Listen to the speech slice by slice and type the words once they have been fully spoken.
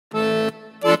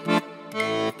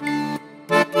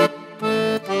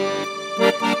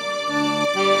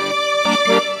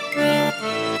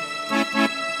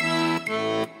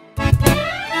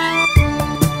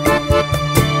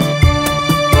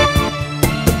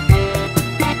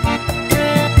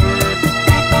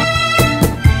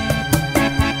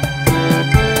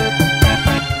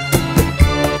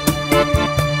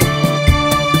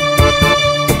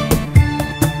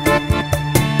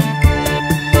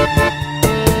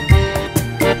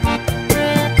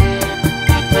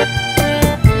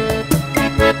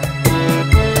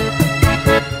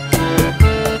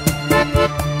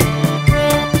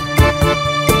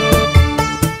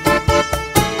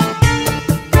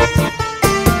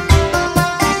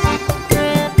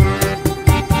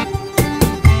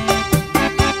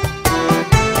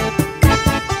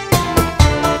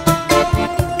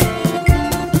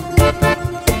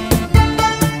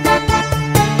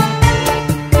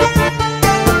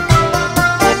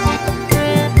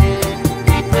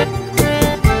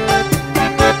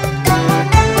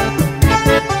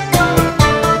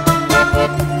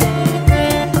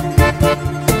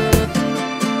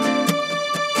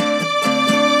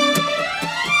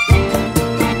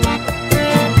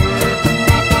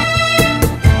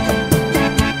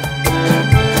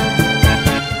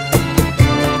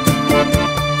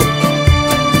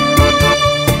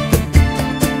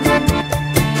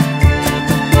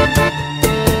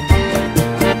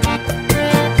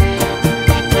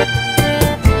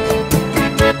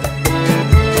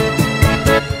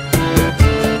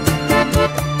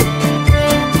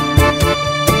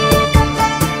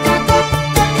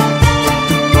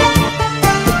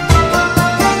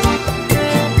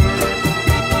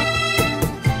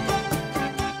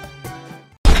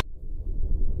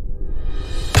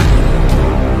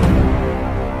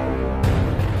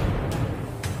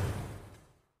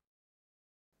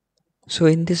So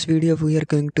in this video we are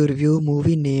going to review a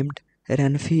movie named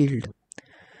Renfield.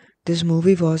 This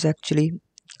movie was actually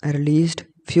released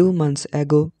few months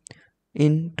ago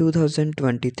in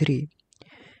 2023.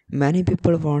 Many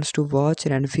people wants to watch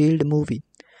Renfield movie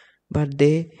but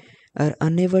they are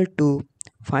unable to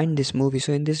find this movie.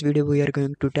 So in this video we are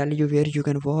going to tell you where you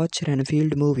can watch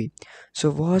Renfield movie. So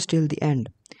watch till the end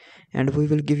and we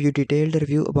will give you detailed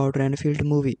review about Renfield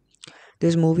movie.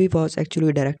 This movie was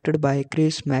actually directed by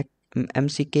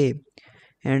McKay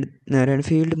and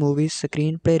Renfield movie's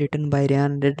screenplay written by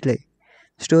Ridley.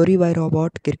 Story by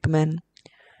Robert Kirkman,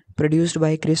 produced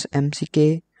by Chris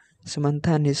McKay,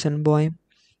 Samantha Nisenboim,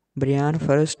 Bryan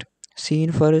Furst,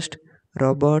 Furst,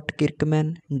 Robert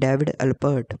Kirkman, David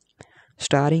Alpert,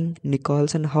 starring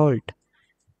Nicolas and Hoult,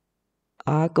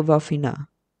 Awkwafina,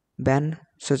 Ben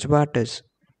Schwartz,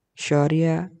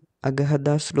 Shohreh,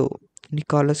 Aghdashloo,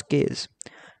 Nicolas Cage.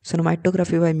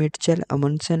 Cinematography by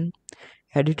Amundsen,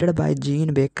 edited by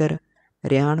Gene Baker,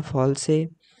 Ryan Folsey,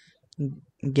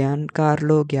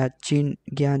 Giancarlo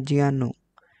Ganziano.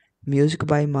 Music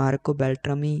by Marco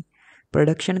Beltrami.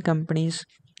 Production companies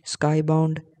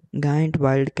Skybound,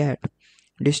 Wildcat.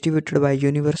 Distributed by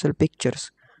Universal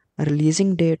Pictures.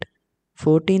 Releasing date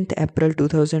 14th April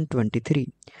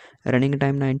 2023. Running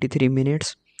time 93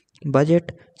 minutes.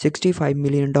 Budget $65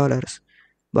 million.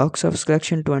 Box office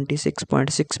collection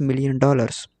 $26.6 million.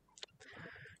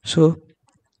 So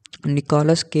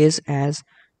Nicolas Cage as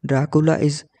Dracula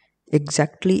is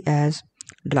exactly as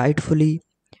delightfully,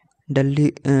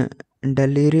 deliriously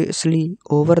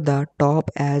over the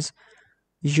top as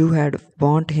you had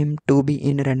want him to be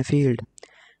in Renfield.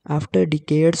 After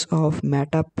decades of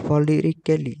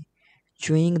metaphorically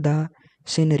chewing the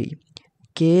scenery,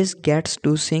 Cage gets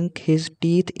to sink his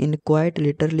teeth in quite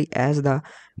literally as the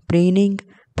preening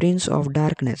Prince of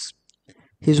Darkness.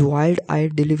 His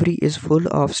wild-eyed delivery is full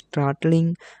of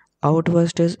startling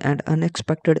outbursts and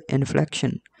unexpected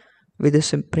inflection, with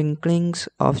sprinklings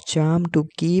of charm to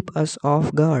keep us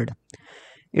off guard.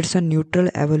 It's a neutral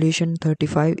evolution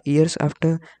 35 years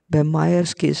after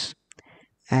Vampire's kiss,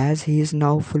 as he is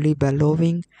now fully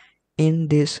bellowing in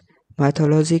this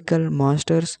mythological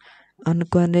monster's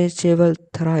unquenchable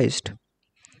thirst.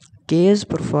 Kay's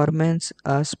performance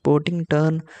a sporting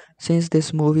turn since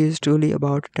this movie is truly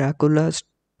about Dracula's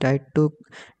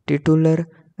titular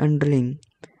underling,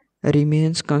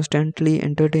 remains constantly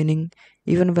entertaining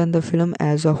even when the film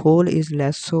as a whole is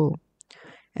less so.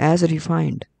 As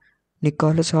refined,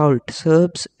 Nicolas Hoult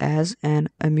serves as an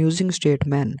amusing straight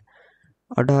man,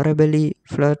 adorably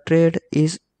flirted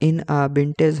is in a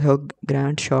vintage Hugh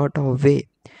Grant sort of way,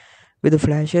 with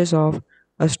flashes of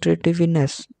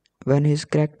assertiveness when his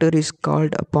character is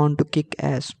called upon to kick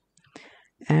ass,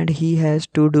 and he has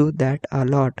to do that a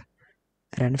lot.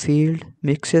 Renfield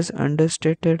mixes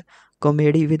understated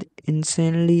comedy with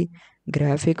insanely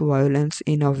graphic violence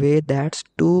in a way that's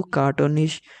too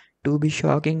cartoonish to be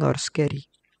shocking or scary.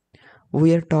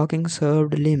 We are talking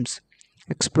severed limbs,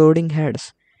 exploding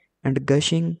heads, and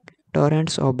gushing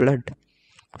torrents of blood.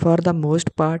 For the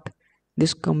most part,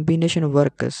 this combination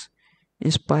works,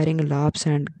 inspiring laughs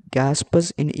and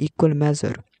gasps in equal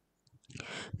measure.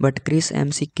 But Chris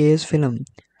McKay's film,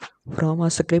 from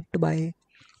a script by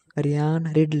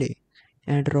Ridley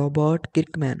and Robert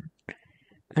Kirkman,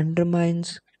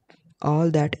 undermines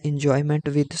all that enjoyment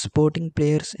with supporting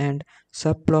players and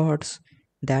subplots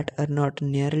that are not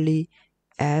nearly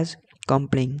as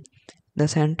compelling. The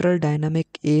central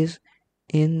dynamic is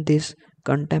in this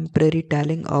contemporary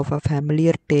telling of a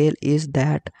familiar tale is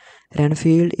that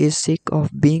Renfield is sick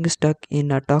of being stuck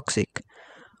in a toxic,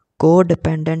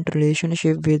 codependent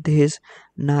relationship with his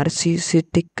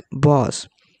narcissistic boss.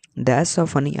 That's a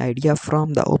funny idea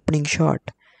from the opening shot.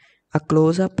 A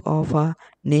close up of a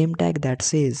name tag that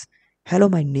says, "Hello,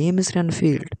 my name is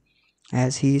Renfield,"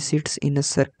 as he sits in a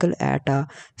circle at a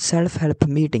self help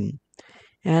meeting.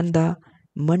 And the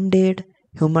mundane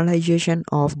humanization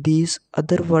of these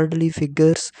otherworldly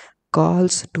figures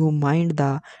calls to mind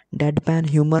the deadpan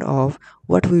humor of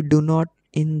what we do not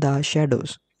in the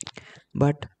shadows.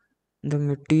 But the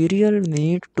material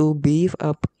need to beef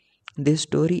up this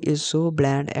story is so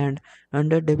bland and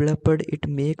underdeveloped it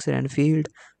makes Renfield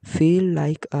feel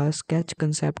like a sketch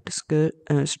concept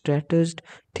stretched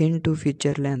thin to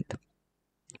feature length.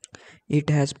 It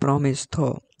has promise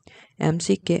though.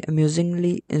 MCK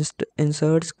amusingly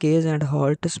inserts Cage and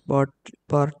Holt's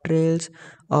portrayals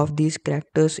of these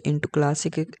characters into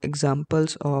classic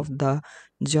examples of the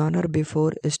genre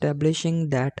before establishing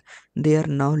that they are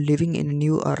now living in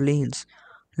New Orleans,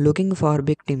 looking for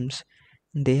victims.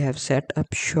 They have set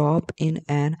up shop in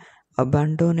an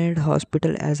abandoned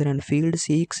hospital as Renfield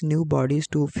seeks new bodies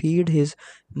to feed his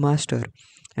master,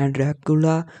 and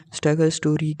Dracula struggles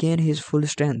to regain his full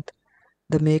strength.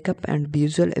 The makeup and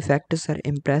visual effects are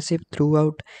impressive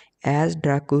throughout as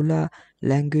Dracula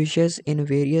languishes in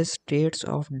various states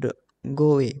of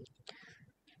Goe.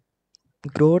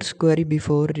 Groats query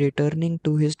before returning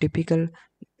to his typical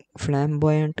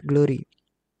flamboyant glory.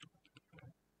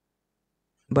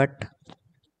 But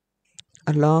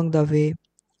along the way,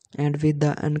 and with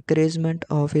the encouragement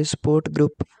of his support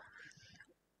group,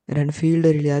 Renfield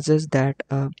realizes that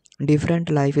a different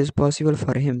life is possible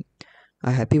for him,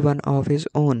 a happy one of his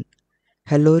own.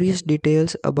 Hilarious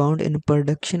details abound in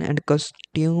production and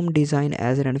costume design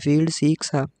as Renfield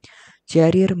seeks a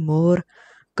cheerier, more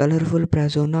colorful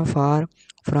persona far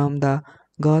from the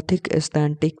gothic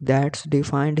aesthetic that's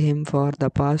defined him for the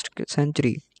past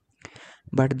century.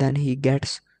 But then he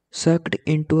gets sucked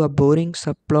into a boring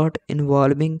subplot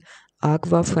involving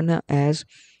Awkwafina as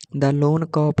the lone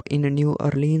cop in New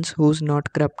Orleans who's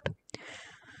not corrupt.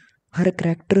 Her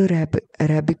character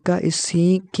Arabica is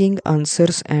seeking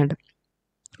answers and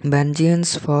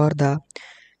vengeance for the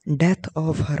death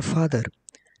of her father,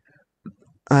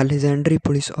 a legendary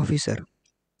police officer.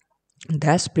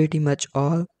 That's pretty much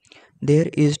all there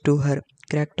is to her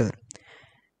character.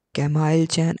 Camille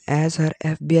Chan as her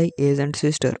FBI agent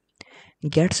sister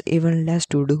gets even less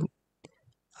to do.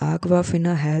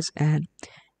 Awkwafina has an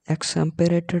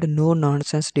exemplated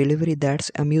no-nonsense delivery that's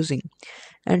amusing,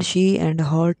 and she and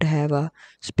Holt have a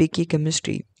speaky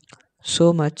chemistry,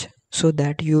 so much so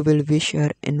that you will wish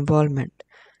her involvement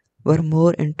were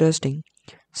more interesting.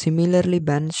 Similarly,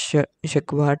 Ben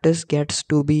Schwartz gets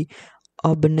to be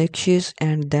obnoxious,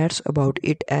 and that's about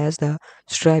it as the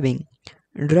striving,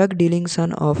 drug-dealing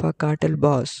son of a cartel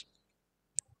boss.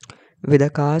 With a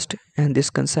cast and this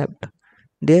concept,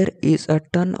 there is a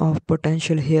ton of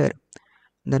potential here.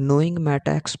 The knowing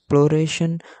meta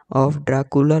exploration of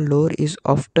Dracula lore is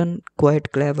often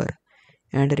quite clever,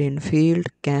 and Renfield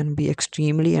can be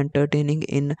extremely entertaining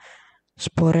in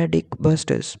sporadic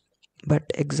bursts, but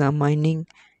examining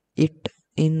it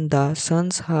in the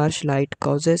sun's harsh light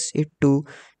causes it to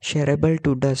shrivel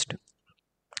to dust.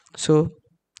 So,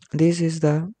 this is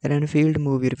the Renfield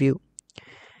movie review.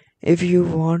 If you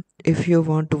want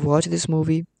to watch this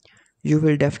movie, you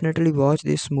will definitely watch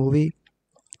this movie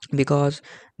because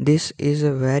this is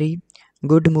a very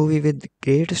good movie with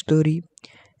great story,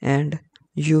 and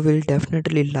you will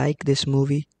definitely like this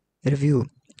movie review.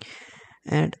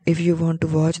 And if you want to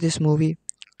watch this movie,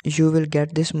 you will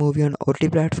get this movie on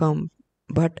OTT platform,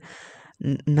 but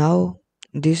now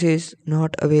this is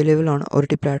not available on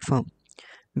OTT platform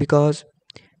because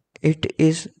it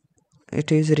is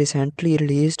it is recently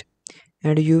released,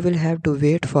 and you will have to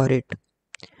wait for it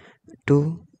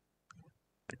to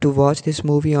watch this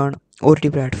movie on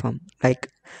OTT platform. Like,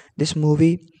 this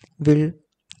movie will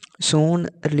soon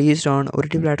released on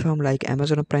OTT platform like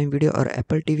Amazon Prime Video or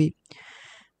Apple TV.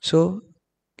 So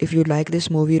if you like this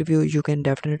movie review, you can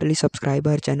definitely subscribe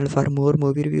our channel for more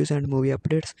movie reviews and movie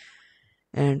updates,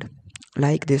 and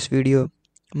like this video,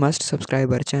 must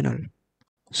subscribe our channel.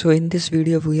 So in this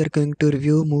video we are going to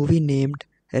review movie named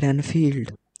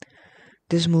Renfield.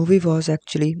 This movie was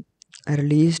actually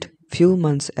released few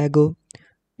months ago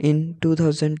in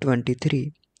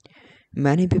 2023.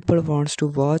 Many people wants to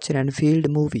watch Renfield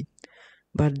movie,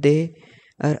 but they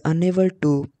are unable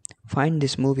to find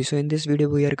this movie. So in this video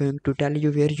we are going to tell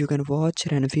you where you can watch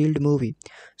Renfield movie.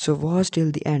 So watch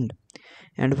till the end,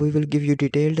 and we will give you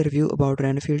detailed review about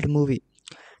Renfield movie.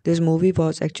 This movie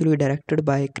was actually directed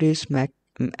by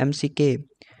McKay,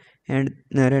 and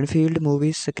Renfield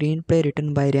movie's screenplay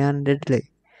written by Ridley,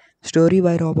 story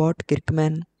by Robert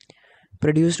Kirkman,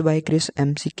 produced by Chris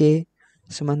McKay,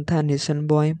 Samantha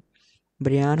Nisenboim,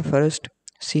 Bryan Furst,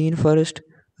 Scene Furst,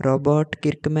 Robert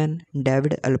Kirkman,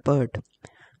 David Alpert,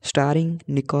 starring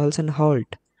Nicolas and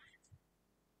Hoult,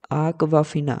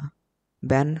 Awkwafina,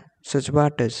 Ben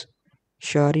Schwartz,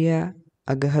 Shohreh,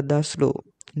 Aghdashloo,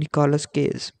 Nicolas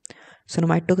Cage.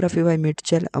 Cinematography by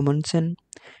Mitchell Amundsen,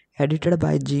 edited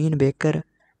by Gene Baker,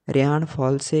 Ryan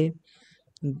Folsey,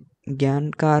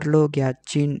 Giancarlo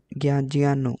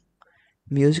Ganziano.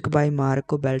 Music by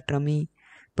Marco Beltrami.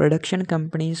 Production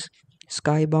companies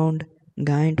Skybound,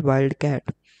 Wildcat.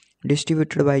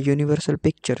 Distributed by Universal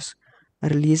Pictures.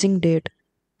 Releasing date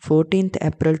 14th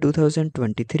April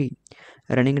 2023.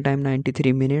 Running time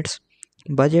 93 minutes.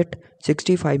 Budget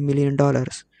 $65 million.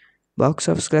 Box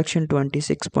office collection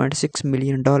 $26.6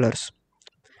 million.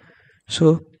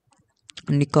 So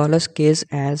Nicolas Cage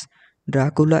as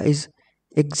Dracula is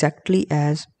exactly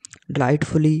as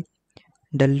delightfully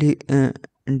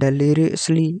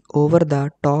deliriously over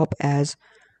the top as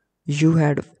you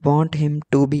had want him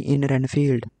to be in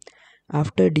Renfield.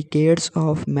 After decades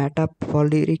of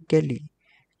metaphorically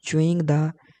chewing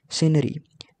the scenery,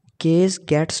 Case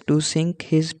gets to sink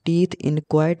his teeth in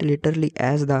quite literally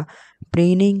as the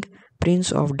preening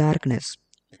Prince of Darkness.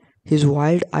 His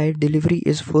wild-eyed delivery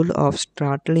is full of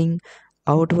startling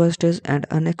outbursts and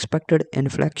unexpected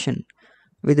inflection,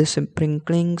 with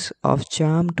sprinklings of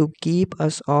charm to keep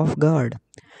us off guard.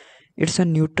 It's a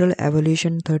neutral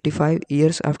evolution 35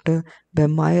 years after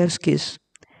Bemeyer's kiss,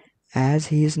 as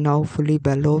he is now fully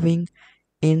bellowing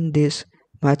in this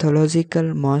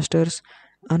mythological monster's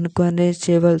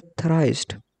unquenchable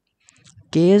thirst.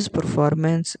 Kay's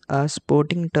performance, a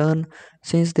sporting turn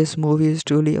since this movie is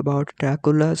truly about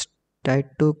Dracula's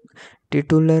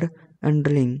titular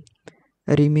underling,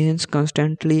 remains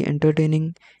constantly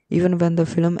entertaining even when the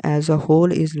film as a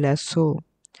whole is less so.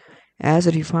 As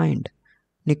refined,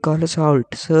 Nicolas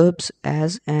Hoult serves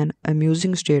as an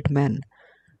amusing straight man,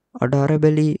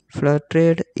 adorably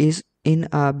flirted is in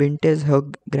a vintage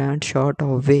Hugh Grant sort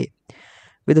of way,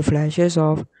 with flashes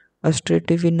of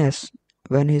assertiveness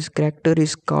when his character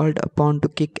is called upon to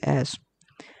kick ass,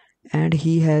 and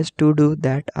he has to do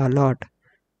that a lot.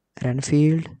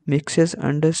 Renfield mixes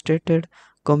understated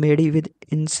comedy with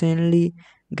insanely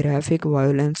graphic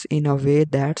violence in a way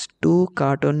that's too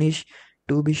cartoonish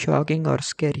to be shocking or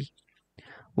scary.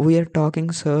 We are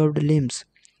talking served limbs,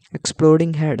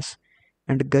 exploding heads,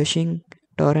 and gushing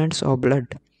torrents of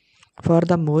blood. For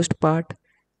the most part,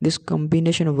 this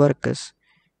combination works,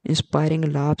 inspiring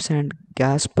laughs and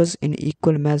gasps in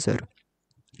equal measure.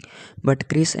 But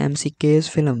Chris McKay's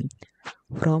film,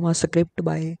 from a script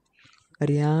by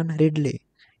Ridley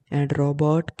and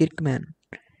Robert Kirkman,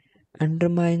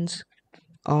 undermines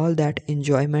all that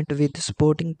enjoyment with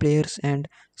sporting players and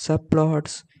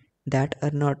subplots that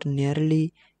are not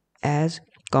nearly as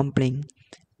compelling.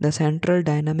 The central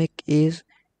dynamic is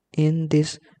in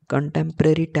this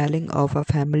contemporary telling of a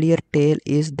familiar tale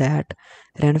is that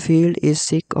Renfield is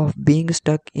sick of being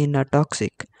stuck in a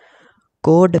toxic,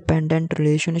 codependent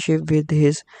relationship with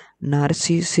his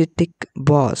narcissistic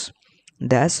boss.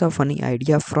 That's a funny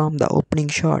idea from the opening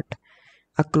shot.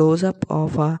 A close up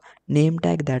of a name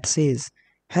tag that says,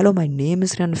 "Hello, my name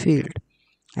is Renfield,"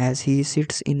 as he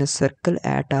sits in a circle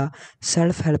at a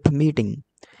self help meeting.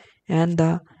 And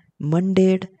the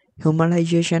mundane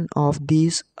humanization of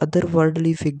these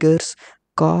otherworldly figures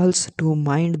calls to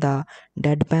mind the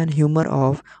deadpan humor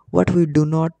of what we do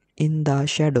not in the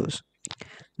shadows.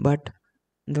 But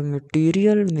the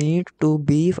material need to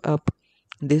beef up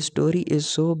this story is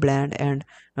so bland and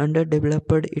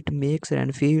underdeveloped it makes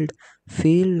Renfield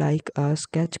feel like a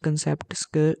sketch concept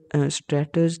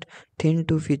stretched thin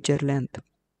to feature length.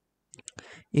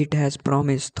 It has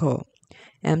promise though.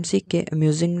 MCK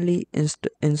amusingly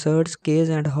inserts Case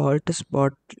and Holt's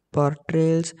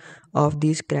portrayals of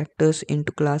these characters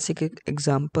into classic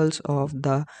examples of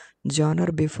the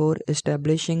genre before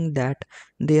establishing that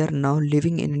they are now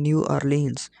living in New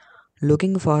Orleans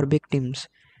looking for victims.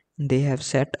 They have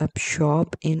set up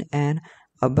shop in an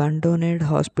abandoned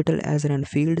hospital as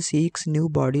Renfield seeks new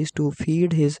bodies to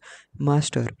feed his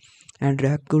master, and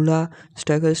Dracula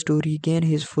struggles to regain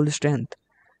his full strength.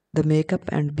 The makeup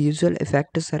and visual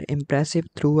effects are impressive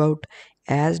throughout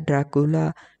as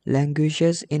Dracula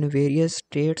languishes in various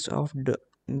states of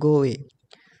grotesque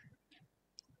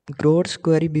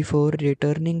before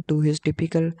returning to his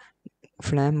typical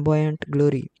flamboyant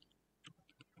glory.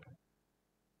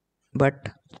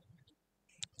 But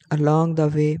along the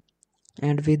way,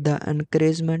 and with the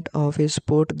encouragement of his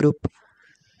sport group,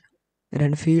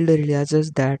 Renfield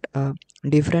realizes that a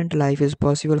different life is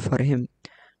possible for him,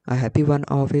 a happy one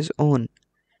of his own.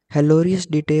 Hilarious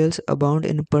details abound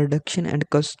in production and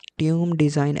costume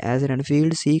design as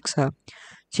Renfield seeks a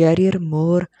cheerier,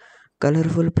 more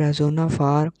colorful persona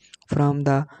far from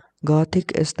the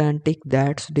gothic aesthetic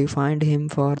that's defined him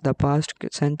for the past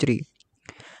century.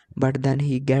 But then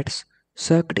he gets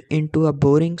sucked into a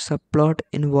boring subplot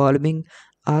involving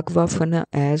Awkwafina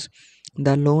as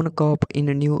the lone cop in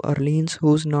New Orleans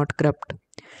who's not corrupt.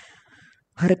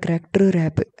 Her character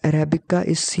Arabica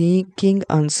is seeking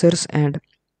answers and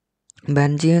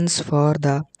vengeance for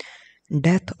the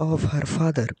death of her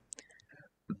father,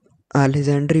 a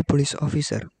legendary police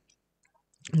officer.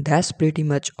 That's pretty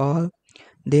much all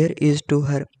there is to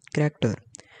her character.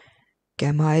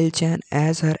 Camille Chan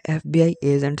as her FBI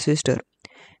agent sister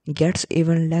gets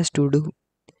even less to do.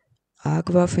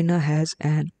 Awkwafina has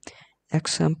an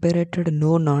exasperated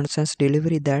no-nonsense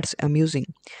delivery that's amusing,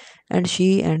 and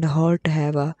she and Holt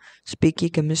have a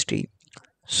speaky chemistry,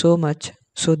 so much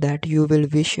so that you will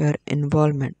wish her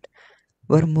involvement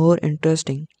were more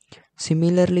interesting.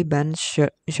 Similarly,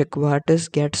 Schwartz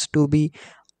gets to be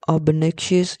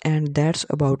obnoxious, and that's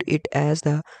about it as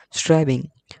the striving,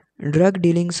 drug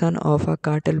dealing son of a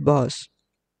cartel boss.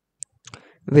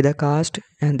 With a cast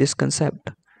and this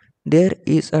concept, there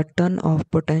is a ton of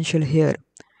potential here.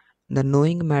 The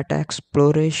knowing meta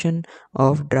exploration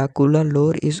of Dracula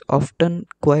lore is often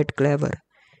quite clever,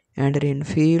 and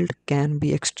Renfield can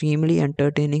be extremely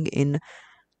entertaining in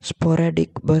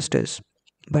sporadic bursts,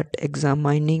 but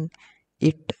examining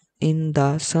it in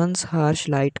the sun's harsh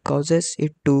light causes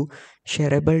it to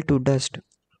shareable to dust.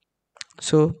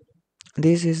 So,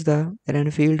 this is the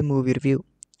Renfield movie review.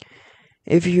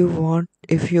 If you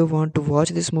want to watch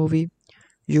this movie,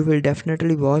 you will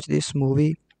definitely watch this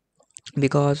movie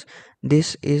because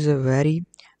this is a very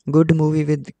good movie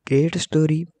with great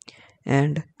story,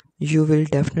 and you will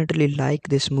definitely like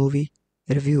this movie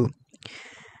review.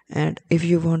 And if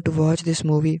you want to watch this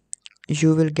movie,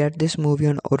 you will get this movie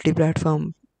on OTT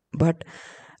platform, but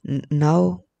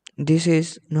now this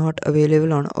is not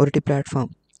available on OTT platform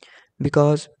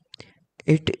because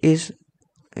it is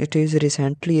it is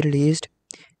recently released,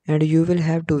 and you will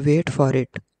have to wait for it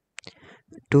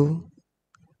to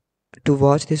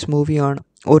watch this movie on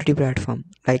OTT platform.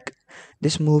 Like,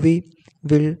 this movie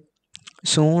will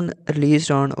soon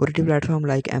released on OTT platform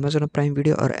like Amazon Prime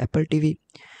Video or Apple TV.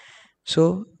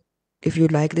 So if you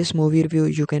like this movie review,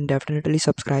 you can definitely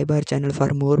subscribe our channel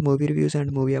for more movie reviews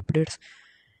and movie updates,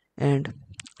 and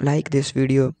like this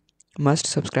video, must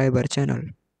subscribe our channel.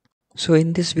 So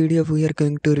in this video we are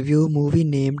going to review movie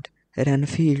named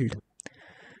Renfield.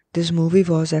 This movie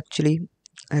was actually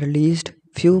released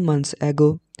few months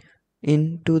ago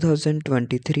in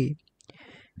 2023.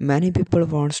 Many people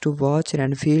wants to watch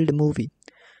Renfield movie,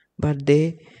 but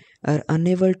they are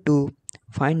unable to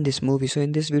find this movie. So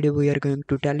in this video we are going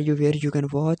to tell you where you can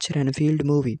watch Renfield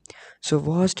movie. So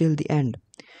watch till the end,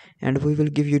 and we will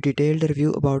give you detailed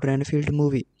review about Renfield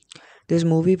movie. This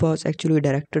movie was actually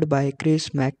directed by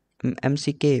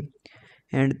McKay,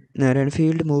 and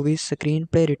Renfield movie's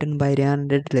screenplay written by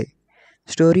Ridley,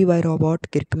 story by Robert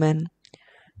Kirkman,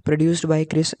 produced by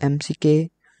Chris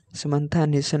McKay, Samantha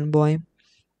Nisenboim,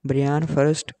 Bryan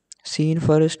Furst,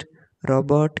 Furst,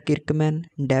 Robert Kirkman,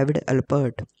 David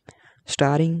Alpert,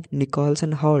 starring Nicolas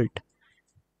and Hoult,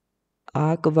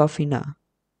 Awkwafina,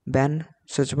 Ben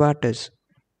Schwartz,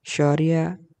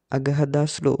 Shohreh,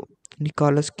 Aghdashloo,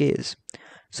 Nicolas Cage.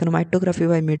 Cinematography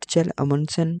by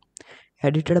Amundsen,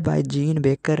 edited by Gene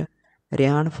Baker,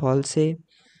 Ryan Folsey,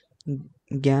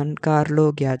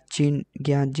 Giancarlo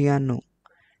Ganziano.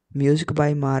 Music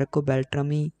by Marco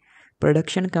Beltrami.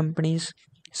 Production companies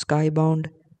Skybound,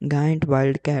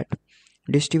 Wildcat.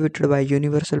 Distributed by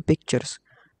Universal Pictures.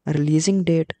 Releasing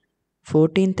date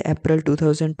 14th April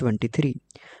 2023.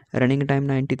 Running time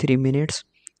 93 minutes.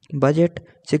 Budget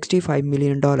 $65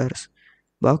 million.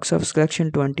 Box office collection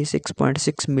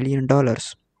 $26.6 million.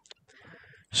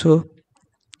 So,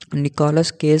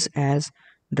 Nicolas Cage as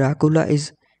Dracula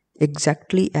is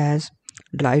exactly as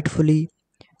delightfully,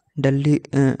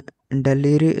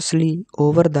 deliriously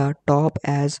over the top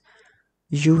as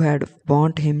you had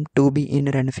want him to be in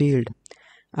Renfield.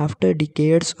 After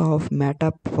decades of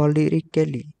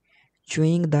metaphorically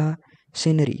chewing the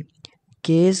scenery,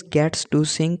 Case gets to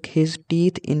sink his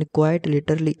teeth in quite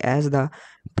literally as the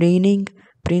preening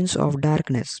Prince of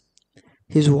Darkness.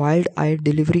 His wild-eyed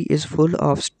delivery is full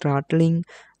of startling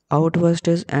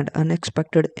outbursts and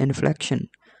unexpected inflection,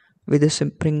 with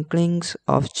sprinklings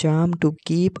of charm to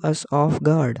keep us off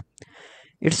guard.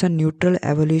 It's a neutral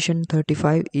evolution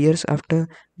 35 years after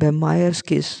Vampire's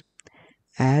Kiss,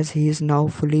 as he is now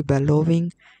fully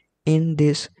bellowing in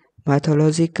this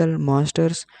mythological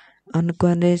monster's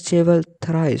unquenchable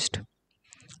thirst.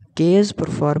 Kay's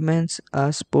performance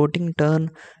a sporting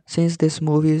turn since this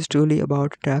movie is truly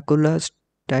about Dracula's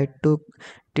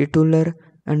titular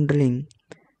underling,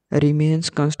 remains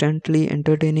constantly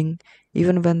entertaining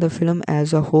even when the film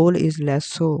as a whole is less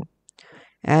so.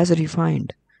 As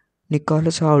refined,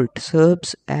 Nicholas Hoult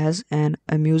serves as an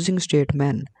amusing straight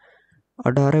man,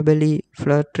 adorably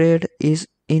flirted is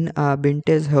in a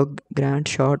vintage Hugh Grant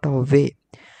sort of way,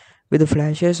 with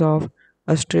flashes of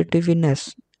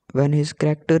assertiveness when his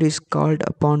character is called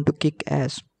upon to kick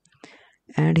ass,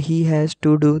 and he has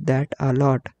to do that a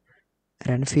lot.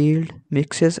 Renfield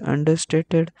mixes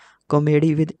understated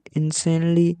comedy with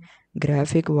insanely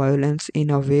graphic violence in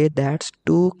a way that's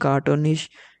too cartoonish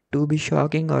to be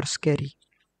shocking or scary.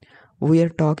 We are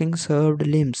talking severed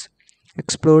limbs,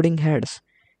 exploding heads,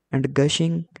 and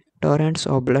gushing torrents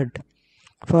of blood.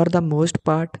 For the most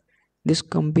part, this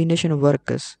combination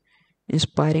works,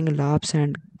 inspiring laughs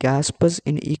and gasps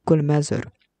in equal measure.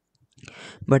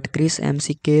 But Chris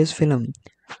McKay's film,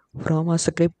 from a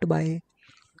script by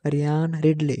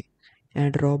Ridley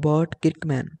and Robert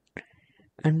Kirkman,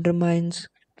 undermines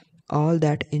all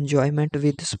that enjoyment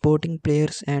with supporting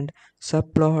players and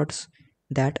subplots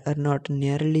that are not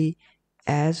nearly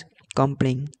as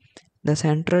compelling. The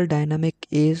central dynamic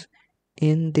is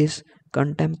in this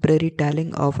contemporary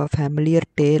telling of a familiar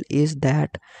tale is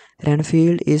that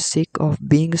Renfield is sick of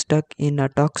being stuck in a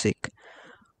toxic,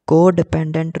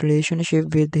 codependent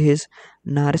relationship with his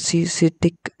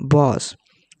narcissistic boss.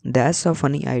 That's a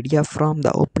funny idea from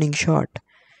the opening shot.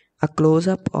 A close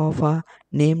up of a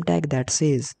name tag that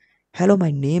says, "Hello,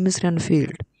 my name is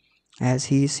Renfield," as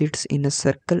he sits in a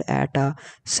circle at a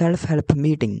self help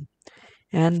meeting.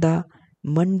 And the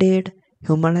mundane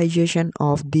humanization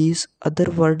of these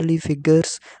otherworldly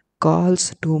figures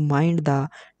calls to mind the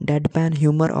deadpan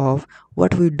humor of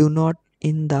what we do not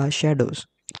in the shadows.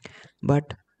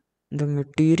 But the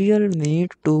material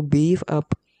made to beef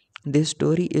up this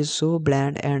story is so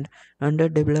bland and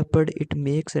underdeveloped it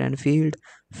makes Renfield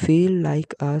feel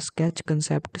like a sketch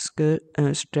concept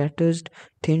stretched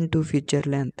thin to feature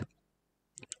length.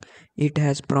 It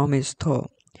has promise, though.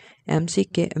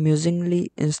 MCK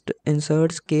amusingly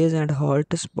inserts Case and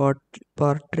Holt's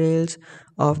portrayals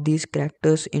of these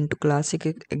characters into classic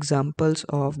examples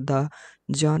of the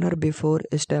genre before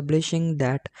establishing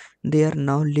that they are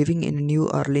now living in New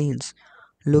Orleans,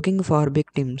 looking for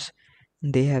victims.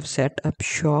 They have set up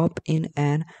shop in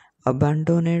an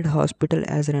abandoned hospital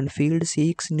as Renfield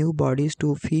seeks new bodies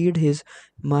to feed his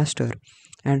master,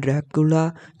 and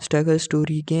Dracula struggles to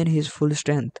regain his full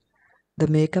strength. The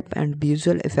makeup and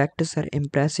visual effects are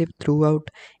impressive throughout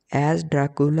as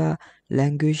Dracula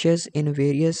languishes in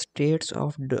various states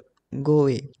of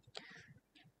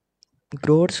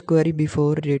grotesque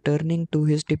before returning to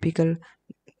his typical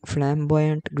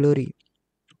flamboyant glory.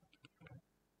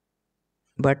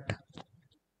 But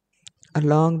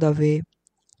along the way,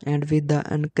 and with the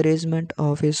encouragement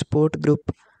of his support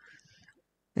group,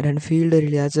 Renfield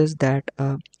realizes that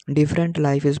a different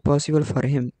life is possible for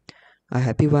him, a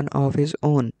happy one of his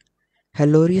own.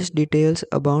 Hilarious details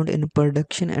abound in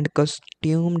production and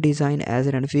costume design as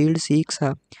Renfield seeks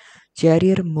a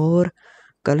cheerier, more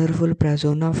colorful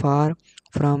persona far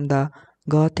from the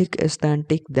gothic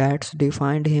aesthetic that's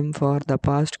defined him for the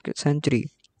past century.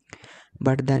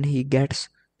 But then he gets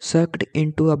sucked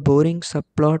into a boring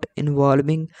subplot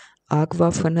involving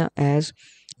Awkwafina as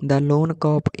the lone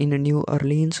cop in New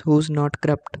Orleans who's not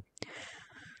corrupt.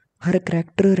 Her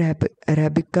character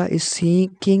Rebecca is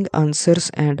seeking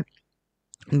answers and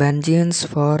vengeance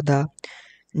for the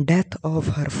death of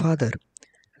her father,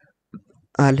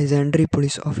 a legendary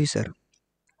police officer.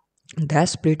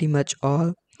 That's pretty much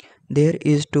all there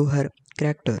is to her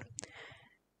character.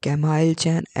 Camille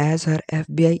Chan as her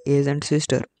FBI agent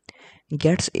sister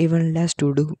gets even less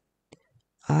to do.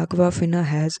 Awkwafina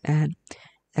has an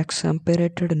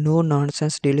exasperated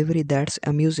no-nonsense delivery that's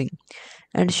amusing,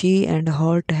 and she and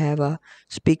Holt have a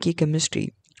speaky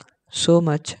chemistry, so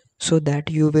much so that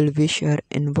you will wish her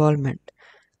involvement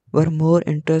were more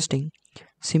interesting.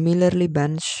 Similarly,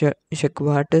 Ben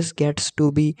Schwartz gets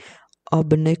to be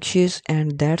obnoxious,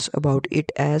 and that's about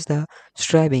it as the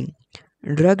striving,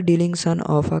 drug dealing son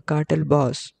of a cartel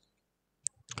boss.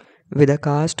 With a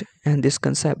cast and this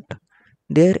concept,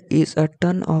 there is a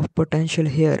ton of potential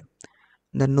here.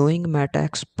 The knowing meta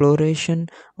exploration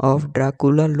of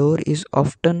Dracula lore is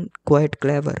often quite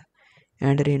clever,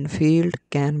 and Renfield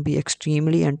can be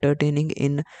extremely entertaining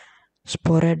in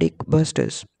sporadic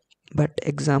bursts, but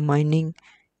examining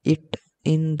it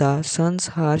in the sun's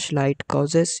harsh light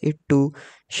causes it to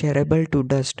shareable to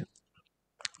dust.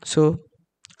 So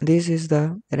this is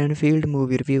the Renfield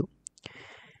movie review.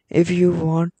 If you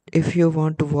want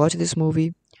to watch this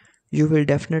movie, you will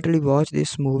definitely watch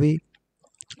this movie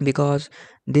because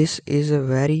this is a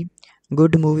very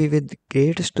good movie with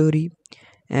great story,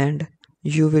 and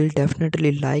you will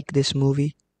definitely like this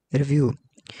movie review.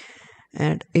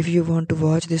 And if you want to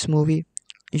watch this movie,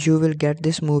 you will get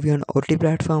this movie on OTT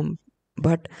platform,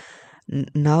 but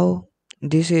now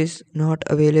this is not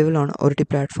available on OTT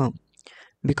platform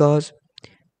because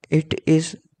it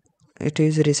is it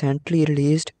is recently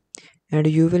released, and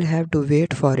you will have to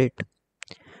wait for it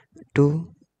to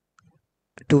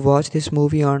watch this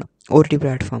movie on OTT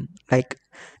platform. Like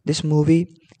this movie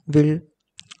will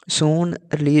soon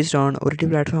released on OTT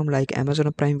platform like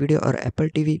Amazon Prime Video or Apple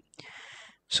TV.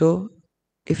 So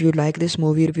if you like this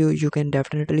movie review, you can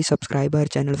definitely subscribe our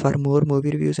channel for more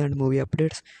movie reviews and movie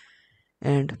updates,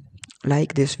 and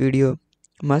like this video,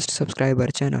 must subscribe our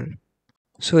channel.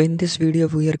 So in this video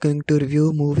we are going to review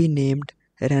a movie named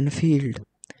Renfield.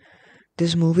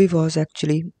 This movie was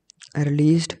actually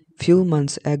released few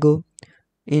months ago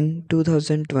in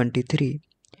 2023.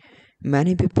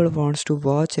 Many people wants to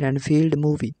watch Renfield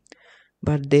movie,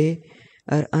 but they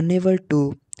are unable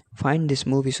to find this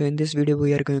movie. So in this video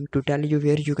we are going to tell you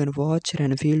where you can watch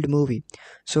Renfield movie.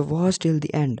 So watch till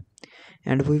the end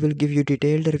and we will give you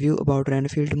detailed review about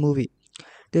Renfield movie.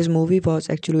 This movie was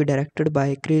actually directed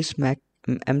by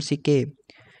McKay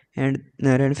and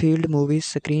Renfield movie's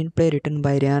screenplay written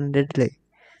by Ridley.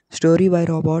 Story by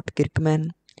Robert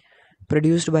Kirkman,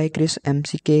 produced by Chris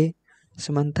McKay,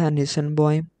 Samantha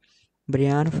Nisenboim,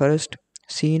 Bryan Furst,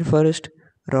 Scene Furst,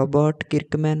 Robert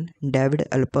Kirkman, David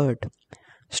Alpert,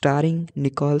 starring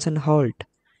Nicolas and Hoult,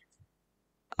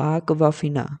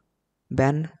 Awkwafina,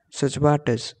 Ben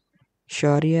Schwartz,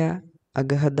 Shohreh,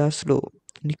 Aghdashloo,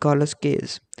 Nicolas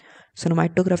Cage.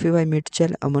 Cinematography by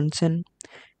Mitchell Amundsen,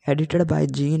 edited by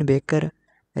Gene Baker,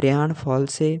 Ryan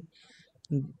Folsey,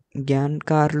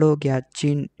 Giancarlo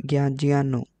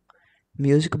Ganziano.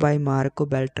 Music by Marco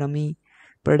Beltrami.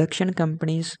 Production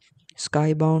companies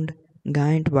Skybound,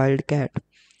 Wildcat.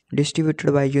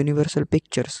 Distributed by Universal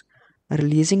Pictures.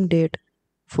 Releasing date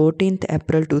 14th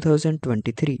April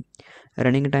 2023.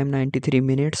 Running time 93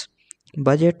 minutes.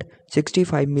 Budget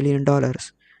 $65 million.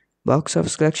 Box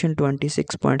office collection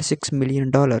 $26.6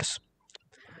 million.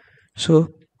 So,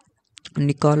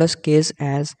 Nicolas Cage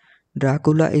as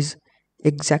Dracula is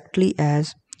exactly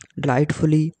as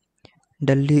delightfully,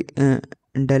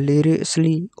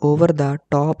 deliriously over the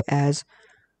top as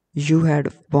you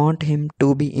had want him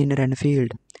to be in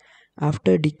Renfield.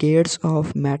 After decades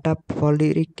of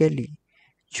metaphorically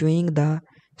chewing the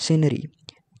scenery,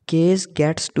 Case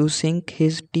gets to sink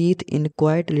his teeth in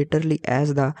quite literally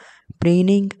as the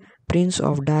preening Prince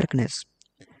of Darkness.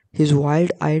 His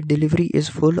wild-eyed delivery is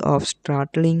full of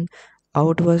startling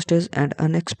outbursts and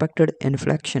unexpected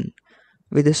inflection,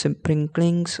 with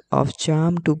sprinklings of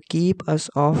charm to keep us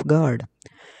off guard.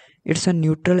 It's a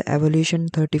neutral evolution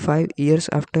 35 years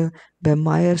after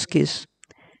Vampire's Kiss,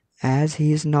 as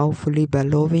he is now fully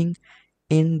bellowing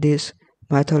in this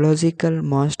mythological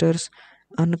monster's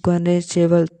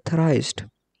unquenchable thirst.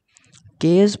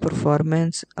 Kay's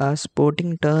performance a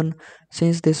sporting turn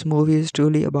since this movie is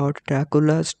truly about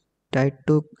Dracula's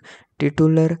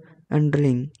titular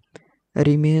underling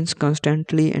remains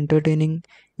constantly entertaining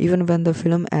even when the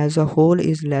film as a whole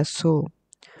is less so.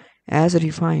 As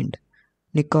refined,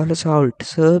 Nicolas Hoult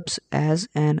serves as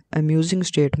an amusing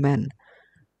straight man,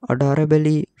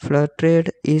 adorably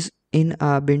flirted is in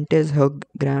a vintage Hugh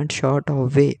Grant sort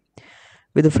of way,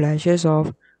 with flashes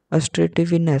of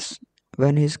assertiveness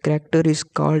when his character is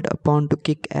called upon to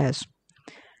kick ass,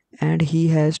 and he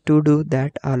has to do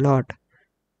that a lot.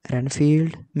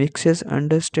 Renfield mixes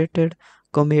understated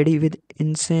comedy with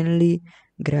insanely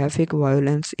graphic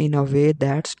violence in a way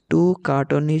that's too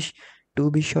cartoonish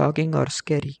to be shocking or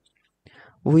scary.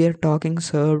 We are talking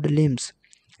served limbs,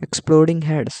 exploding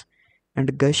heads,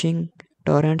 and gushing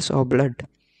torrents of blood.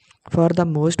 For the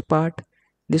most part,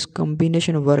 this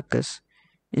combination works,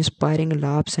 inspiring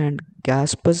laughs and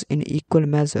gasps in equal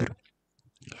measure.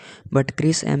 But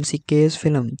Chris McKay's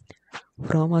film,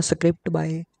 from a script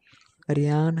by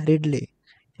Ridley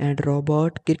and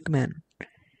Robert Kirkman,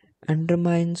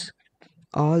 undermines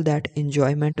all that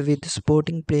enjoyment with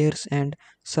supporting players and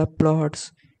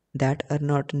subplots that are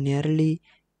not nearly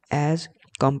as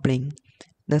compelling.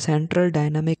 The central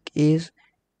dynamic is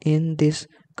in this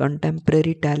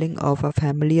contemporary telling of a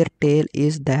familiar tale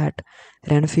is that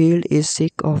Renfield is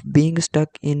sick of being stuck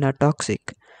in a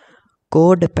toxic,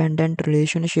 codependent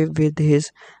relationship with his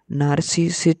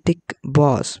narcissistic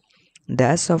boss.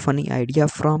 That's a funny idea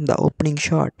from the opening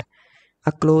shot.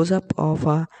 A close up of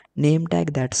a name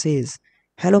tag that says,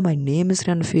 "Hello, my name is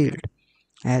Renfield,"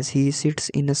 as he sits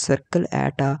in a circle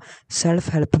at a self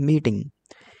help meeting.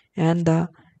 And the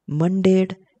mundane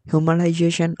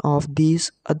humanization of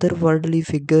these otherworldly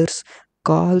figures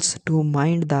calls to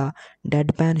mind the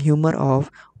deadpan humor of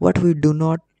what we do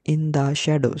not in the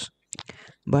shadows.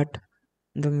 But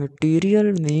the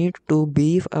material need to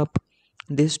beef up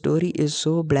this story is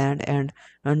so bland and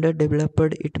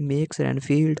underdeveloped it makes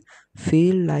Renfield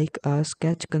feel like a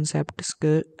sketch concept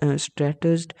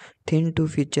stretched thin to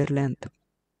feature length.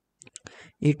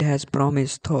 It has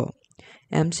promise though.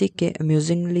 MCK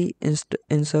amusingly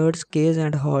inserts Case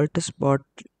and Holt's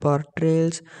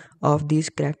portrayals of these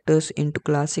characters into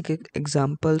classic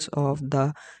examples of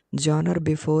the genre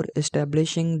before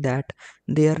establishing that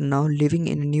they are now living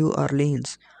in New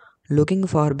Orleans looking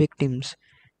for victims.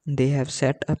 They have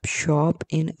set up shop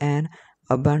in an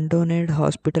abandoned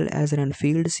hospital as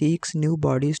Renfield seeks new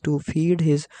bodies to feed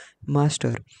his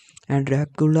master, and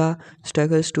Dracula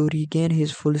struggles to regain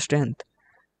his full strength.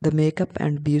 The makeup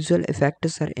and visual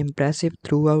effects are impressive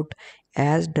throughout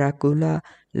as Dracula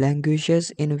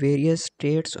languishes in various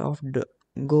states of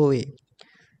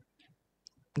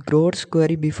Grodd's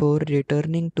query before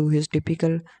returning to his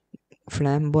typical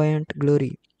flamboyant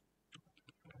glory.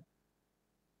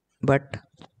 But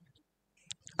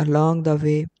along the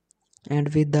way,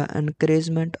 and with the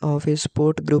encouragement of his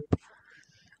support group,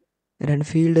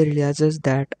 Renfield realizes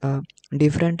that a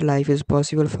different life is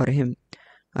possible for him,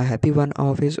 a happy one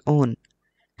of his own.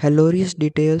 Hilarious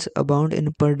details abound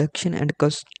in production and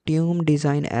costume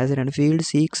design as Renfield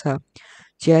seeks a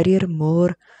cheerier,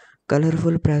 more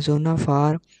colorful persona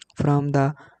far from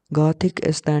the gothic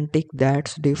aesthetic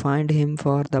that's defined him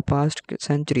for the past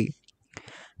century.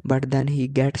 But then he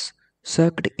gets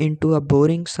sucked into a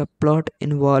boring subplot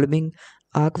involving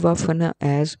Awkwafina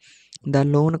as the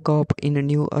lone cop in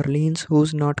New Orleans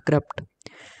who's not corrupt.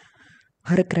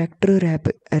 Her character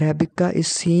Arabica is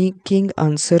seeking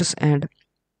answers and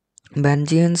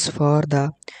vengeance for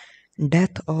the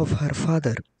death of her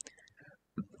father,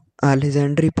 a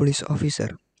legendary police officer.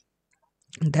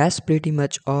 That's pretty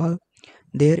much all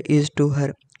there is to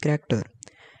her character.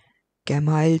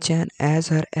 Camille Chan as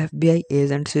her FBI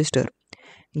agent sister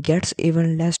gets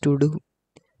even less to do.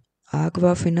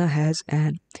 Awkwafina has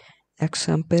an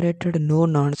exemplated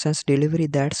no-nonsense delivery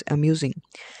that's amusing,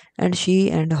 and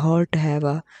she and Holt have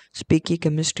a speaky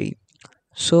chemistry,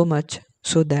 so much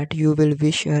so that you will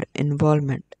wish her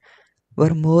involvement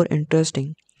were more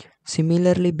interesting.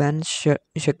 Similarly, Ben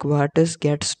Schwartz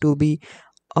gets to be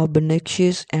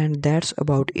obnoxious, and that's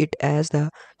about it as the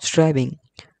striving,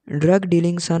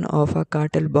 drug-dealing son of a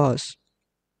cartel boss.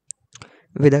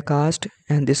 With a cast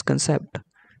and this concept,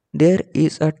 there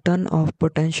is a ton of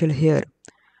potential here.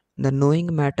 The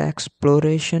knowing meta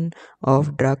exploration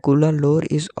of Dracula lore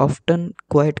is often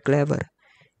quite clever,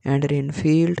 and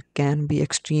Renfield can be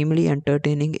extremely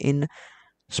entertaining in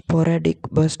sporadic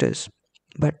bursts,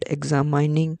 but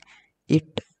examining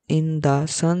it in the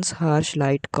sun's harsh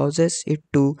light causes it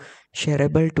to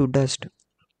shrivel to dust.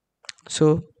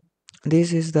 So,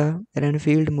 this is the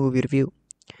Renfield movie review.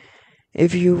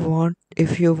 If you want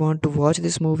to watch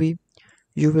this movie,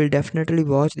 you will definitely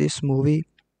watch this movie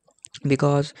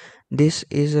because this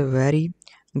is a very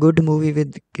good movie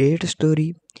with great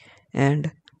story,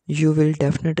 and you will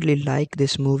definitely like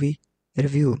this movie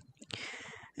review.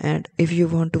 And if you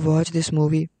want to watch this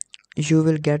movie, you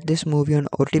will get this movie on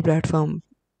OTT platform,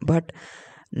 but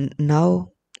now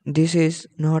this is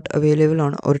not available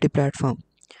on OTT platform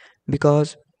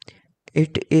because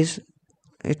it is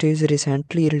it is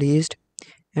recently released,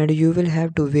 and you will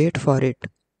have to wait for it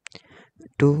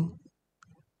to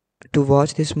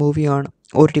watch this movie on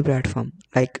OTT platform.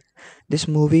 Like, this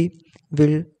movie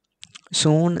will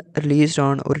soon released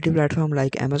on OTT platform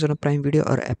like Amazon Prime Video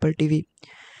or Apple TV.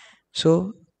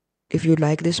 So if you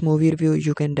like this movie review,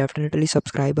 you can definitely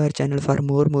subscribe our channel for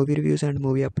more movie reviews and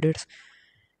movie updates,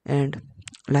 and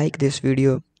like this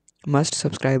video, must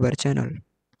subscribe our channel.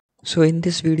 So in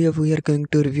this video we are going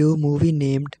to review a movie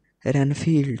named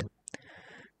Renfield.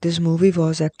 This movie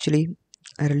was actually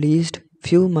released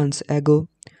few months ago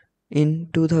in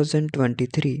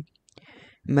 2023.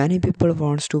 Many people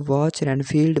wants to watch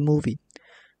Renfield movie,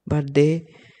 but they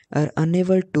are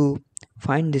unable to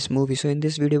find this movie. So in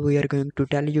this video we are going to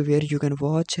tell you where you can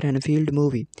watch Renfield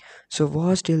movie. So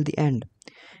watch till the end,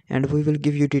 and we will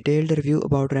give you detailed review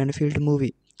about Renfield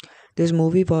movie. This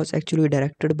movie was actually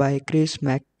directed by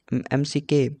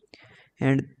McKay,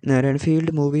 and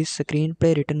Renfield movie's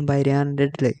screenplay written by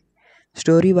Ridley,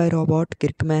 story by Robert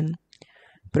Kirkman,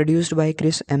 produced by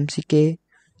Chris McKay,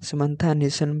 Samantha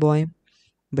Nisenboim,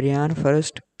 Bryan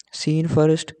Furst,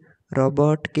 Furst,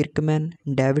 Robert Kirkman,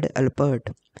 David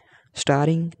Alpert,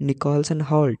 starring Nicolas and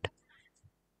Hoult,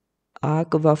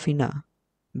 Awkwafina,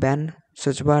 Ben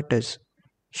Schwartz,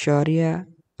 Shohreh,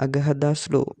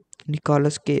 Aghdashloo,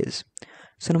 Nicolas Cage.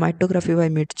 Cinematography by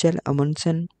Mitchell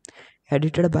Amundsen,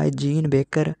 edited by Gene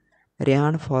Baker,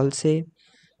 Ryan Folsey,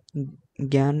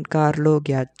 Giancarlo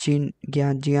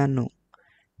Ganziano.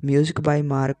 Music by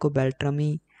Marco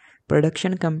Beltrami.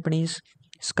 Production companies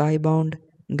Skybound,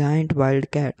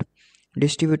 Wildcat.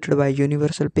 Distributed by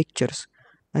Universal Pictures.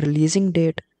 Releasing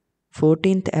date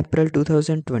 14th April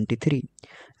 2023.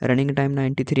 Running time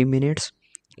 93 minutes.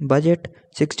 Budget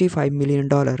 $65 million.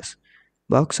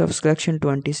 Box office collection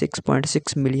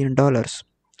 $26.6 million.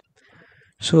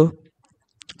 So,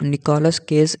 Nicolas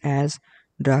Cage as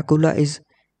Dracula is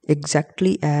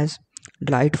exactly as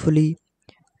delightfully,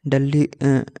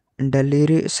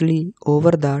 deliriously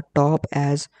over the top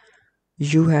as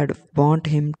you had want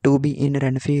him to be in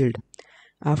Renfield.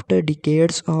 After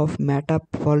decades of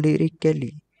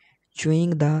metaphorically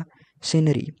chewing the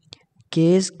scenery.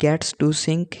 Case gets to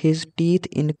sink his teeth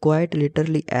in quite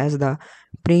literally as the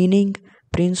preening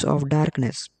Prince of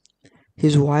Darkness.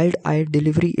 His wild-eyed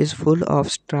delivery is full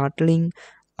of startling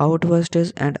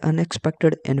outbursts and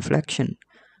unexpected inflection,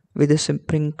 with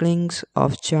sprinklings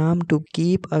of charm to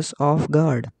keep us off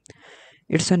guard.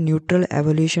 It's a neutral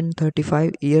evolution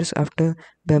 35 years after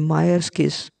Vampire's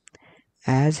Kiss,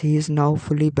 as he is now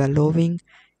fully bellowing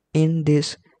in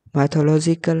this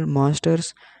mythological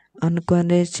monster's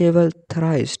unquenchable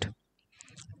thirst.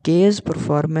 Kay's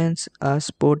performance, a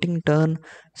sporting turn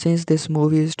since this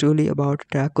movie is truly about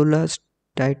Dracula's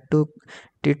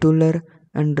titular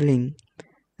underling,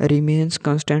 remains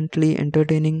constantly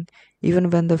entertaining even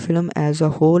when the film as a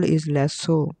whole is less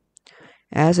so.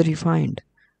 As refined,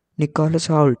 Nicolas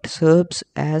Hoult serves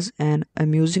as an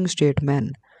amusing straight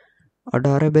man,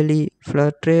 adorably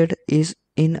flirted is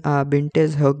in a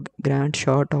vintage Hugh Grant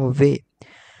sort of way,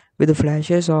 with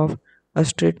flashes of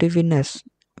assertiveness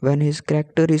when his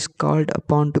character is called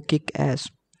upon to kick ass,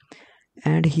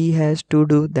 and he has to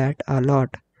do that a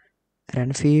lot.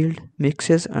 Renfield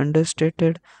mixes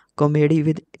understated comedy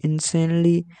with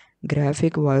insanely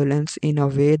graphic violence in a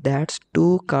way that's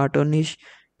too cartoonish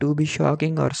to be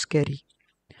shocking or scary.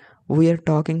 We are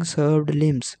talking served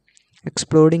limbs,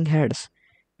 exploding heads,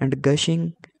 and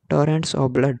gushing torrents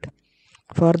of blood.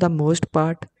 For the most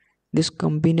part, this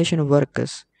combination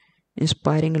works,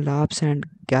 inspiring laughs and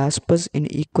gasps in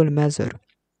equal measure.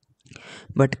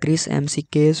 But Chris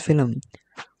McKay's film,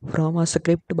 from a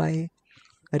script by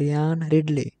Ryan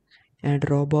Ridley and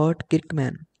Robert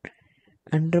Kirkman,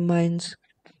 undermines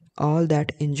all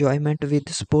that enjoyment with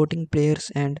sporting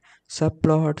players and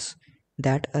subplots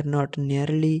that are not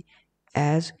nearly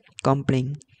as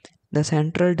compelling. The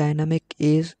central dynamic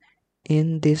is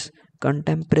in this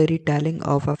contemporary telling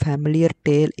of a familiar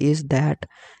tale is that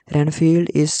Renfield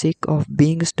is sick of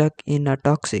being stuck in a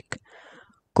toxic,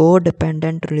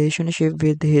 codependent relationship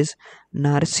with his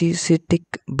narcissistic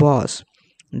boss.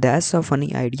 That's a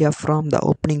funny idea from the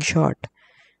opening shot.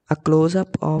 A close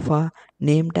up of a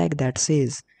name tag that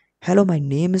says, "Hello, my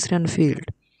name is Renfield,"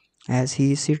 as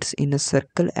he sits in a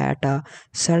circle at a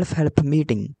self help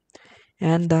meeting,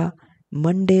 and the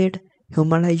mundane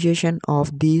humanization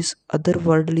of these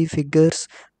otherworldly figures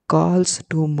calls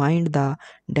to mind the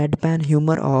deadpan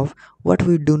humor of what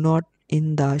we do not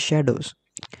in the shadows.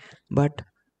 But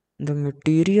the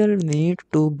material need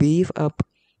to beef up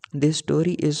this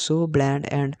story is so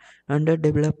bland and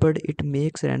underdeveloped it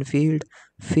makes Renfield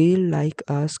feel like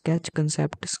a sketch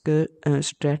concept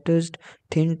stretched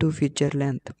thin to feature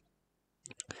length.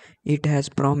 It has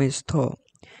promise, though.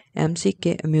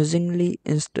 MCK amusingly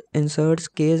inserts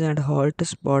Case and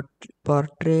Holt's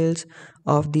portrayals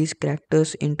of these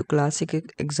characters into classic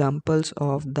examples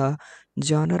of the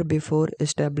genre before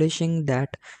establishing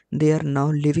that they are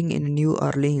now living in New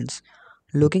Orleans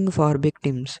looking for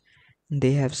victims.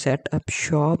 They have set up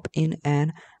shop in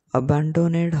an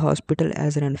abandoned hospital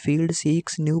as Renfield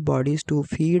seeks new bodies to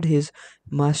feed his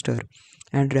master,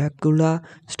 and Dracula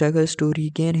struggles to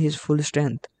regain his full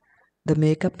strength. The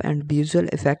makeup and visual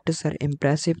effects are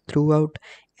impressive throughout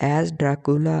as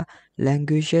Dracula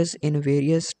languishes in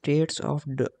various states of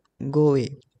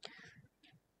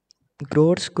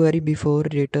grotesquerie before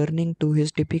returning to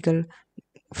his typical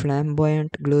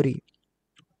flamboyant glory.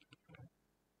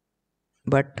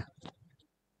 But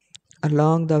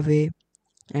along the way,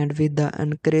 and with the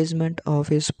encouragement of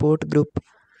his sport group,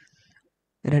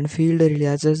 Renfield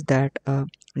realizes that a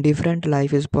different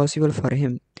life is possible for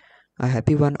him, a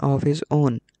happy one of his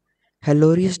own.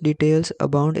 Hilarious details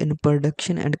abound in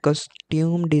production and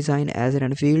costume design as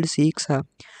Renfield seeks a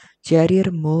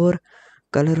cheerier, more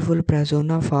colorful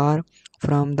persona far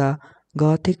from the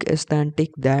gothic aesthetic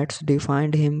that's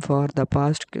defined him for the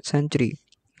past century.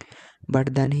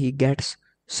 But then he gets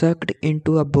sucked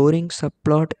into a boring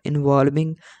subplot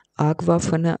involving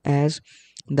Awkwafina as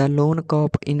the lone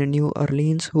cop in New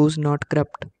Orleans who's not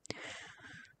corrupt.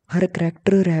 Her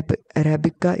character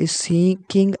Rebecca is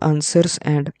seeking answers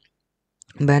and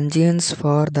vengeance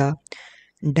for the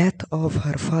death of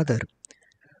her father,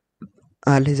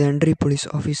 a legendary police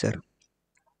officer.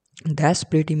 That's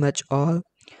pretty much all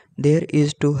there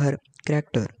is to her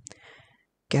character.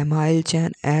 Camille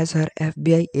Chan as her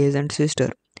FBI agent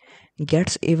sister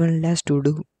gets even less to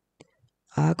do.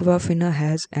 Awkwafina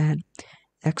has an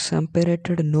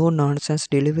exasperated no-nonsense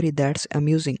delivery that's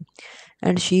amusing,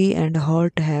 and she and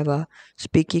Holt have a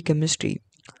speaky chemistry,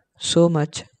 so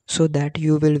much so that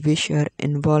you will wish her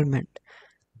involvement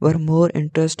were more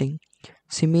interesting.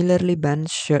 Similarly, Ben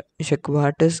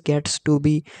Schwartz gets to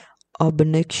be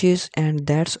obnoxious, and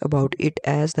that's about it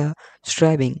as the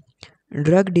striving,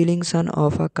 drug dealing son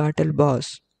of a cartel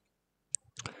boss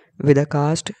with a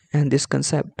cast and this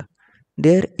concept.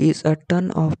 There is a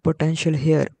ton of potential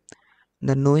here.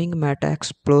 The knowing meta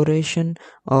exploration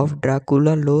of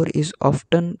Dracula lore is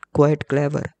often quite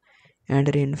clever,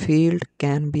 and Renfield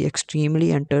can be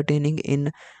extremely entertaining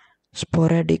in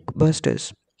sporadic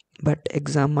bursts, but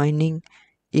examining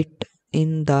it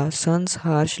in the sun's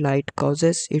harsh light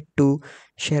causes it to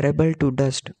shareable to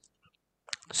dust.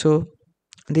 So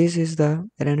this is the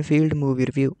Renfield movie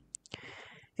review.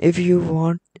 If you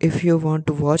want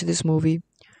to watch this movie,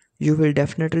 you will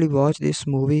definitely watch this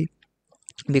movie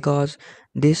because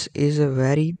this is a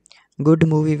very good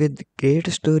movie with great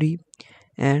story,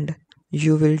 and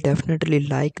you will definitely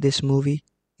like this movie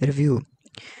review.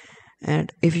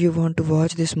 And if you want to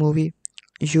watch this movie,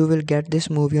 you will get this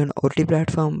movie on OTT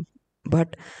platform,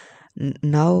 but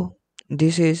now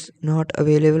this is not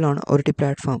available on OTT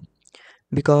platform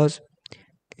because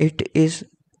it is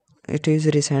it is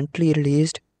recently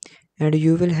released, and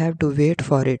you will have to wait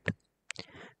for it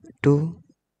to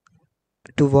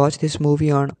watch this movie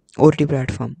on OTT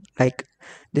platform. Like,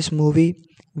 this movie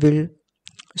will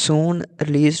soon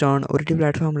released on OTT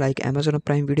platform like Amazon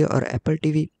Prime Video or Apple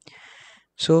TV.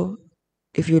 So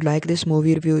if you like this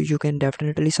movie review, you can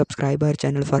definitely subscribe our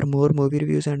channel for more movie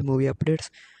reviews and movie updates,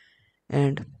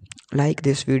 and like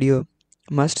this video,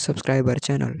 must subscribe our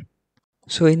channel.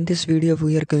 So in this video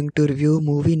we are going to review a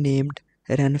movie named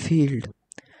Renfield.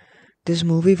 This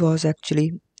movie was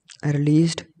actually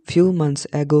released few months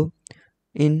ago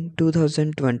in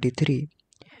 2023.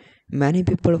 Many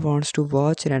people wants to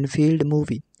watch Renfield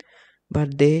movie,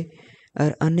 but they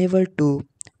are unable to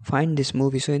find this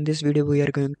movie. So in this video we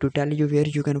are going to tell you where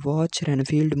you can watch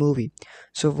Renfield movie.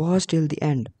 So watch till the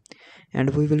end,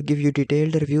 and we will give you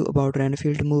detailed review about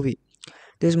Renfield movie.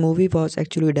 This movie was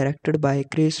actually directed by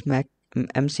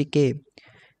McKay,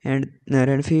 and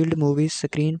Renfield movie's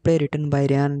screenplay written by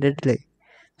Ridley,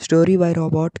 story by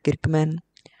Robert Kirkman,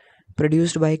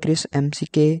 produced by Chris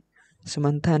McKay,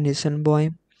 Samantha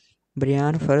Nisenboim,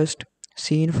 Bryan Furst,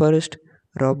 Furst,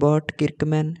 Robert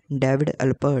Kirkman, David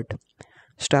Alpert,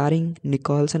 starring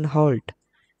Nicolas and Hoult,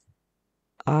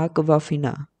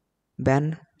 Awkwafina,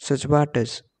 Ben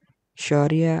Schwartz,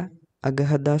 Shohreh,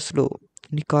 Aghdashloo,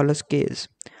 Nicolas Cage.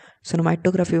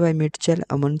 Cinematography by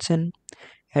Amundsen,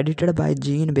 edited by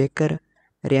Gene Baker,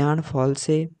 Ryan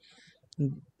Folsey,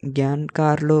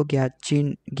 Giancarlo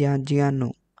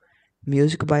Ganziano.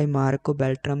 Music by Marco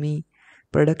Beltrami.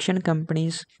 Production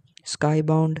companies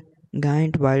Skybound,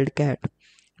 Wildcat.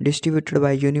 Distributed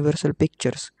by Universal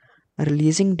Pictures.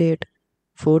 Releasing date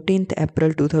 14th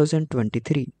April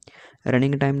 2023.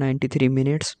 Running time 93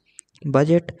 minutes.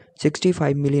 Budget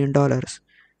 $65 million.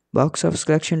 Box office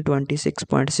collection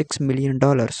 $26.6 million.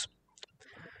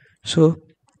 So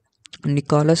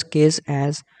Nicolas Cage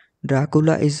as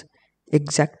Dracula is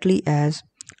exactly as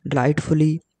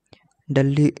delightfully,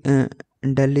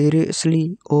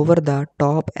 deliriously over the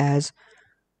top as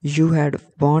you had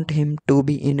want him to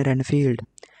be in Renfield.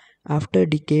 After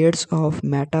decades of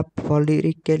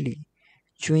metaphorically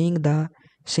chewing the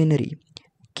scenery,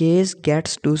 Cage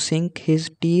gets to sink his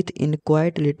teeth in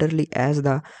quite literally as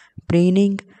the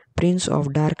preening Prince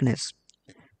of Darkness.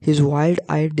 His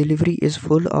wild-eyed delivery is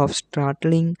full of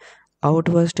startling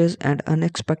outbursts and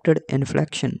unexpected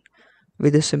inflection,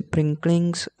 with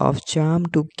sprinklings of charm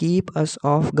to keep us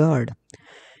off guard.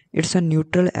 It's a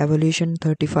neutral evolution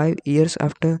 35 years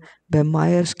after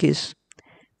Vampire's kiss,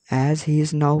 as he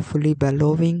is now fully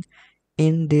bellowing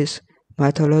in this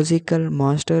mythological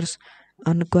monster's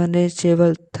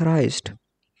unquenchable thirst.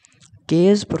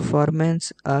 Kay's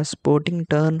performance a sporting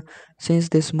turn since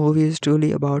this movie is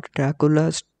truly about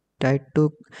Dracula's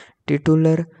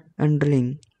titular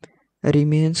underling,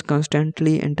 remains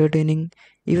constantly entertaining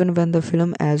even when the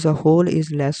film as a whole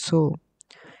is less so.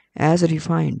 As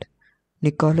refined,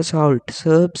 Nicolas Hoult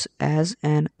serves as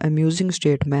an amusing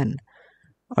straight man,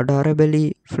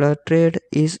 adorably flirted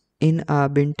is in a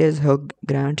vintage Hugh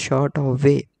Grant sort of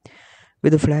way,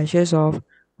 with flashes of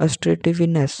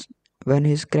assertiveness when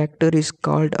his character is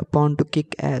called upon to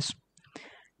kick ass,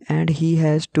 and he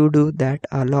has to do that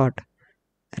a lot.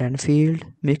 Renfield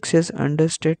mixes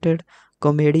understated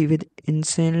comedy with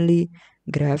insanely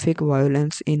graphic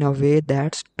violence in a way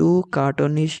that's too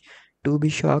cartoonish to be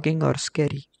shocking or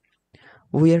scary.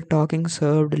 We are talking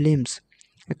served limbs,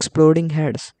 exploding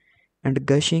heads, and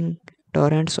gushing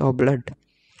torrents of blood.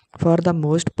 For the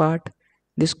most part,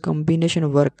 this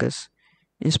combination works,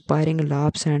 inspiring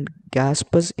laughs and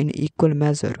gasps in equal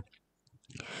measure.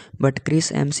 But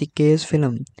Chris McKay's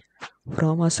film,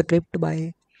 from a script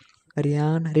by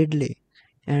Ryan Ridley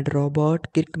and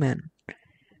Robert Kirkman,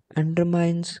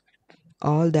 undermines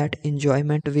all that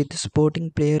enjoyment with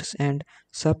supporting players and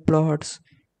subplots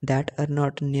that are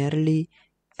not nearly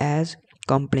as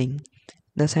compelling.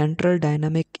 The central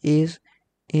dynamic is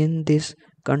in this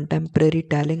contemporary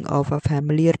telling of a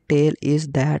familiar tale is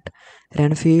that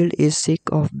Renfield is sick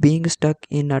of being stuck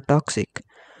in a toxic,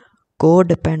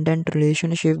 codependent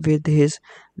relationship with his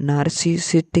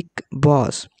narcissistic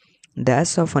boss.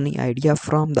 That's a funny idea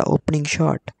from the opening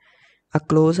shot. A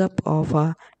close up of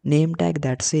a name tag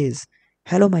that says,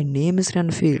 "Hello, my name is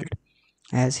Renfield,"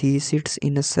 as he sits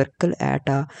in a circle at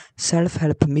a self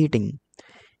help meeting.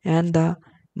 And the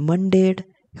mundane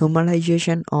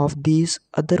humanization of these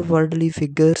otherworldly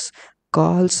figures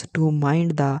calls to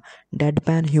mind the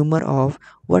deadpan humor of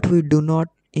what we do not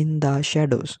in the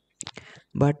shadows.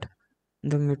 But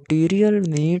the material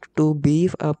need to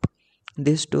beef up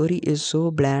this story is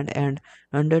so bland and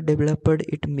underdeveloped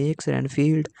it makes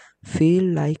Renfield feel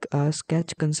like a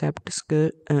sketch concept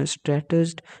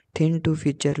stretched thin to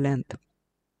feature length.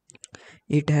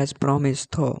 It has promise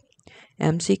though.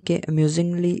 MCK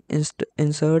amusingly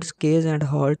inserts Case and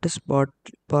Holt's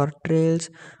portrayals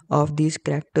of these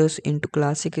characters into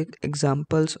classic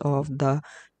examples of the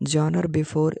genre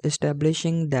before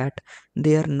establishing that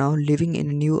they are now living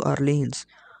in New Orleans,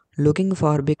 looking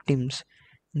for victims.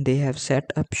 They have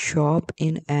set up shop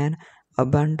in an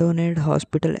abandoned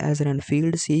hospital as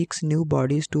Renfield seeks new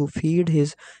bodies to feed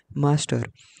his master,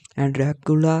 and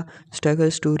Dracula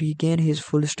struggles to regain his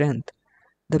full strength.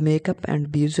 The makeup and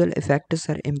visual effects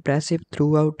are impressive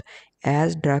throughout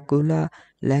as Dracula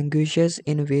languishes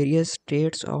in various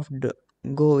states of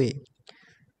Goe,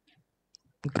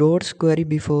 grows square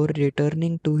before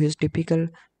returning to his typical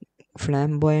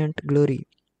flamboyant glory.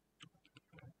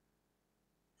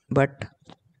 But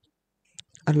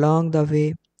along the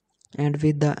way, and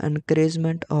with the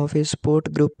encouragement of his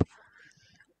support group,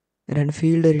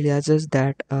 Renfield realizes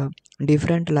that a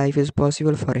different life is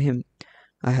possible for him,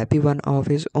 a happy one of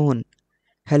his own.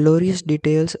 Hilarious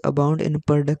details abound in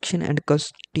production and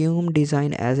costume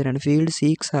design as Renfield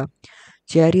seeks a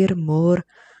cheerier, more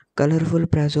colorful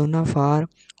persona far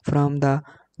from the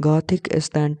gothic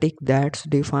aesthetic that's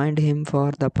defined him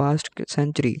for the past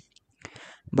century.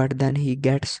 But then he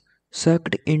gets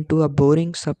sucked into a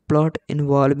boring subplot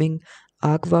involving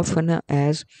Awkwafina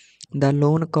as the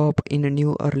lone cop in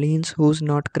New Orleans who's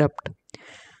not corrupt.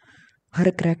 Her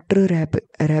character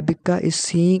Arabica is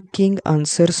seeking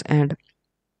answers and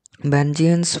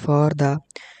vengeance for the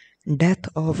death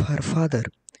of her father,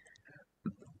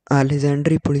 a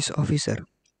legendary police officer.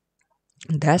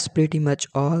 That's pretty much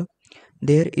all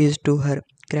there is to her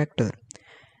character.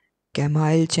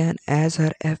 Camille Chan as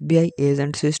her FBI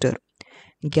agent sister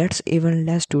gets even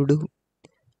less to do.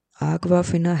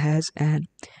 Awkwafina has an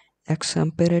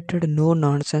exemplated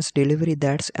no-nonsense delivery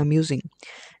that's amusing,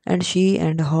 and she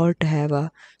and Holt have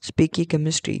a speaky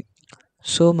chemistry,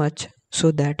 so much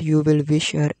so that you will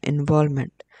wish her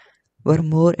involvement were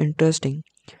more interesting.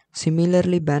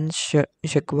 Similarly, Ben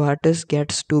Schwartz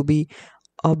gets to be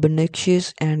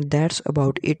obnoxious, and that's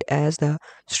about it as the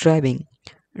striving,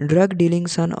 drug dealing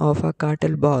son of a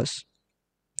cartel boss.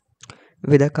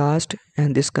 With a cast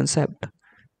and this concept,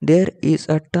 there is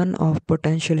a ton of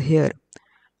potential here.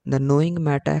 The knowing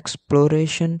meta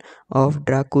exploration of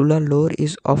Dracula lore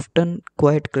is often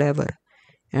quite clever,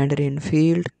 and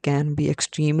Renfield can be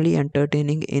extremely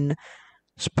entertaining in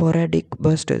sporadic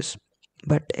bursts,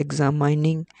 but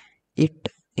examining it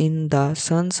in the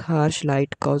sun's harsh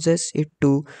light causes it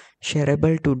to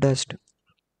shareable to dust.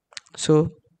 So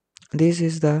this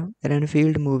is the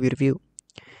Renfield movie review.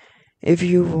 If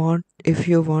you want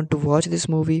to watch this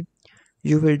movie,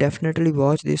 you will definitely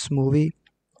watch this movie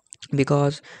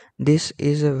because this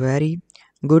is a very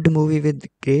good movie with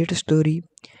great story,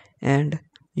 and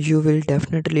you will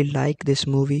definitely like this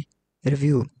movie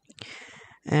review.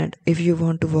 And if you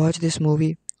want to watch this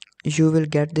movie, you will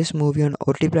get this movie on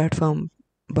OTT platform,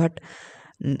 but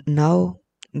now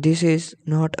this is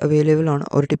not available on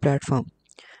OTT platform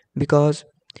because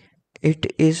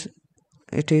it is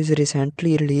it is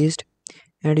recently released,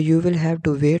 and you will have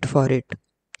to wait for it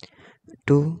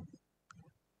to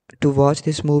watch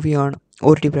this movie on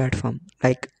OTT platform.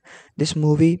 Like this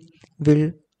movie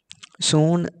will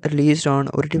soon released on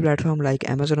OTT platform like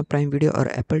Amazon Prime Video or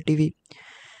Apple TV.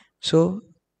 So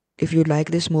if you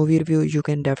like this movie review, you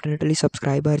can definitely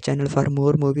subscribe our channel for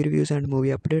more movie reviews and movie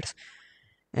updates,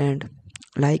 and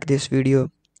like this video,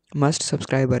 must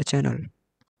subscribe our channel.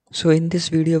 So in this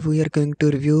video we are going to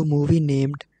review movie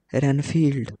named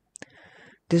Renfield.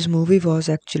 This movie was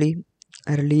actually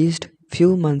released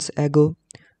few months ago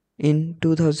in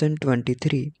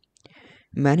 2023.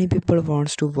 Many people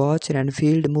wants to watch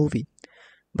Renfield movie,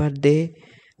 but they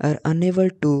are unable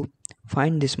to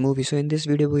find this movie. So in this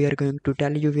video we are going to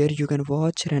tell you where you can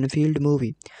watch Renfield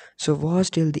movie. So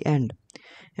watch till the end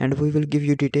and we will give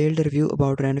you detailed review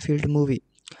about Renfield movie.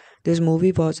 This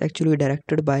movie was actually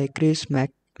directed by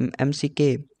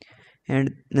McKay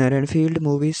and Renfield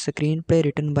movie's screenplay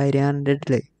written by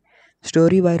Ridley.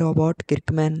 Story by Robert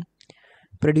Kirkman,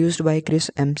 produced by Chris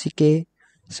McKay,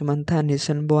 Samantha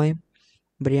Nisenboim,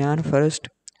 Bryan Furst,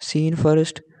 Scene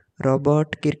Furst,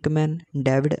 Robert Kirkman,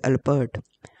 David Alpert,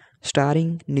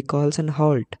 starring Nicolas and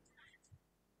Hoult,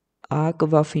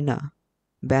 Awkwafina,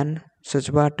 Ben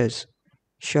Schwartz,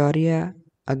 Shohreh,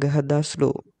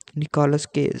 Aghdashloo, Nicolas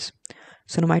Cage.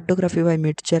 Cinematography by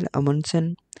Mitchell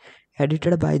Amundsen,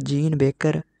 edited by Gene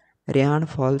Baker, Ryan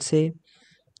Folsey,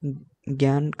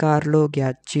 Giancarlo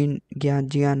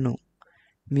Ganziano.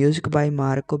 Music by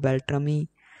Marco Beltrami.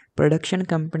 Production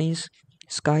companies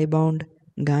Skybound,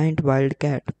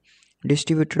 Wildcat.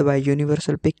 Distributed by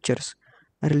Universal Pictures.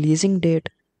 Releasing date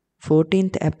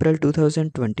 14th April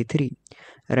 2023.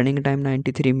 Running time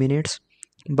 93 minutes.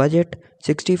 Budget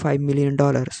 $65 million.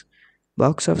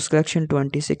 Box office collection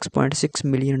 $26.6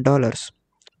 million.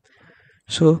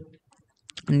 So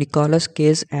Nicolas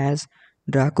Cage as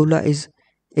Dracula is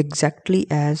exactly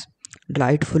as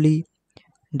delightfully,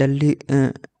 deliriously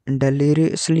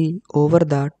over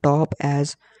the top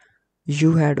as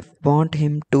you had want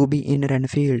him to be in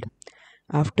Renfield.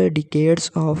 After decades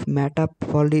of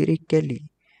metaphorically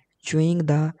chewing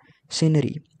the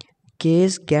scenery,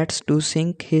 Cage gets to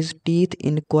sink his teeth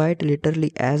in quite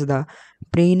literally as the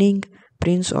preening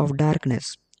Prince of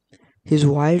Darkness. His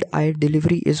wild-eyed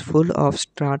delivery is full of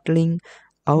startling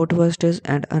outbursts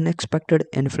and unexpected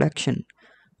inflection,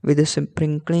 with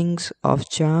sprinklings of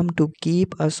charm to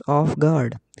keep us off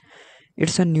guard.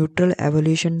 It's a neutral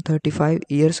evolution 35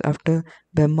 years after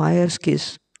Vampire's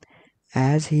Kiss,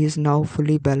 as he is now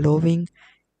fully bellowing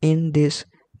in this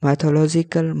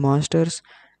mythological monster's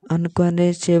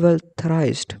unquenchable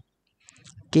thirst.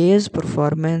 Kay's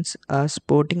performance a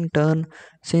sporting turn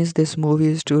since this movie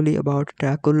is truly about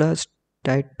Dracula's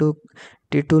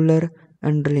titular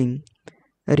underling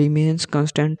remains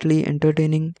constantly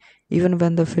entertaining even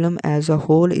when the film as a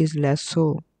whole is less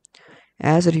so.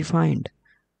 As refined,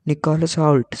 Nicolas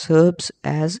Hoult serves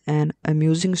as an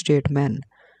amusing straight man,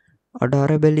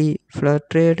 adorably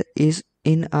flirted is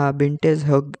in a vintage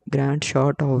Hugh Grant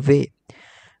sort of way,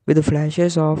 with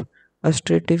flashes of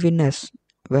assertiveness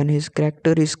when his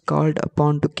character is called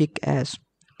upon to kick ass,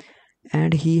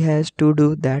 and he has to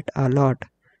do that a lot.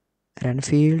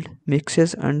 Renfield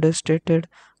mixes understated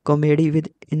comedy with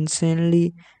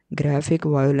insanely graphic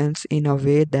violence in a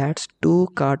way that's too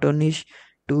cartoonish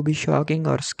to be shocking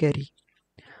or scary.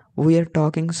 We are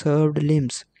talking severed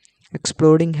limbs,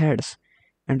 exploding heads,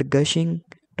 and gushing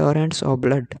torrents of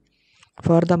blood.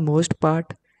 For the most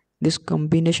part, this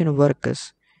combination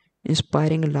works,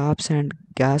 inspiring laughs and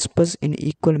gasps in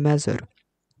equal measure.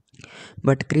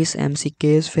 But Chris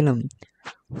McKay's film,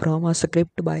 from a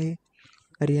script by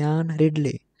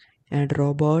Ridley and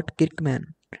Robert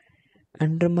Kirkman,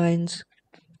 undermines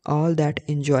all that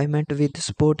enjoyment with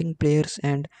supporting players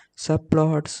and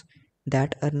subplots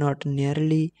that are not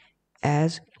nearly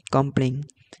as compelling.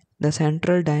 The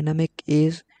central dynamic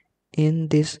is in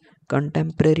this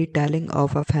contemporary telling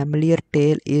of a familiar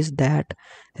tale is that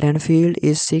Renfield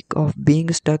is sick of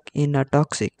being stuck in a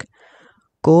toxic,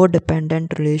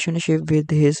 codependent relationship with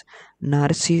his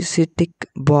narcissistic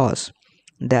boss.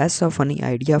 That's a funny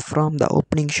idea from the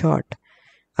opening shot.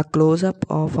 A close up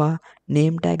of a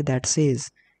name tag that says,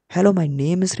 "Hello, my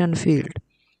name is Renfield,"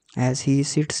 as he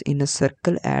sits in a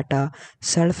circle at a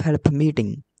self help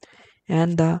meeting.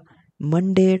 And the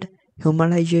mundane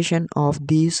humanization of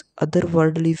these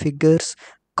otherworldly figures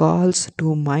calls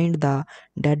to mind the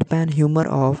deadpan humor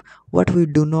of what we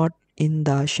do not in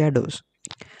the shadows.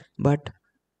 But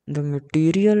the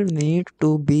material need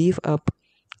to beef up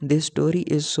this story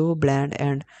is so bland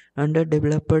and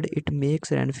underdeveloped it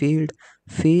makes Renfield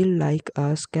feel like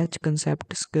a sketch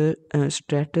concept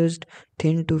stretched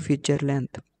thin to feature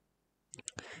length.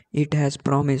 It has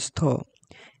promise though.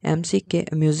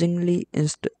 MCK amusingly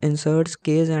inserts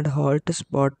Case and Holt's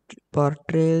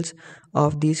portrayals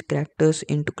of these characters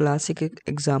into classic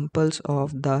examples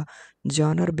of the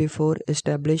genre before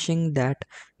establishing that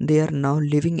they are now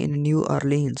living in New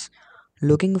Orleans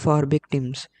looking for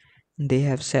victims. They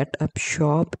have set up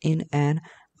shop in an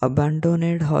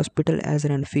abandoned hospital as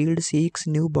Renfield seeks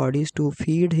new bodies to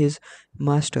feed his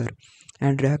master,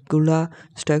 and Dracula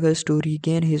struggles to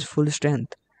regain his full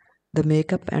strength. The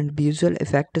makeup and visual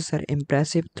effects are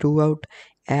impressive throughout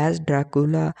as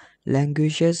Dracula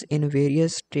languishes in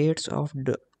various states of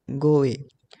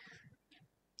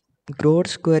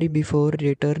grows query before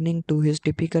returning to his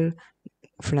typical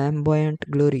flamboyant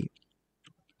glory.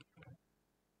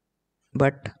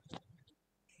 But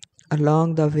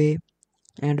along the way,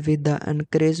 and with the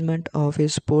encouragement of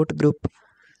his sport group,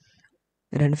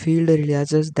 Renfield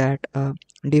realizes that a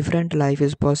different life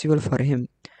is possible for him,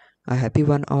 a happy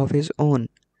one of his own.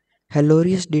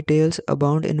 Hilarious details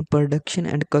abound in production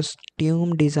and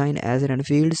costume design as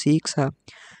Renfield seeks a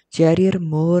cheerier,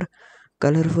 more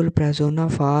colorful persona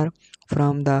far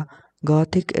from the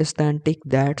gothic aesthetic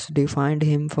that's defined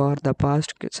him for the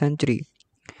past century.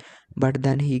 But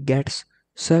then he gets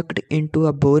sucked into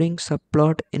a boring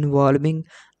subplot involving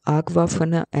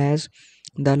Awkwafina as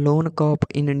the lone cop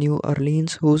in New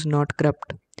Orleans who's not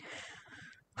corrupt.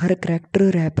 Her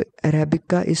character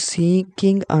Arabica is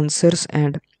seeking answers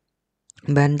and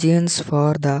vengeance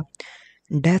for the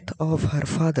death of her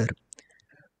father,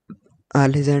 a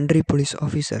legendary police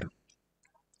officer.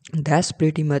 That's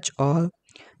pretty much all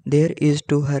there is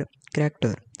to her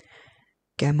character.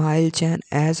 Camille Chan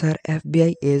as her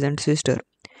FBI agent sister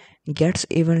gets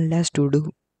even less to do.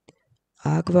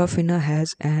 Awkwafina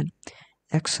has an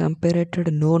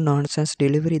exasperated no-nonsense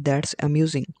delivery that's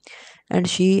amusing, and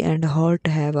she and Holt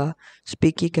have a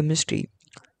speaky chemistry,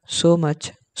 so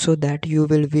much so that you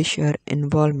will wish her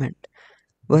involvement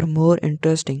were more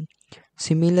interesting.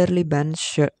 Similarly,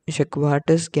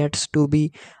 Schwartz gets to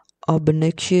be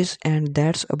obnoxious, and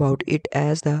that's about it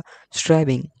as the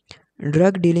striving,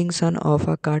 drug dealing son of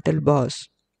a cartel boss.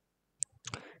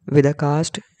 With a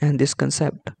cast and this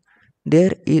concept,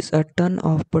 there is a ton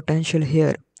of potential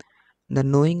here. The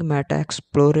knowing meta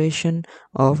exploration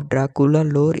of Dracula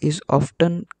lore is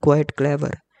often quite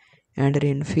clever, and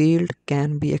Renfield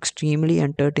can be extremely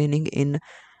entertaining in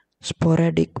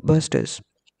sporadic bursts,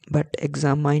 but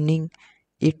examining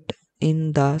it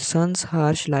in the sun's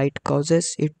harsh light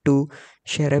causes it to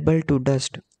shareable to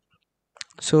dust.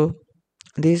 So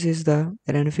this is the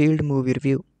Renfield movie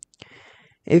review.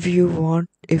 If you want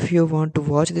to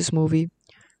watch this movie,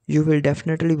 you will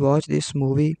definitely watch this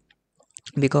movie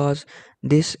because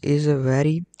this is a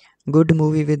very good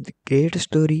movie with great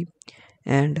story,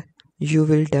 and you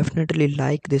will definitely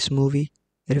like this movie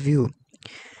review.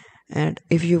 And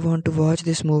if you want to watch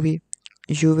this movie,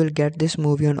 you will get this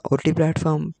movie on OTT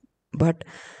platform, but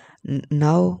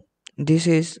now this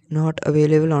is not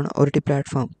available on OTT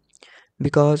platform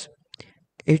because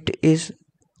it is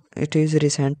it is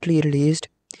recently released,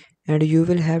 and you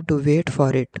will have to wait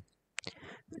for it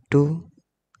to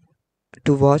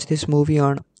watch this movie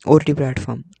on OTT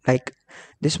platform. Like,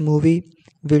 this movie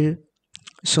will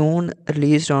soon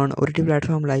released on OTT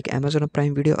platform like Amazon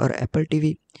Prime Video or Apple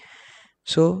TV.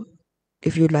 So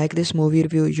if you like this movie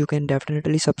review, you can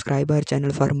definitely subscribe our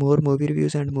channel for more movie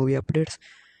reviews and movie updates,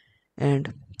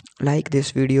 and like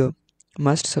this video,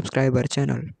 must subscribe our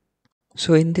channel.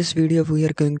 So in this video we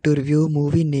are going to review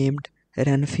movie named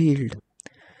Renfield.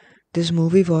 This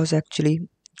movie was actually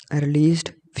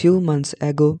released few months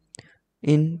ago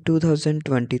in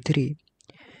 2023.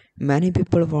 Many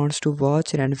people wants to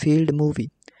watch Renfield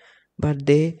movie, but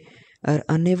they are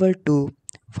unable to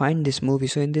find this movie.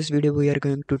 So in this video we are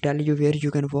going to tell you where you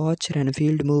can watch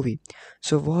Renfield movie.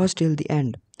 So watch till the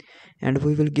end, and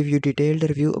we will give you detailed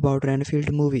review about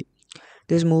Renfield movie.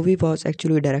 This movie was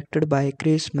actually directed by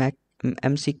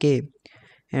McKay,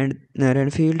 and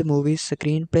Renfield movie's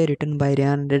screenplay written by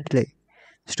Ridley,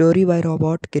 story by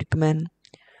Robert Kirkman,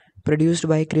 produced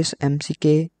by Chris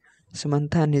McKay,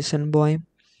 Samantha Nisenboim,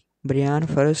 Bryan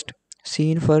Furst,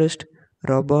 Furst,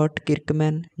 Robert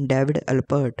Kirkman, David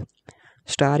Alpert,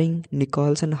 starring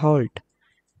Nicolas and Hoult,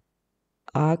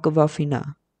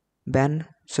 Awkwafina, Ben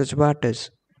Schwartz,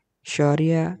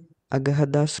 Shohreh,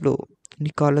 Aghdashloo,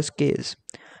 Nicolas Cage.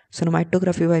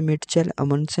 Cinematography by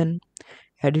Amundsen,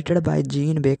 edited by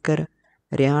Gene Baker,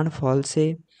 Ryan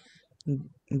Folsey,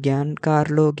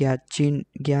 Giancarlo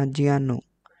Ganziano.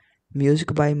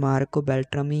 Music by Marco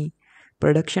Beltrami.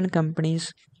 Production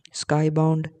companies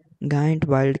Skybound,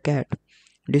 Wildcat.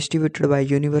 Distributed by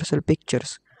Universal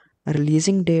Pictures.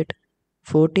 Releasing date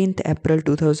 14th April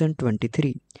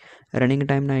 2023. Running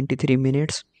time 93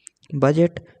 minutes.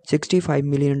 Budget $65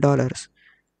 million.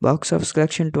 Box office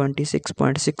collection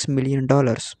 $26.6 million.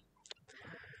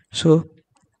 So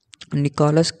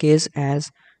Nicolas Cage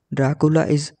as Dracula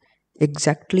is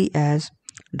exactly as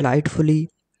delightfully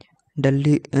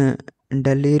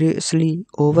deliriously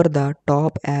over the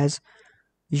top as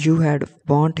you had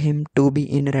want him to be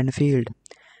in Renfield.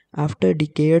 After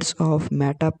decades of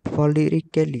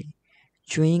metaphorically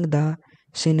chewing the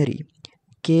scenery,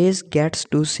 Case gets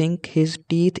to sink his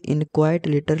teeth in quite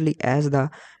literally as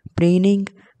the preening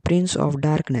Prince of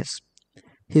Darkness.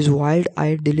 His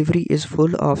wild-eyed delivery is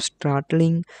full of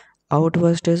startling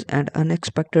outbursts and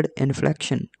unexpected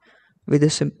inflection, with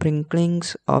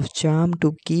sprinklings of charm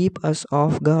to keep us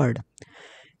off guard.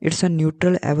 It's a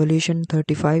neutral evolution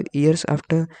 35 years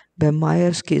after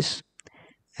Bemeyer's kiss,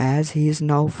 as he is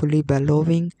now fully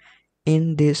bellowing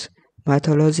in this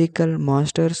mythological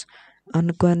monster's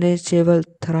unquenchable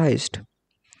thirst.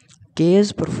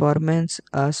 Kay's performance,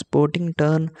 a sporting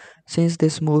turn since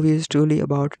this movie is truly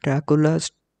about Dracula's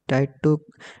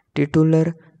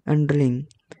titular underling,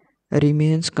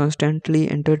 remains constantly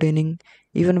entertaining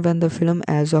even when the film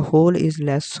as a whole is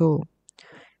less so.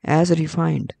 As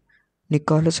refined,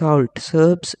 Nicolas Hoult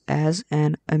serves as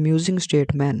an amusing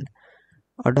straight man,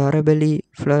 adorably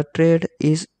flirted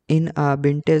is in a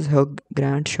vintage Hugh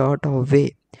Grant sort of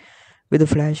way, with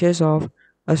flashes of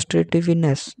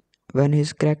assertiveness when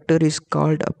his character is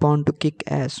called upon to kick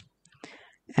ass,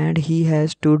 and he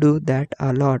has to do that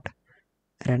a lot.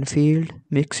 Renfield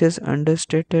mixes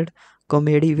understated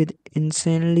comedy with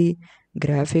insanely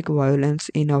graphic violence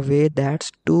in a way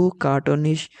that's too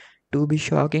cartoonish to be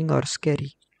shocking or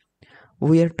scary.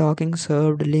 We are talking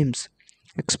served limbs,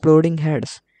 exploding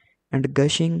heads, and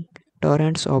gushing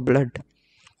torrents of blood.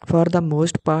 For the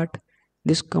most part,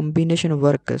 this combination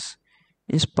works,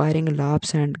 inspiring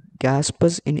laughs and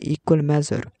gasps in equal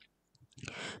measure.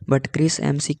 But Chris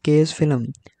McKay's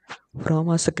film, from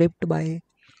a script by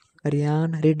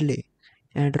Ridley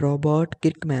and Robert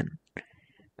Kirkman,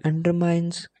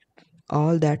 undermines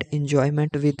all that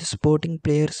enjoyment with sporting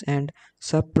players and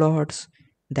subplots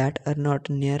that are not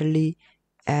nearly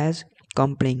as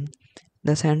compelling.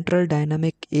 The central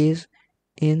dynamic is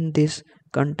in this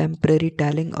contemporary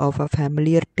telling of a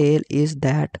familiar tale is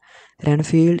that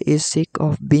Renfield is sick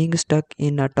of being stuck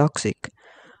in a toxic,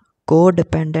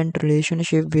 codependent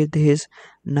relationship with his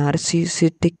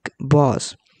narcissistic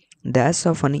boss. That's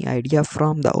a funny idea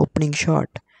from the opening shot.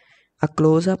 A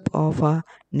close up of a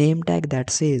name tag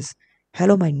that says,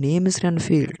 "Hello, my name is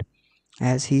Renfield,"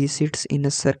 as he sits in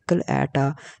a circle at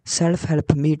a self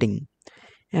help meeting.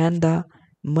 And the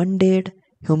mundane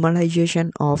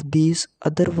humanization of these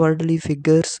otherworldly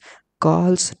figures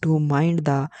calls to mind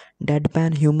the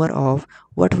deadpan humor of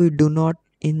what we do not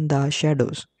in the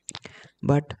shadows.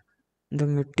 But the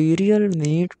material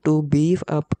need to beef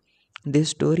up this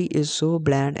story is so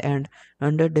bland and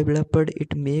underdeveloped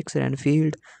it makes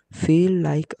Renfield feel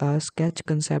like a sketch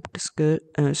concept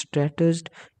stretched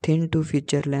thin to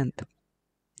feature length.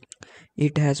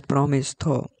 It has promise,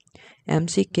 though.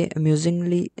 MCK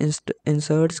amusingly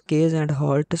inserts Case and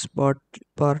Holt's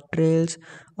portrayals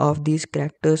of these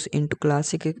characters into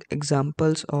classic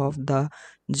examples of the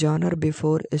genre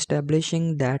before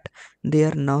establishing that they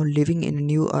are now living in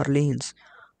New Orleans,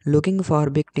 looking for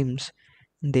victims.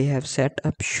 They have set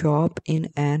up shop in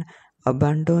an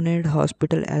abandoned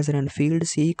hospital as Renfield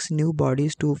seeks new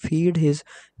bodies to feed his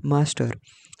master,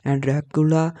 and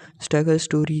Dracula struggles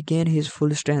to regain his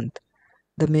full strength.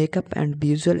 The makeup and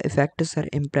visual effects are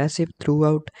impressive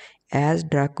throughout as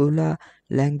Dracula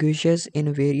languishes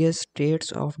in various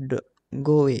states of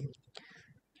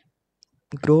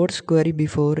grotesque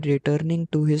before returning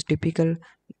to his typical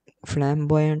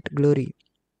flamboyant glory.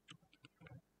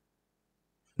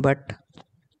 But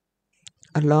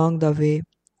along the way,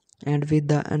 and with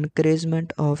the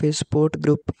encouragement of his support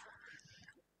group,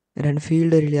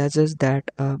 Renfield realizes that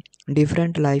a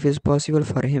different life is possible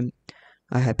for him,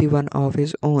 a happy one of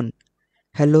his own.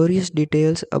 Hilarious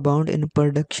details abound in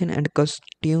production and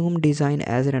costume design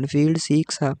as Renfield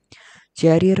seeks a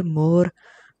cheerier, more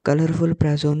colorful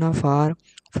persona far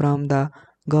from the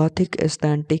gothic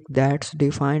aesthetic that's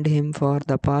defined him for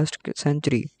the past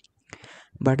century.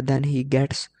 But then he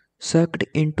gets sucked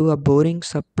into a boring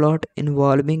subplot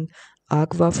involving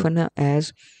Awkwafina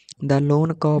as the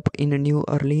lone cop in New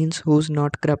Orleans who's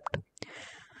not corrupt.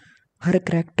 Her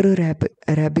character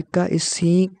Rebecca is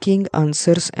seeking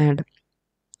answers and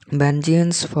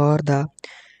vengeance for the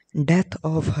death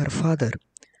of her father,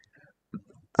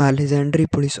 a legendary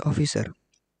police officer.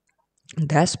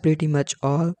 That's pretty much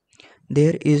all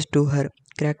there is to her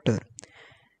character.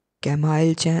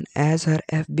 Camille Chan as her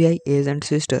FBI agent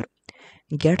sister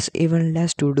gets even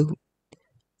less to do.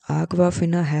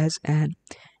 Awkwafina has an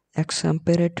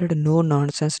exasperated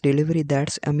no-nonsense delivery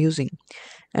that's amusing,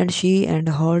 and she and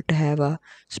Holt have a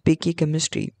speaky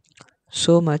chemistry,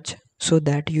 so much so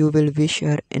that you will wish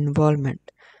her involvement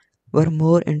were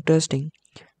more interesting.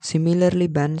 Similarly,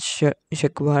 Ben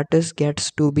Schwartz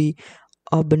gets to be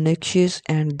obnoxious,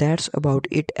 and that's about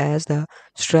it as the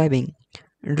striving,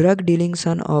 drug dealing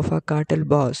son of a cartel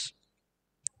boss.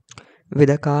 With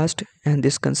a cast and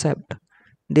this concept,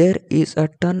 there is a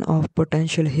ton of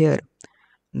potential here.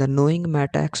 The knowing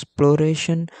meta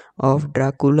exploration of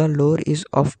Dracula lore is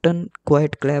often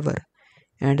quite clever,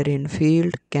 and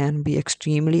Renfield can be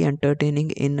extremely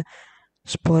entertaining in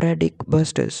sporadic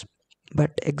bursts,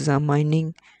 but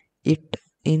examining it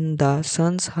in the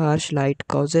sun's harsh light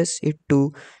causes it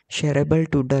to shrivel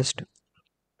to dust.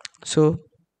 So,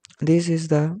 this is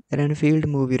the Renfield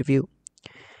movie review.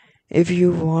 If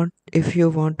you want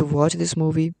to watch this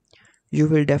movie, you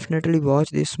will definitely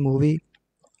watch this movie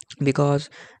because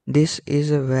this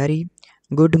is a very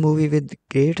good movie with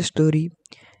great story,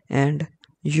 and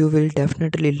you will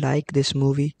definitely like this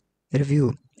movie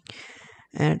review.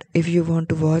 And if you want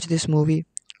to watch this movie,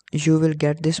 you will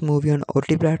get this movie on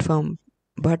OTT platform,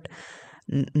 but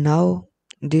now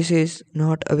this is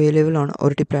not available on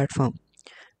OTT platform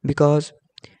because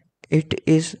it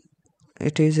is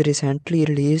it is recently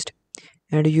released,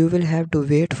 and you will have to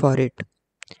wait for it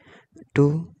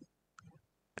to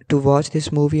watch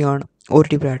this movie on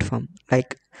OTT platform.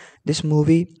 Like, this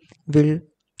movie will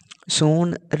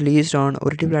soon released on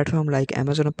OTT platform like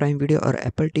Amazon Prime Video or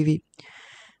Apple TV.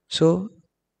 So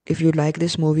if you like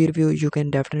this movie review, you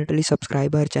can definitely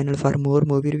subscribe our channel for more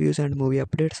movie reviews and movie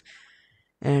updates,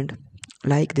 and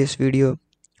like this video,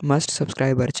 must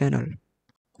subscribe our channel.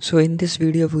 So in this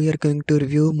video we are going to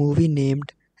review a movie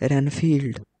named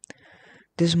Renfield.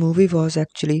 This movie was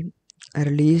actually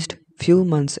released few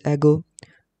months ago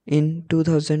in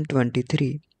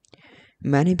 2023.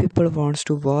 Many people wants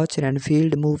to watch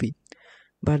Renfield movie,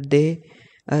 but they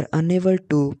are unable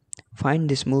to find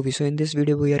this movie. So in this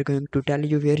video we are going to tell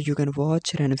you where you can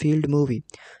watch Renfield movie.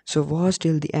 So watch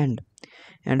till the end,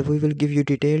 and we will give you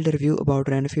detailed review about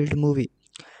Renfield movie.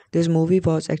 This movie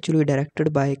was actually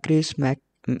directed by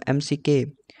McKay,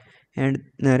 and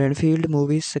Renfield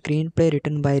movie's screenplay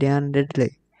written by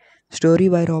Ridley, story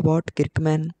by Robert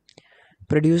Kirkman,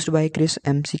 produced by Chris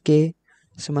McKay,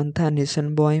 Samantha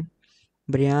Nisenboim,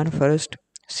 Bryan Furst,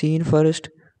 Furst,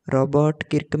 Robert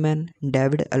Kirkman,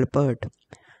 David Alpert,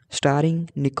 starring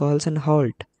Nicolas and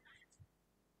Hoult,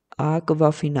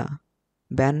 Awkwafina,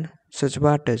 Ben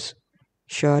Schwartz,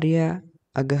 Shohreh,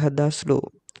 Aghdashloo,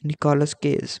 Nicolas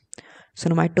Cage.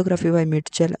 Cinematography by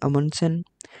Mitchell Amundsen,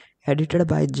 edited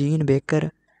by Gene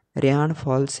Baker, Ryan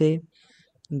Folsey,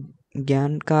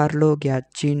 Giancarlo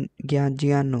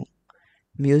Ganziano.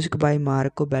 Music by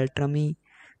Marco Beltrami.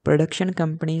 Production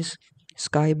companies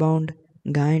Skybound,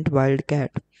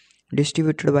 Wildcat.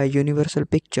 Distributed by Universal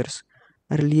Pictures.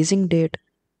 Releasing date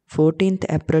 14th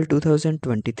April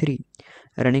 2023.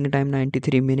 Running time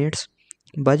 93 minutes.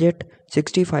 Budget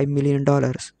 $65 million.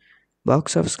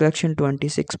 Box office collection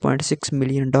 $26.6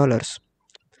 million.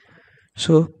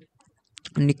 So,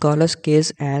 Nicolas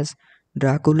Cage as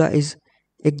Dracula is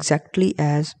exactly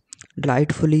as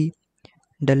delightfully,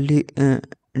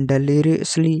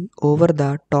 deliriously over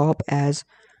the top as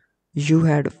you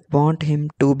had want him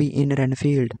to be in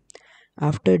Renfield.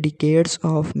 After decades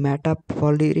of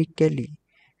metaphorically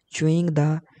chewing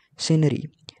the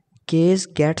scenery, Case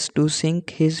gets to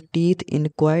sink his teeth in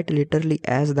quite literally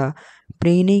as the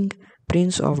preening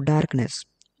Prince of Darkness.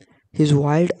 His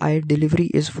wild-eyed delivery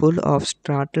is full of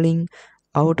startling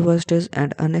outbursts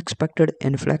and unexpected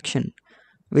inflection,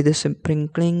 with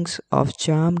sprinklings of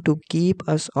charm to keep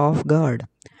us off guard.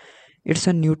 It's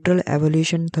a neutral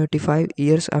evolution 35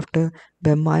 years after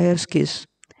Vampire's kiss,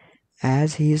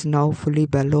 as he is now fully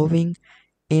bellowing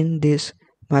in this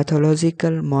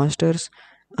mythological monster's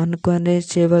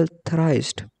unquenchable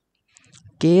thirst.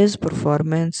 Kay's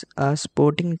performance a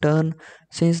sporting turn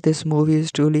since this movie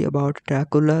is truly about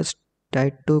Dracula's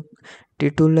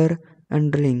titular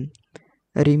underling,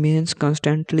 remains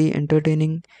constantly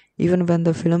entertaining even when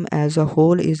the film as a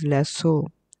whole is less so.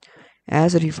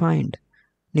 As refined,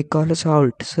 Nicholas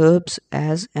Hoult serves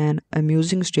as an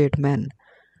amusing straight man,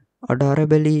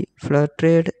 adorably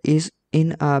flirted is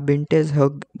in a vintage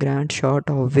Hugh Grant sort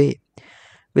of way,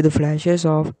 with flashes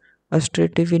of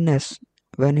assertiveness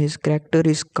when his character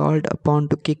is called upon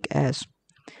to kick ass,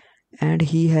 and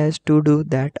he has to do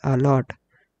that a lot.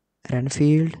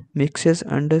 Renfield mixes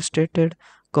understated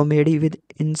comedy with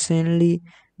insanely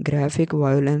graphic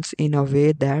violence in a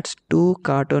way that's too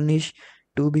cartoonish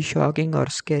to be shocking or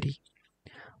scary.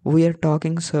 We are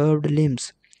talking served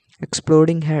limbs,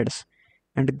 exploding heads,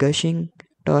 and gushing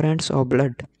torrents of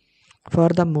blood. For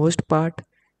the most part,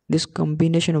 this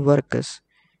combination works,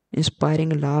 inspiring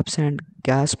laughs and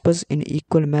gasps in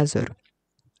equal measure.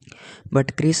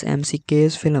 But Chris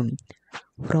McKay's film,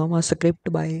 from a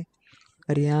script by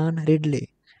Ridley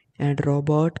and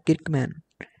Robert Kirkman,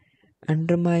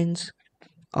 undermines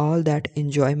all that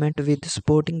enjoyment with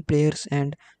supporting players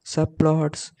and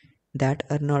subplots that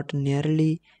are not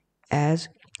nearly as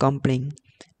compelling.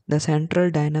 The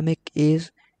central dynamic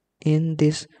is in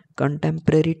this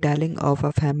contemporary telling of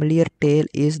a familiar tale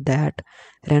is that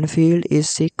Renfield is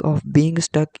sick of being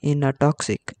stuck in a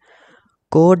toxic,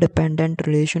 codependent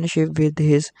relationship with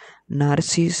his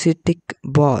narcissistic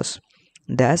boss.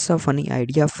 That's a funny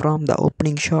idea from the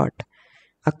opening shot.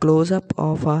 A close up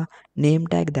of a name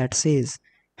tag that says,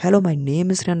 "Hello, my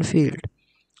name is Renfield,"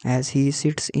 as he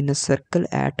sits in a circle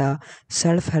at a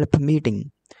self help meeting.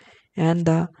 And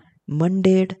the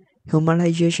mundane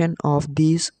humanization of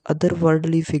these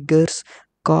otherworldly figures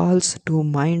calls to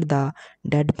mind the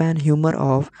deadpan humor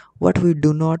of what we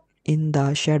do not in the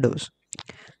shadows.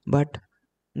 But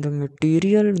the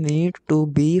material need to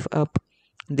beef up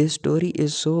this story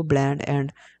is so bland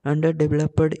and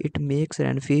underdeveloped it makes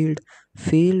Renfield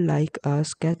feel like a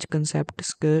sketch concept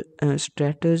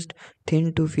stretched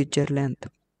thin to feature length.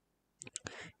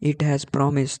 It has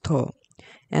promise though.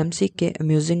 MCK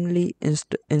amusingly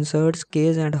inserts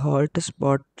Case and Holt's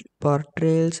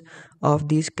portrayals of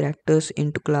these characters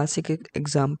into classic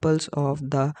examples of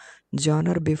the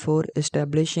genre before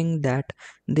establishing that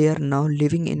they are now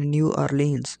living in New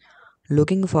Orleans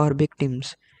looking for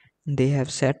victims. They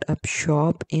have set up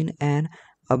shop in an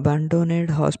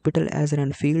abandoned hospital as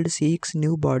Renfield seeks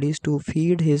new bodies to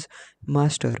feed his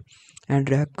master, and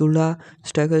Dracula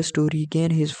struggles to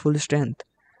regain his full strength.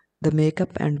 The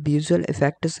makeup and visual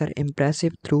effects are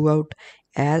impressive throughout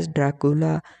as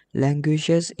Dracula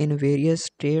languishes in various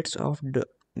states of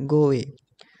Goe.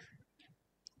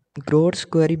 Groats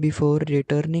query before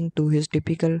returning to his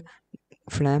typical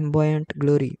flamboyant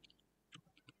glory.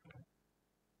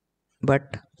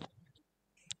 But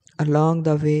along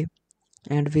the way,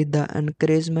 and with the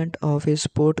encouragement of his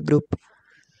support group,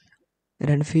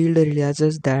 Renfield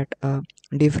realizes that a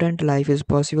different life is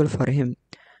possible for him,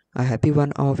 a happy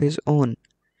one of his own.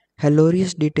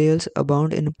 Hilarious details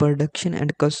abound in production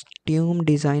and costume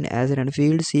design as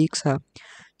Renfield seeks a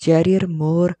cheerier,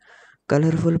 more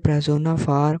colorful persona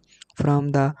far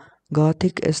from the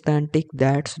gothic aesthetic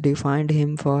that's defined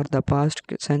him for the past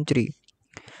century.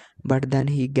 But then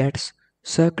he gets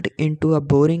sucked into a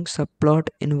boring subplot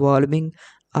involving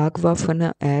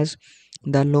Awkwafina as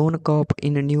the lone cop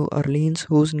in New Orleans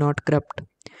who's not corrupt.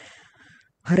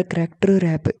 Her character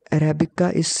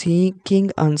Arabica is seeking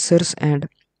answers and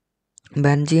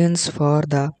vengeance for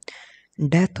the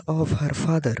death of her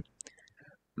father,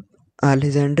 a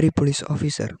legendary police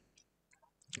officer.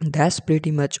 That's pretty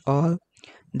much all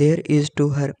there is to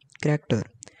her character.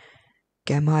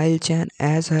 Camille Chan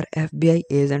as her FBI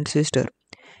agent sister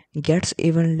gets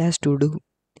even less to do.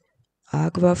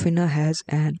 Awkwafina has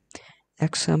an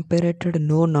exemplated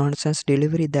no-nonsense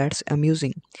delivery that's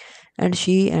amusing, and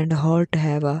she and Holt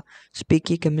have a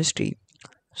speaky chemistry,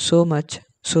 so much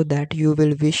so that you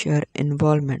will wish her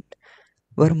involvement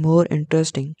were more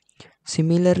interesting.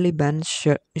 Similarly, Ben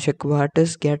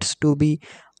Schwartz gets to be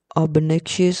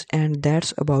obnoxious, and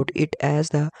that's about it as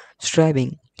the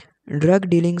striving, drug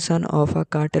dealing son of a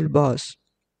cartel boss.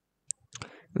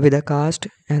 With a cast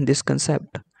and this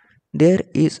concept, there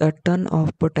is a ton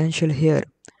of potential here.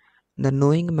 The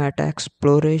knowing meta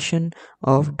exploration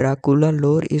of Dracula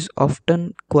lore is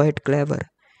often quite clever,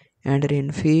 and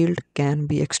Renfield can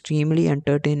be extremely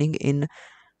entertaining in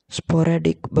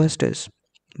sporadic bursts,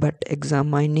 but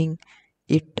examining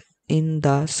it in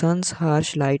the sun's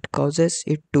harsh light causes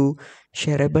it to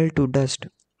shrivel to dust.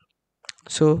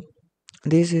 So,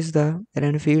 this is the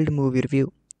Renfield movie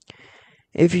review.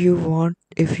 If you want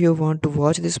to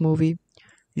watch this movie,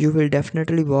 you will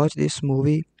definitely watch this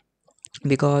movie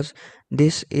because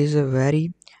this is a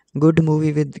very good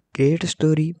movie with great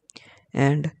story,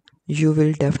 and you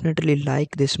will definitely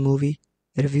like this movie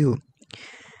review.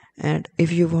 And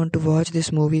if you want to watch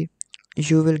this movie,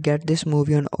 you will get this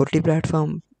movie on OTT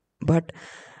platform, but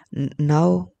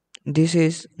now this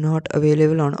is not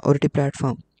available on OTT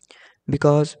platform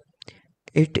because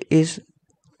it is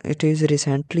it is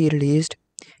recently released,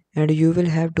 and you will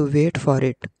have to wait for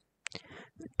it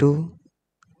to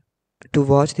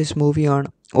watch this movie on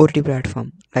OTT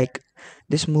platform. Like,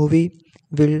 this movie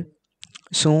will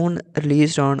soon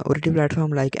released on OTT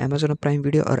platform like Amazon Prime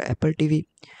Video or Apple TV.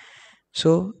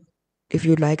 So if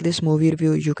you like this movie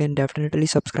review, you can definitely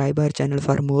subscribe our channel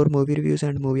for more movie reviews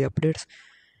and movie updates,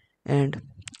 and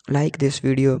like this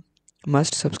video,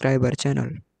 must subscribe our channel.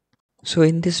 So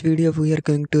in this video we are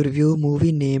going to review a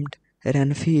movie named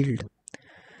Renfield.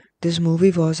 This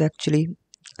movie was actually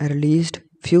released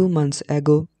few months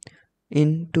ago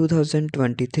in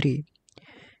 2023.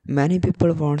 Many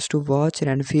people wants to watch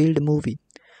Renfield movie,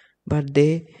 but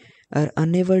they are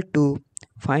unable to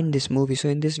find this movie. So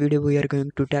in this video we are going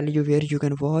to tell you where you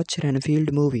can watch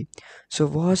Renfield movie. So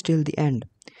watch till the end.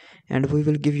 and we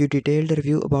will give you detailed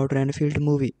review about Renfield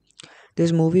movie.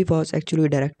 This movie was actually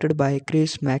directed by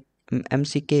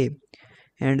MCK,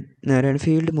 and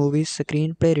Renfield movie's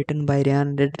screenplay written by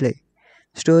Ridley,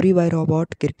 story by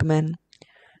Robert Kirkman,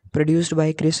 produced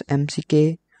by Chris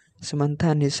MCK, Samantha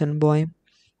Nisenboim,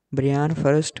 Bryan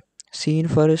Furst, Scene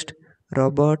Furst,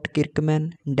 Robert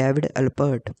Kirkman, David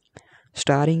Alpert,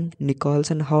 starring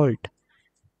Nicolas and Hoult,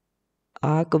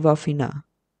 Awkwafina,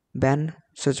 Ben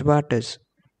Schwartz,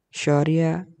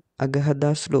 Shohreh,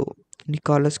 Aghdashloo,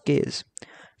 Nicolas Cage.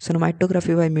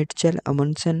 Cinematography by Mitchell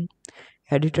Amundsen,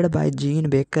 edited by Gene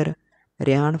Baker,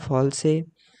 Ryan Folsey,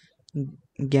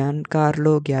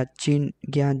 Giancarlo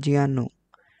Ganziano.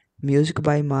 Music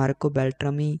by Marco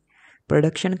Beltrami.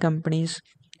 Production companies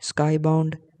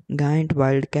Skybound,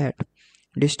 Wildcat.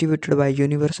 Distributed by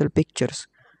Universal Pictures.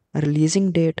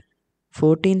 Releasing date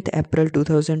 14th April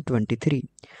 2023.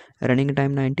 Running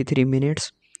time 93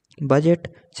 minutes. Budget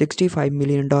 $65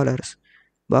 million.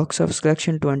 Box office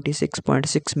collection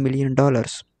 $26.6 million.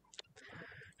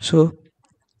 So,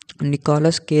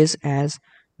 Nicolas Cage as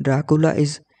Dracula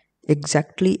is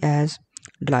exactly as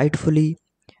delightfully,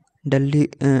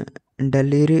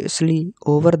 deliriously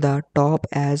over the top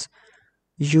as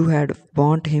you had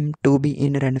want him to be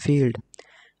in Renfield.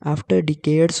 After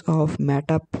decades of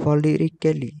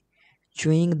metaphorically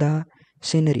chewing the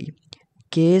scenery,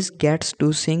 Cage gets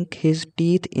to sink his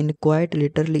teeth in quite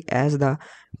literally as the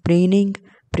preening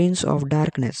Prince of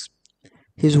Darkness.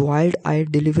 His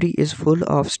wild-eyed delivery is full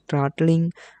of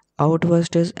startling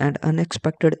outbursts and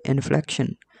unexpected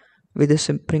inflection, with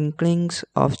sprinklings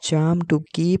of charm to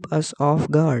keep us off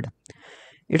guard.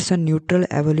 It's a neutral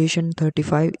evolution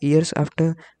 35 years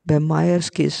after Vampire's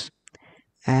Kiss,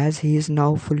 as he is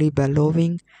now fully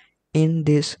bellowing in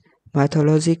this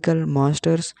mythological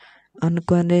monster's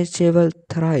unquenchable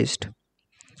thirst.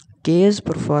 Kay's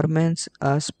performance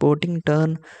a sporting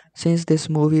turn since this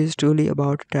movie is truly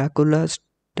about Dracula's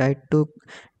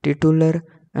titular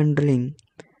underling,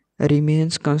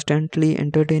 remains constantly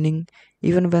entertaining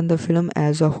even when the film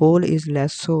as a whole is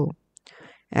less so.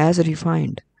 As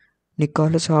refined,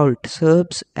 Nicolas Hoult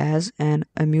serves as an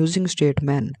amusing straight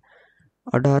man,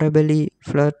 adorably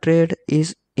flirted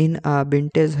is in a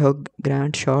vintage Hugh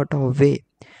Grant sort of way,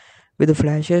 with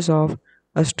flashes of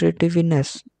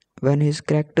assertiveness when his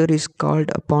character is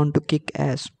called upon to kick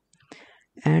ass,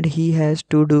 and he has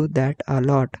to do that a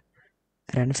lot.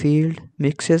 Renfield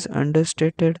mixes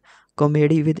understated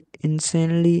comedy with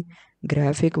insanely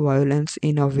graphic violence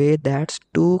in a way that's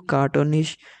too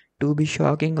cartoonish to be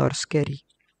shocking or scary.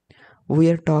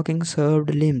 We are talking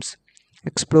severed limbs,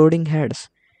 exploding heads,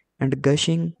 and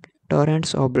gushing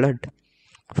torrents of blood.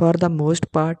 For the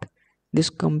most part, this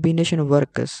combination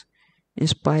works,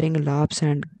 inspiring laughs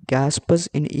and gasps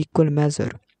in equal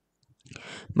measure.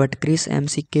 But Chris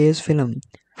McKay's film,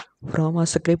 from a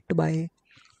script by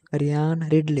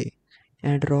Ridley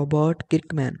and Robert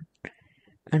Kirkman,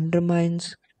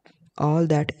 undermines all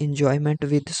that enjoyment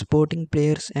with supporting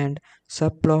players and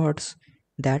subplots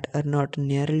that are not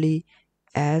nearly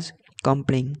as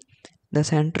compelling. The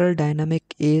central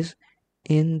dynamic is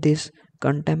in this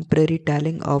contemporary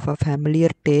telling of a familiar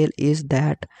tale is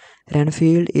that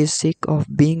Renfield is sick of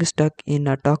being stuck in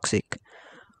a toxic,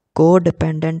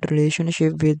 codependent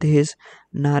relationship with his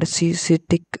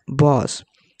narcissistic boss.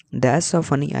 That's a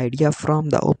funny idea from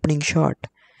the opening shot.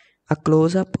 A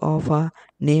close up of a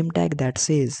name tag that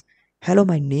says, "Hello,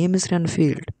 my name is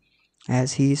Renfield,"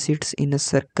 as he sits in a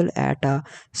circle at a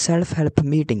self help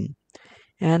meeting,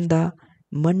 and the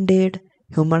mundane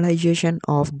humanization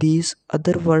of these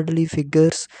otherworldly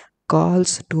figures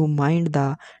calls to mind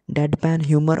the deadpan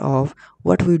humor of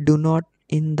what we do not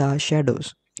in the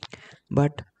shadows.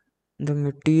 But the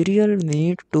material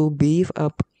need to beef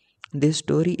up this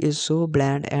story is so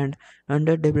bland and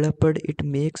underdeveloped it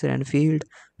makes Renfield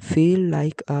feel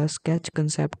like a sketch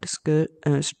concept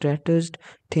stretched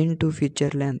thin to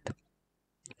feature length.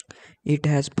 It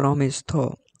has promise,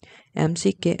 though.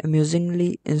 MCK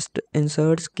amusingly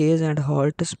inserts Case and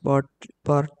Holt's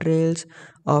portrayals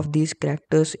of these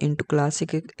characters into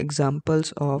classic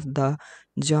examples of the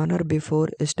genre before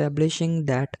establishing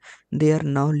that they are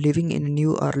now living in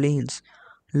New Orleans,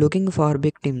 looking for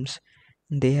victims.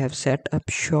 They have set up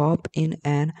shop in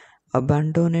an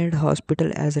abandoned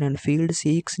hospital as Renfield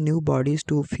seeks new bodies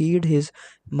to feed his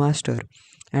master,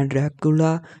 and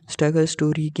Dracula struggles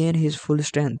to regain his full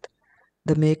strength.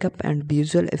 The makeup and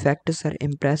visual effects are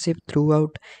impressive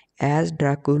throughout as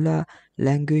Dracula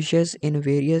languishes in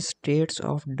various states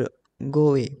of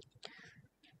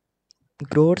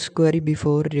grotesquerie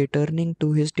before returning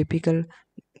to his typical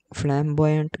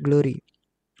flamboyant glory.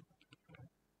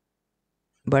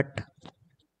 But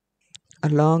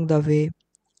Along the way,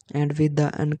 and with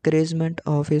the encouragement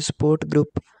of his support group,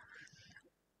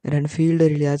 Renfield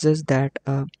realizes that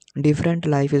a different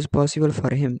life is possible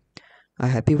for him, a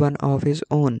happy one of his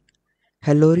own.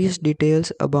 Hilarious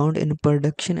details abound in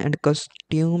production and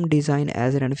costume design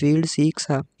as Renfield seeks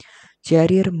a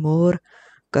cheerier, more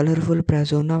colorful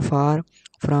persona far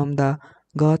from the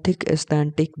gothic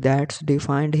aesthetic that's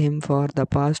defined him for the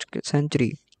past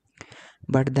century.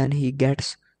 But then he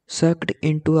gets sucked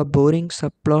into a boring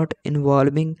subplot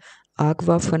involving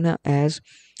Awkwafina as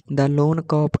the lone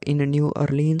cop in New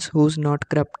Orleans who's not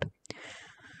corrupt.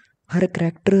 Her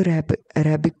character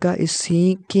Rebecca is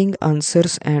seeking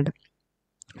answers and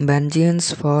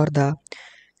vengeance for the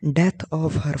death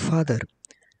of her father,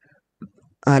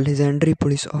 a legendary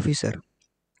police officer.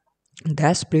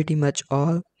 That's pretty much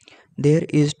all there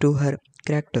is to her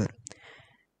character.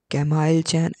 Camille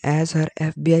Chan as her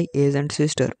FBI agent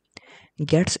sister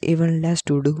gets even less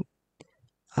to do.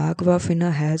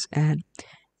 Awkwafina has an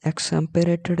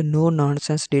exasperated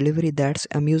no-nonsense delivery that's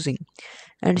amusing,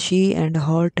 and she and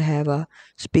Holt have a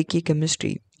speaky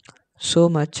chemistry, so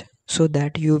much so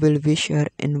that you will wish her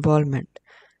involvement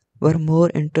were more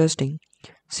interesting.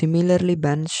 Similarly,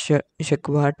 Ben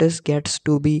Schwartz gets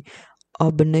to be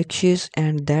obnoxious,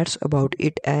 and that's about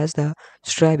it as the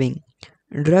striving,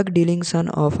 drug dealing son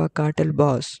of a cartel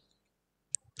boss.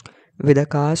 With a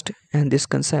cast and this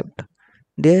concept,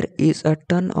 there is a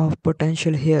ton of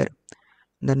potential here.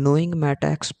 The knowing meta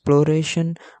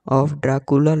exploration of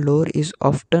Dracula lore is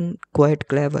often quite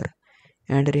clever,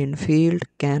 and Renfield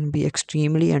can be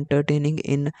extremely entertaining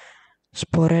in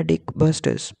sporadic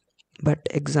bursts, but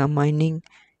examining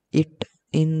it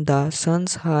in the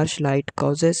sun's harsh light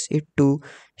causes it to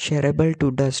shrivel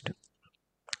to dust.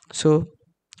 So,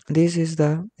 this is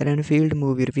the Renfield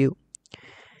movie review.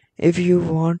 If you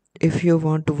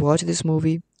want to watch this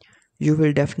movie, you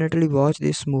will definitely watch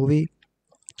this movie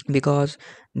because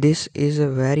this is a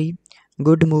very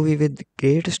good movie with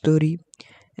great story,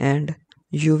 and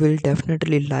you will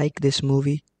definitely like this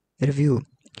movie review.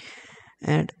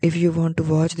 And if you want to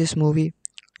watch this movie,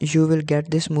 you will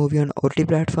get this movie on OTT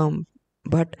platform,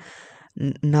 but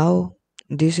now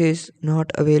this is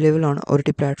not available on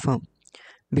OTT platform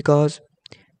because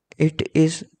it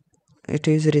is it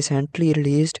is recently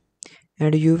released,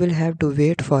 and you will have to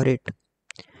wait for it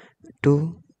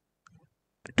to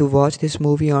watch this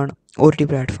movie on OTT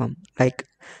platform. Like,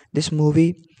 this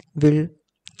movie will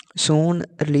soon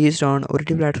released on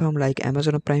OTT platform like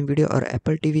Amazon Prime Video or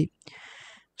Apple TV.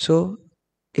 So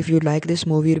if you like this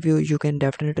movie review, you can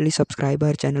definitely subscribe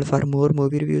our channel for more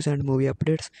movie reviews and movie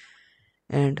updates,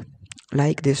 and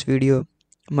like this video,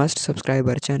 must subscribe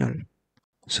our channel.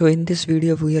 So in this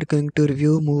video we are going to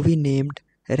review a movie named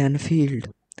Renfield.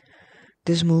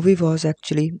 This movie was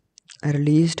actually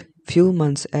released few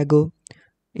months ago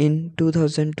in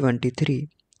 2023.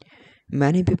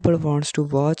 Many people wants to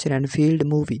watch Renfield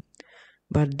movie,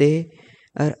 but they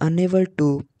are unable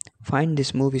to find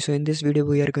this movie. So in this video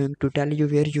we are going to tell you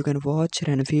where you can watch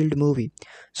Renfield movie.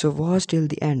 So watch till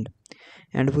the end,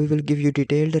 and we will give you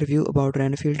detailed review about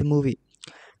Renfield movie.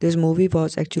 This movie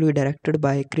was actually directed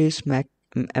by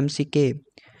McKay,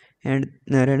 and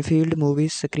Renfield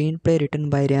movie's screenplay written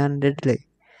by Ridley,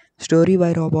 story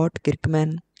by Robert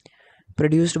Kirkman,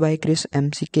 produced by Chris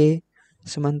McKay,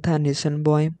 Samantha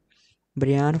Nisenboim,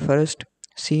 Bryan Furst,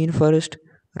 Furst,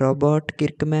 Robert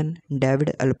Kirkman,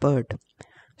 David Alpert,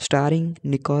 starring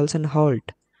Nicolas and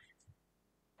Hoult,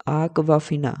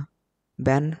 Awkwafina,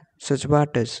 Ben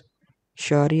Schwartz,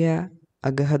 Shohreh,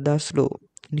 Aghdashloo,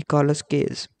 Nicolas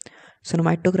Cage.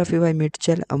 Cinematography by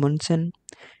Mitchell Amundsen,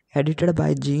 edited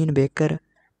by Gene Baker,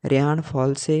 Ryan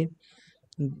Folsey,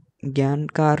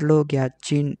 Giancarlo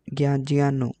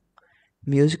Ganziano.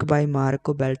 Music by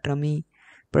Marco Beltrami.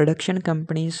 Production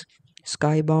companies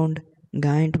Skybound,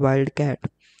 Wildcat.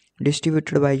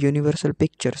 Distributed by Universal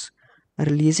Pictures.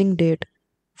 Releasing date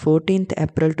 14th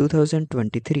April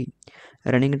 2023.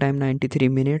 Running time 93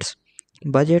 minutes.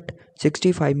 Budget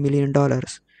 $65 million.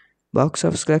 Box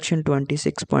office collection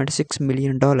 $26.6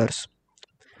 million.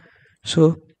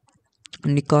 So,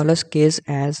 Nicolas Cage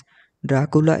as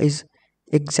Dracula is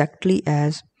exactly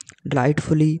as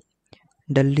delightfully,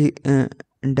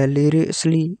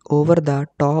 deliriously over the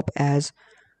top as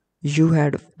you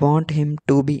had want him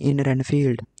to be in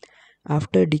Renfield.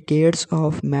 After decades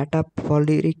of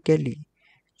metaphorically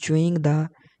chewing the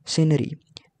scenery,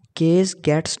 Cage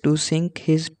gets to sink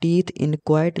his teeth in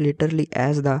quite literally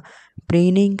as the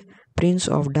preening Prince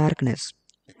of Darkness.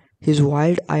 His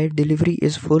wild-eyed delivery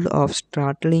is full of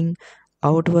startling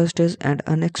outbursts and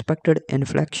unexpected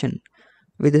inflection,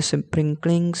 with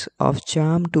sprinklings of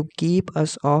charm to keep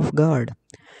us off guard.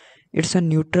 It's a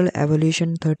neutral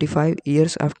evolution 35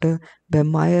 years after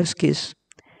Bemeyer's kiss,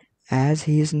 as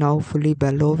he is now fully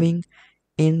bellowing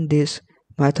in this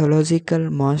mythological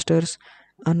monster's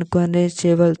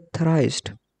unquenchable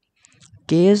thirst.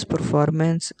 Kay's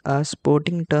performance, a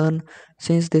sporting turn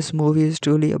since this movie is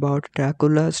truly about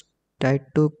Dracula's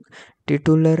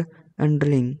titular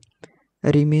underling,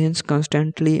 remains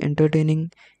constantly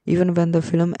entertaining even when the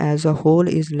film as a whole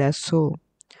is less so.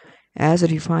 As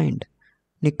refined,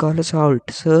 Nicolas Hoult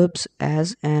serves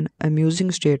as an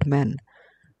amusing straight man,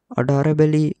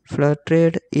 adorably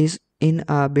flirted is in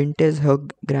a vintage Hugh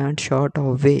Grant sort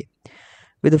of way,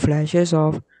 with flashes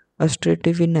of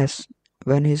assertiveness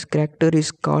when his character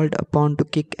is called upon to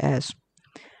kick ass,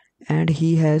 and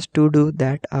he has to do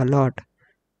that a lot.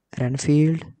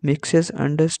 Renfield mixes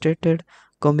understated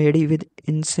comedy with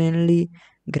insanely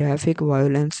graphic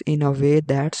violence in a way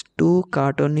that's too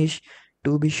cartoonish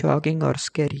to be shocking or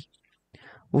scary.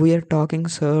 We are talking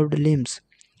served limbs,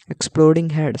 exploding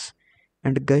heads,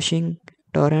 and gushing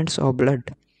torrents of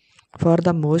blood. For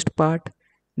the most part,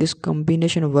 this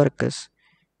combination works,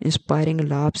 inspiring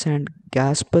laughs and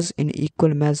gasps in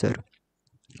equal measure.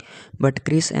 But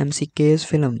Chris McKay's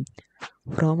film,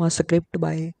 from a script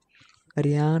by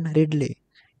Ridley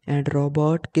and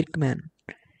Robert Kirkman,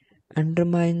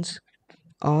 undermines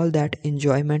all that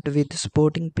enjoyment with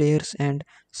supporting players and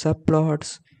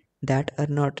subplots that are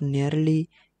not nearly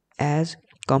as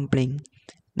compelling.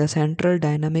 The central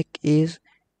dynamic is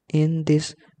in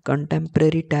this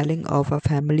contemporary telling of a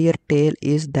familiar tale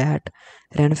is that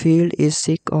Renfield is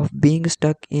sick of being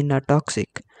stuck in a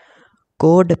toxic,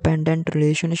 codependent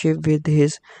relationship with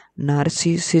his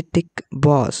narcissistic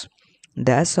boss.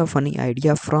 That's a funny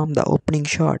idea from the opening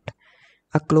shot.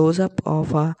 A close up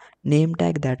of a name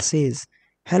tag that says,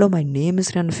 "Hello, my name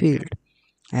is Renfield,"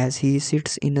 as he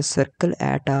sits in a circle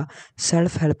at a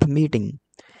self help meeting.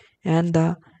 And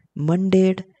the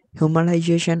mundane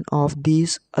humanization of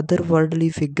these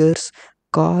otherworldly figures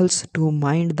calls to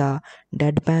mind the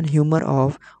deadpan humor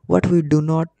of what we do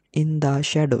not in the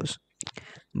shadows.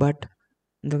 But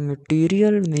the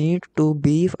material need to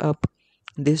beef up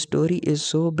this story is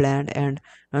so bland and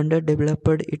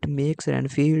underdeveloped it makes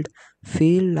Renfield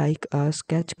feel like a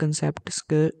sketch concept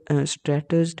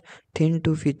stretched thin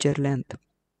to feature length.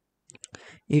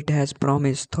 It has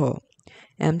promise though.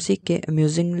 MCK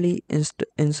amusingly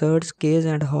inserts Case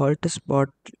and Holt's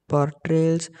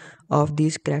portrayals of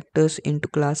these characters into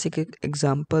classic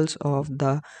examples of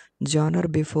the genre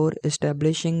before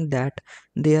establishing that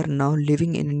they are now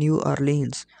living in New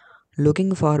Orleans,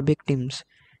 looking for victims.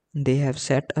 They have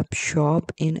set up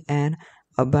shop in an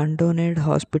abandoned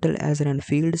hospital as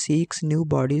Renfield seeks new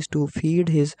bodies to feed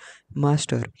his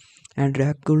master, and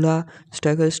Dracula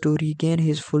struggles to regain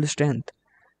his full strength.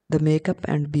 The makeup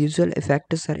and visual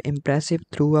effects are impressive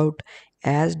throughout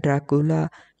as Dracula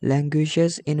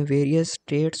languishes in various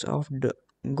states of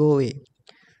Goe,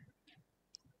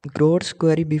 growth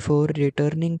square before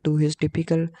returning to his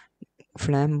typical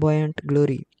flamboyant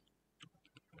glory.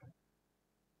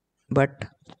 But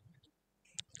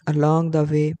along the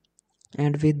way,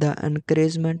 and with the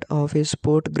encouragement of his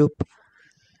support group,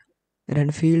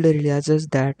 Renfield realizes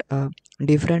that a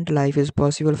different life is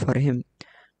possible for him,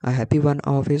 a happy one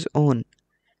of his own.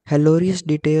 Hilarious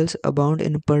details abound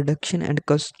in production and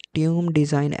costume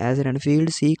design as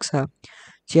Renfield seeks a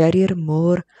cheerier,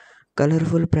 more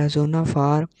colorful persona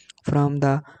far from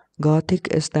the gothic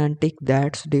aesthetic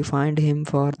that's defined him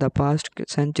for the past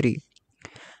century.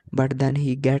 But then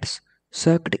he gets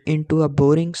sucked into a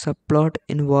boring subplot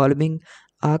involving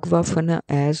Awkwafina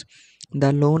as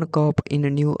the lone cop in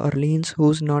New Orleans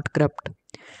who's not corrupt.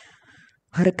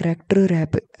 Her character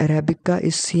Rebecca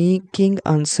is seeking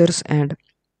answers and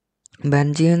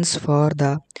vengeance for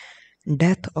the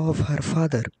death of her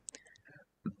father,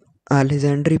 a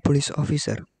legendary police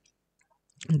officer.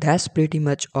 That's pretty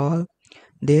much all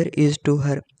there is to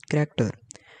her character.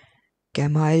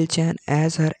 Camille Chan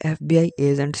as her FBI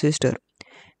agent sister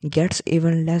gets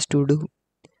even less to do.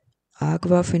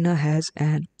 Awkwafina has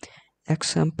an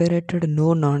exasperated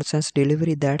no-nonsense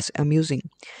delivery that's amusing,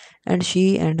 and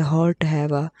she and Holt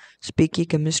have a speaky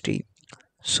chemistry,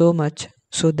 so much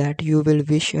so that you will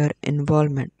wish her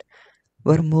involvement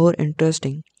were more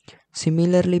interesting.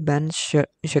 Similarly, Ben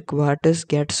Schwartz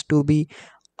gets to be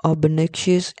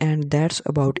obnoxious, and that's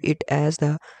about it as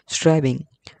the striving,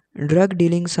 drug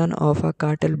dealing son of a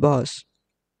cartel boss.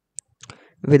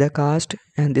 With a cast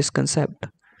and this concept,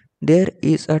 there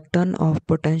is a ton of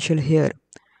potential here.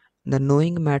 The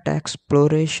knowing meta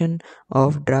exploration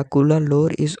of Dracula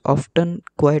lore is often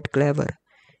quite clever,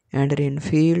 and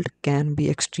Renfield can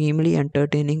be extremely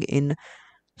entertaining in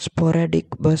sporadic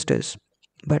bursts.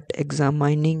 but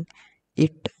examining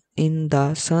it in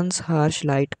the sun's harsh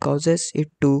light causes it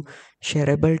to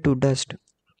shrivel to dust.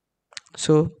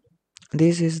 So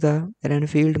this is the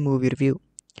Renfield movie review.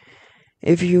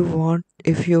 If you want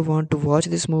to watch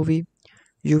this movie,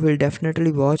 you will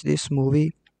definitely watch this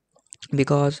movie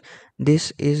because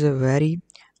this is a very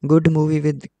good movie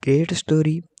with great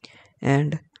story,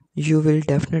 and you will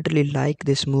definitely like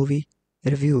this movie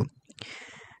review.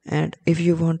 And if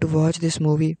you want to watch this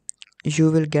movie, you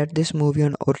will get this movie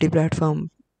on OTT platform,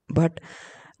 but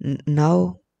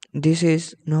now this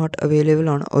is not available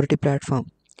on OTT platform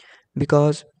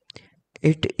because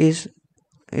it is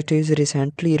it is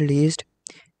recently released,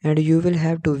 and you will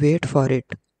have to wait for it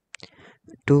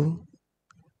to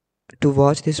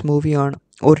watch this movie on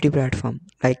OTT platform.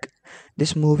 Like,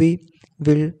 this movie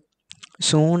will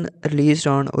soon released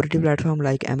on OTT platform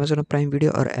like Amazon Prime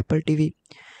Video or Apple TV.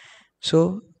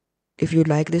 So if you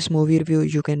like this movie review,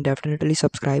 you can definitely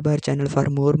subscribe our channel for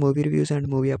more movie reviews and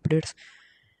movie updates,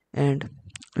 and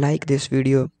like this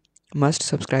video, must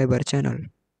subscribe our channel.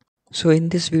 So in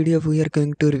this video we are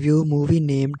going to review movie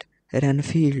named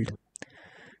Renfield.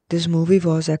 This movie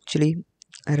was actually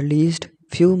released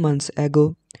few months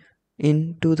ago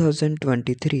in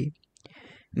 2023.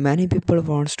 Many people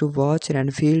wants to watch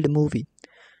Renfield movie,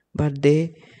 but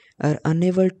they are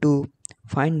unable to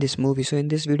find this movie. So in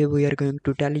this video we are going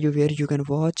to tell you where you can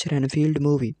watch Renfield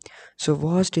movie. So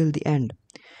watch till the end,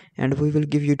 and we will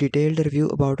give you detailed review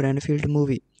about Renfield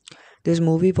movie. This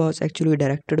movie was actually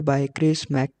directed by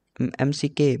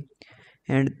McKay,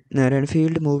 and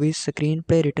Renfield movie's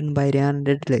screenplay written by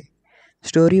Ridley,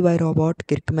 story by Robert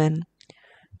Kirkman,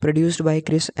 produced by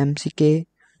Chris McKay,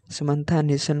 Samantha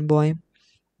Nisenboim,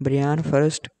 Bryan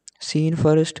Furst,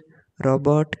 Furst,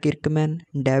 Robert Kirkman,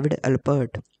 David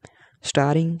Alpert,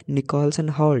 starring Nicolas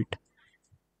and Hoult,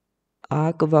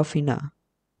 Awkwafina,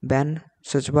 Ben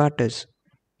Schwartz,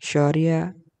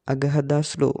 Shohreh,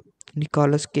 Aghdashloo,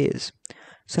 Nicolas Cage.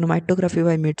 Cinematography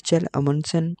by Mitchell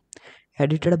Amundsen,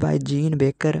 edited by Gene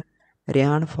Baker,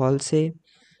 Ryan Folsey,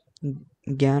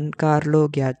 Giancarlo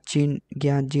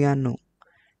Ganziano.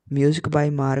 Music by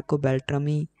Marco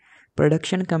Beltrami.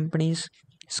 Production companies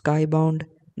Skybound,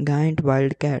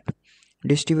 Wildcat.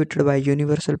 Distributed by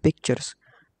Universal Pictures.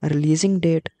 Releasing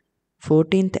date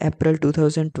 14th April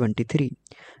 2023.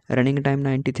 Running time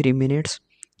 93 minutes.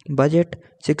 Budget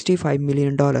 $65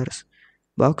 million.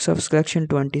 Box office collection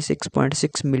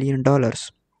 $26.6 million.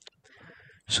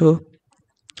 So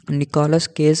Nicolas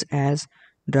Cage as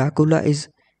Dracula is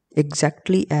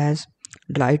exactly as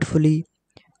delightfully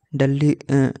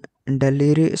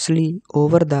deliriously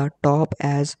over the top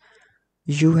as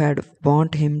you had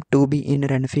want him to be in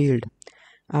Renfield.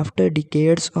 After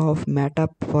decades of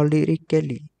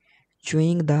metaphorically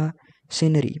chewing the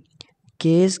scenery,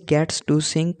 Cage gets to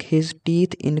sink his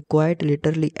teeth in quite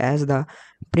literally as the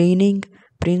preening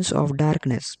Prince of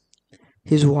Darkness.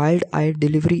 His wild-eyed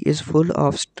delivery is full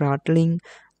of startling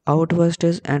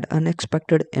outbursts and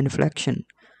unexpected inflection,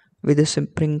 with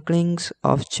sprinklings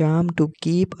of charm to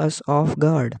keep us off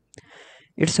guard.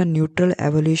 It's a neutral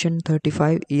evolution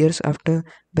 35 years after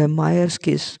Vampire's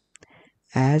Kiss,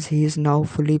 as he is now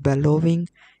fully bellowing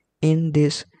in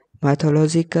this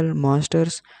mythological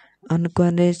monster's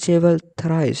unquenchable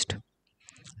thirst.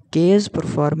 Kay's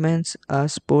performance a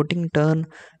sporting turn,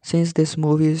 since this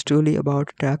movie is truly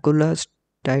about Dracula's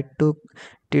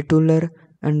titular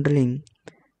underling,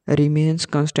 remains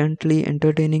constantly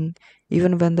entertaining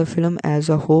even when the film as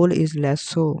a whole is less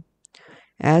so.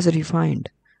 As refined,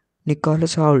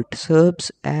 Nicolas Hoult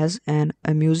serves as an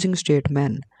amusing straight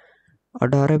man,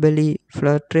 adorably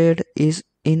flirted is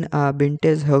in a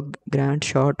vintage Hugh Grant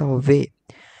sort of way,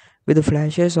 with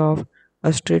flashes of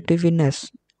assertiveness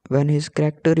when his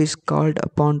character is called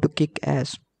upon to kick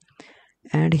ass,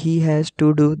 and he has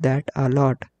to do that a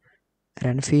lot.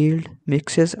 Renfield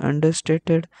mixes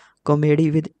understated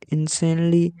comedy with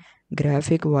insanely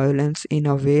graphic violence in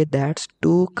a way that's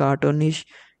too cartoonish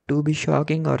to be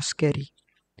shocking or scary.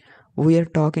 We are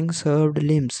talking severed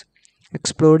limbs,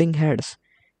 exploding heads,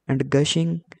 and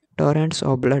gushing torrents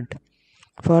of blood.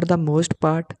 For the most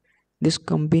part, this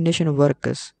combination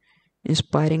works,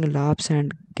 inspiring laughs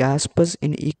and gasps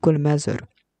in equal measure.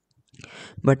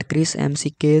 But Chris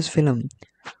McKay's film,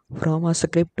 from a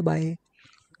script by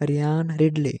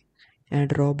Ridley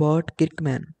and Robert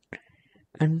Kirkman,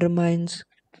 undermines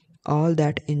all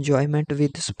that enjoyment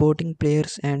with supporting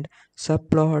players and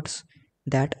subplots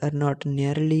that are not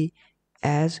nearly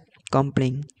as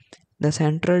compelling. The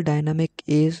central dynamic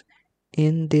is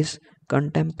in this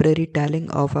contemporary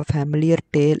telling of a familiar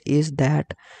tale is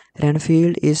that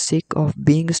Renfield is sick of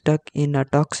being stuck in a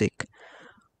toxic,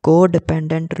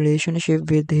 codependent relationship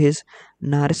with his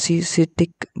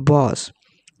narcissistic boss.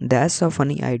 That's a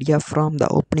funny idea from the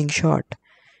opening shot.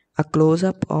 A close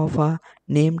up of a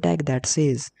name tag that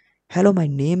says, "Hello, my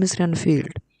name is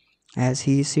Renfield," as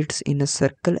he sits in a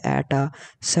circle at a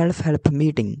self help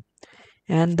meeting.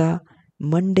 And the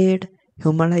mundane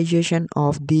humanization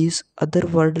of these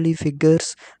otherworldly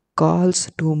figures calls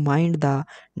to mind the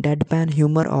deadpan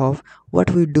humor of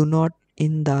what we do not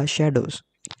in the shadows.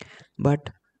 But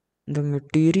the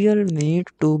material need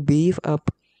to beef up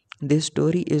this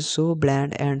story is so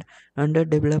bland and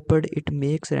underdeveloped it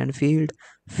makes Renfield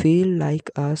feel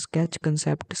like a sketch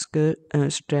concept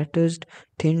stretched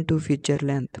thin to feature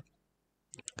length.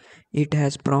 It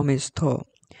has promise though.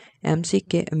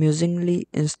 MCK amusingly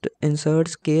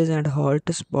inserts K's and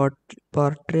Holt's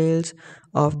portrayals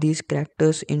of these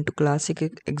characters into classic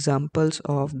examples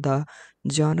of the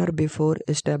genre before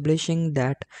establishing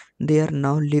that they are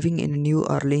now living in New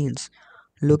Orleans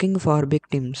looking for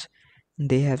victims.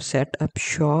 They have set up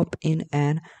shop in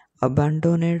an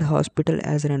abandoned hospital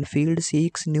as Renfield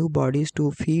seeks new bodies to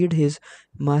feed his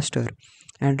master,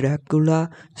 and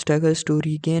Dracula struggles to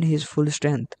regain his full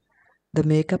strength. The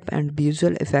makeup and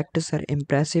visual effects are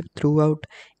impressive throughout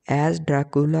as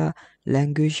Dracula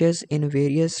languishes in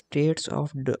various states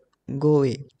of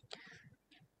Goe.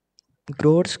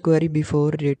 Groats query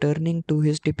before returning to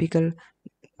his typical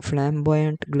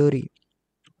flamboyant glory.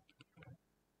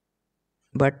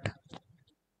 But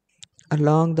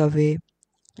along the way,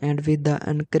 and with the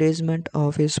encouragement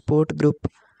of his sport group,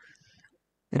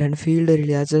 Renfield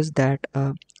realizes that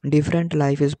a different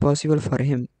life is possible for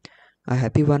him, a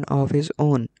happy one of his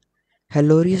own.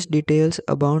 Hilarious details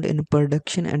abound in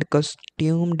production and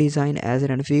costume design as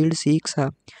Renfield seeks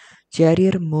a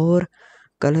cheerier, more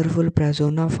colorful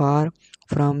persona far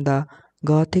from the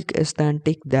gothic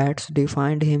aesthetic that's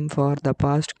defined him for the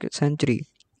past century.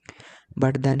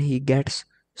 But then he gets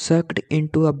sucked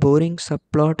into a boring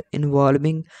subplot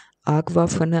involving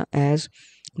Awkwafina as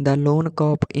the lone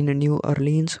cop in New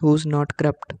Orleans who's not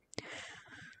corrupt.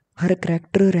 Her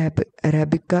character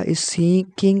Arabica is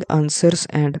seeking answers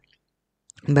and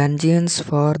vengeance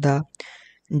for the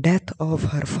death of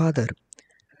her father,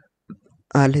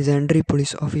 a legendary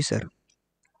police officer.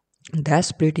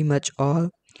 That's pretty much all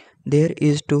there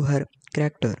is to her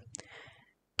character.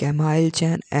 Camille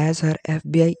Chan as her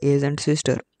FBI agent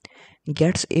sister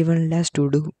gets even less to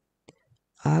do.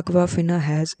 Awkwafina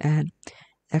has an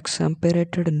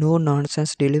exemplated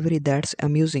no-nonsense delivery that's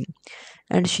amusing,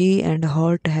 and she and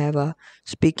Holt have a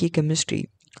speaky chemistry,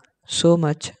 so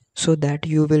much so that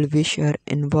you will wish her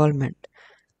involvement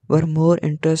were more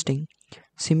interesting.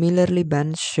 Similarly,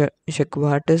 Ben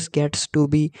Schwartz gets to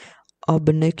be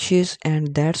obnoxious,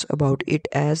 and that's about it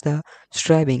as the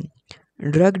striving,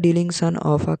 drug dealing son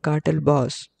of a cartel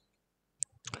boss.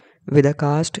 With a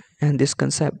cast and this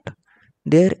concept,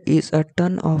 there is a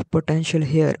ton of potential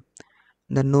here.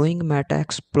 The knowing meta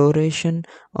exploration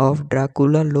of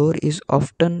Dracula lore is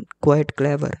often quite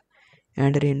clever,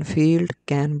 and Renfield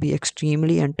can be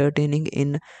extremely entertaining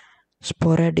in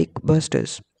sporadic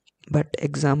bursts, but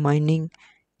examining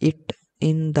it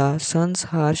in the sun's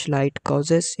harsh light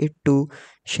causes it to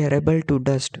shareable to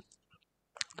dust.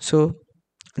 So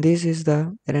this is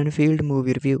the Renfield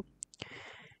movie review.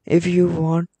 If you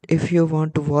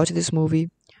want to watch this movie,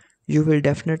 you will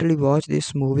definitely watch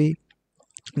this movie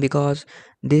because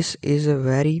this is a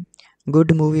very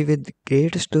good movie with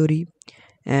great story,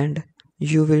 and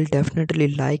you will definitely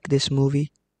like this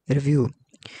movie review.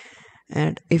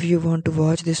 And if you want to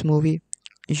watch this movie,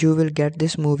 you will get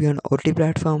this movie on OTT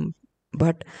platform,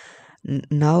 but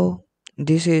now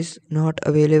this is not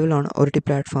available on OTT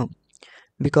platform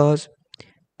because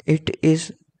it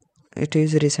is it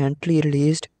is recently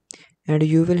released, and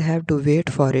you will have to wait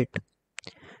for it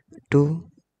to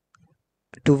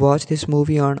watch this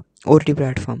movie on OTT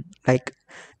platform. Like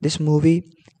this movie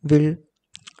will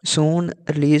soon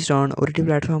released on OTT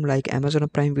platform like Amazon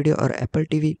Prime Video or Apple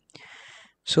TV.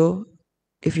 So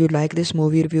if you like this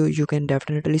movie review, you can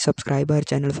definitely subscribe our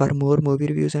channel for more movie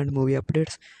reviews and movie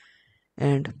updates,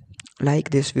 and like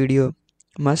this video,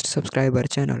 must subscribe our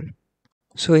channel.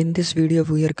 So in this video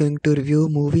we are going to review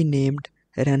movie named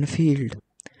Renfield.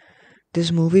 This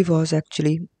movie was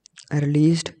actually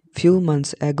released few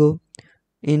months ago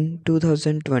in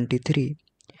 2023.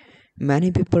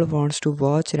 Many people wants to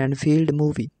watch Renfield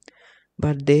movie,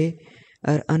 but they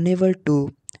are unable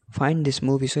to find this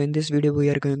movie. So in this video we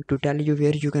are going to tell you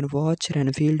where you can watch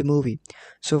Renfield movie.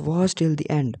 So watch till the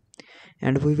end,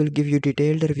 and we will give you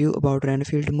detailed review about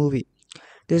Renfield movie.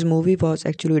 This movie was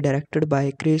actually directed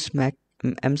by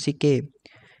MCK,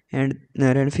 and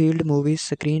Renfield movie's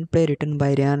screenplay written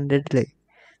by Ridley.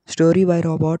 Story by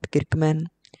Robert Kirkman,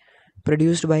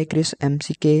 produced by Chris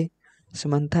McKay,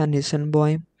 Samantha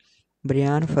Nisenboim,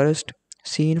 Bryan Furst,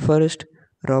 Scene Furst,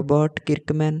 Robert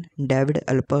Kirkman, David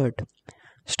Alpert,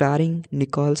 starring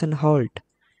Nicolas and Hoult,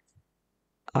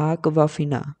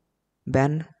 Awkwafina,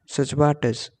 Ben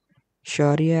Schwartz,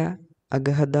 Shohreh,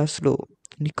 Aghdashloo,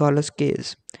 Nicolas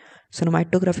Cage.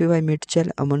 Cinematography by Mitchell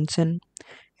Amundsen,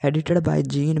 edited by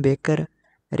Gene Baker,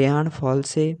 Ryan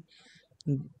Folsey,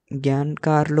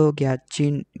 Giancarlo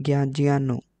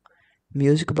Ganziano.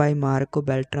 Music by Marco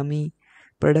Beltrami.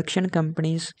 Production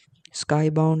companies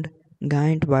Skybound,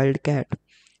 Giant Wildcat.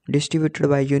 Distributed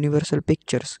by Universal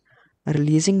Pictures.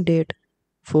 Releasing date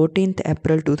 14th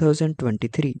April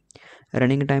 2023.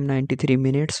 Running time 93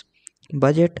 minutes.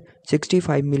 Budget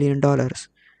 $65 million.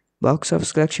 Box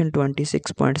office collection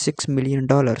 $26.6 million.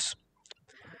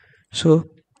 So,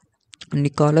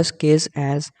 Nicolas Cage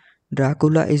as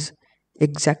Dracula is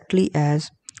exactly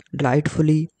as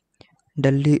delightfully,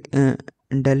 deli- uh,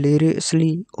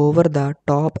 deliriously over the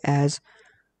top as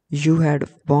you had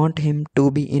want him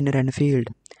to be in Renfield.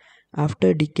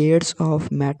 After decades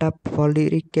of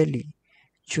metaphorically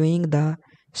chewing the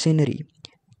scenery,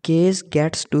 Cage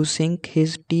gets to sink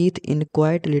his teeth in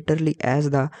quite literally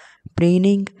as the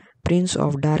preening Prince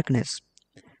of Darkness.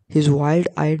 His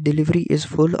wild-eyed delivery is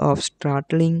full of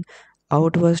startling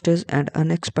outbursts and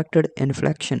unexpected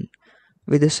inflection,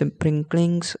 with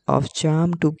sprinklings of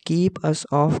charm to keep us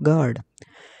off guard.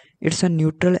 It's a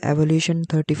neutral evolution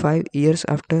 35 years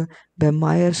after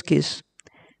Vampire's Kiss,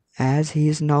 as he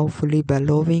is now fully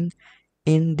bellowing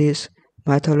in this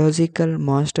mythological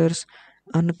monster's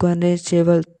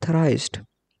unquenchable thirst.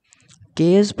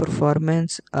 Kay's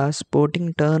performance a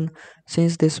sporting turn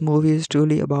since this movie is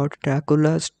truly about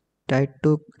Dracula's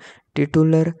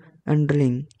titular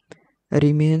underling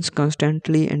remains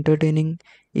constantly entertaining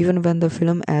even when the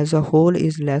film as a whole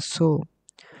is less so.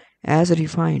 As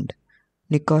refined,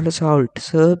 Nicholas Hoult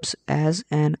serves as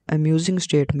an amusing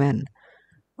straight man,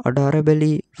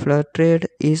 adorably flirted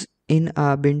is in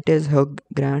a vintage Hugh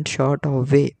Grant sort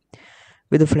of way,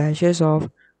 with flashes of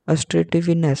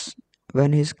assertiveness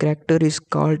when his character is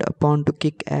called upon to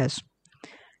kick ass,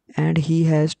 and he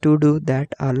has to do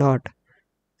that a lot.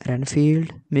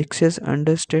 Renfield mixes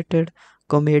understated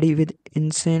comedy with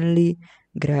insanely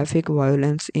graphic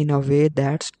violence in a way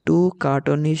that's too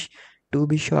cartoonish to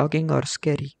be shocking or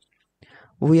scary.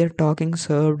 We are talking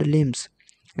served limbs,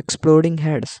 exploding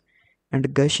heads,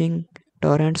 and gushing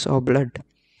torrents of blood.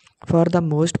 For the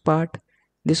most part,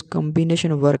 this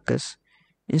combination works,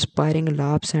 inspiring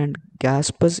laughs and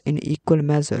gasps in equal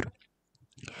measure.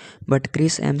 But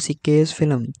Chris McKay's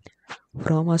film,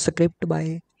 from a script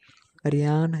by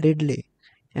Ridley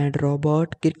and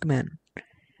Robert Kirkman,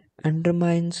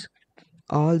 undermines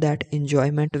all that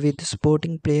enjoyment with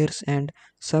sporting players and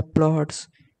subplots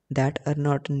that are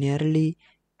not nearly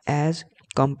as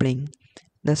compelling.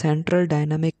 The central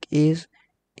dynamic is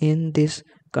in this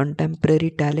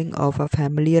contemporary telling of a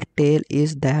familiar tale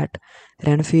is that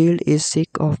Renfield is sick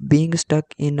of being stuck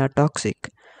in a toxic,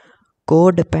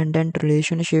 codependent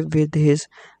relationship with his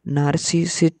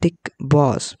narcissistic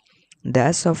boss.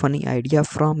 That's a funny idea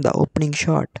from the opening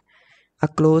shot. A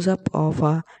close up of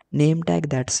a name tag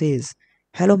that says,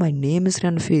 "Hello, my name is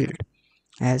Renfield,"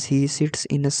 as he sits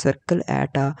in a circle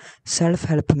at a self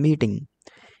help meeting.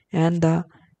 And the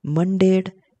mundane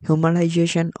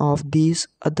humanization of these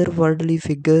otherworldly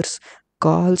figures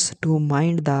calls to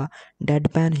mind the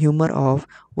deadpan humor of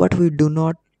what we do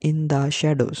not in the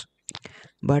shadows.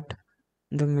 But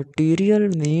the material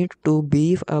need to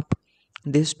beef up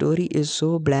this story is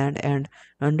so bland and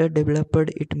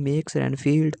underdeveloped it makes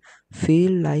Renfield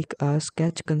feel like a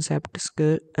sketch concept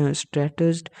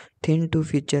stretched thin to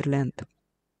feature length.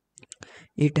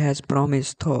 It has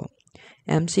promise, though.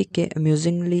 MCK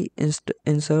amusingly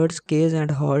inserts Case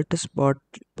and Holt's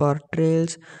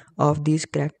portrayals of these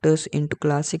characters into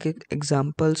classic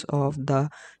examples of the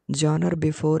genre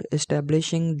before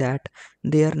establishing that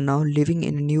they are now living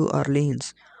in New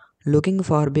Orleans, looking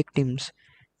for victims.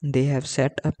 They have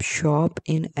set up shop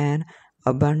in an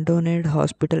abandoned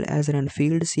hospital as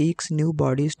Renfield seeks new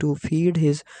bodies to feed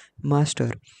his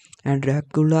master, and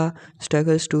Dracula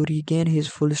struggles to regain his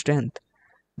full strength.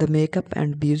 The makeup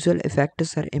and visual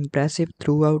effects are impressive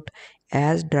throughout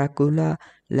as Dracula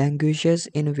languishes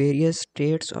in various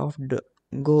states of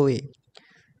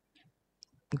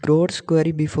grotesque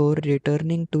before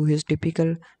returning to his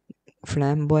typical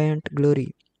flamboyant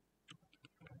glory.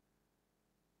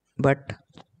 But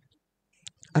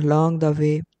along the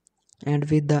way, and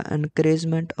with the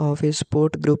encouragement of his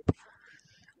sport group,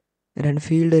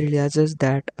 Renfield realizes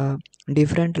that a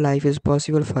different life is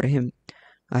possible for him,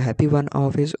 a happy one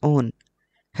of his own.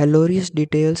 Hilarious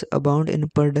details abound in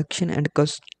production and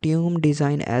costume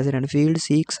design as Renfield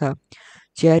seeks a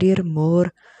cheerier,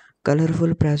 more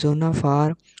colorful persona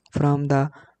far from the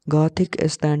gothic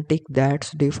aesthetic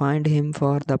that's defined him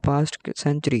for the past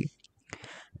century.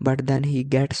 But then he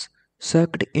gets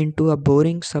sucked into a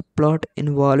boring subplot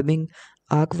involving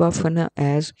Awkwafina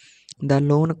as the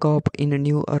lone cop in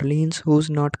New Orleans who's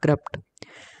not corrupt.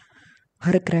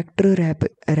 Her character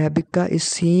Rebecca is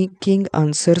seeking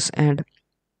answers and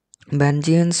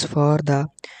vengeance for the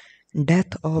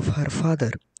death of her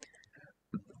father,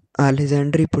 a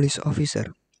legendary police officer.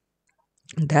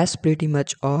 That's pretty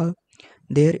much all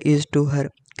there is to her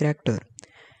character.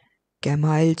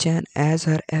 Camille Chan as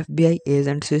her FBI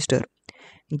agent sister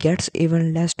gets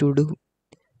even less to do.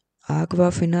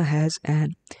 Awkwafina has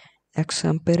an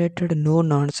exemplated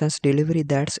no-nonsense delivery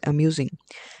that's amusing,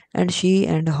 and she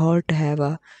and Hoult have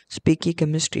a speaky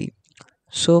chemistry,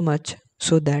 so much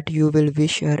so that you will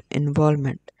wish her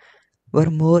involvement were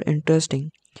more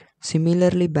interesting.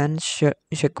 Similarly, Ben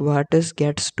Schwartz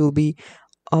gets to be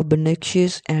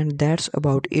obnoxious, and that's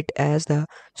about it as the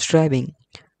striving,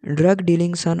 drug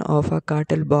dealing son of a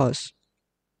cartel boss.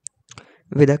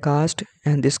 With a cast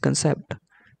and this concept,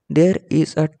 there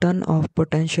is a ton of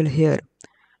potential here.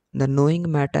 The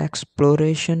knowing meta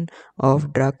exploration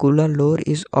of Dracula lore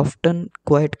is often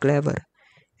quite clever,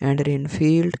 and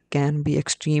Renfield can be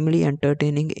extremely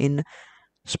entertaining in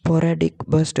sporadic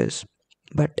bursts,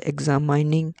 but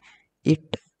examining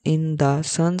it in the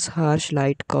sun's harsh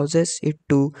light causes it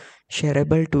to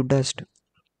shrivel to dust.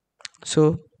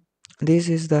 So, this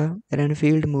is the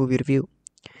Renfield movie review.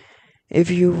 If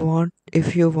you want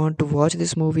to watch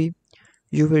this movie,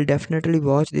 you will definitely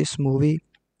watch this movie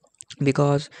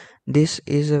because this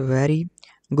is a very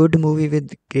good movie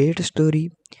with great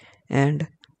story, and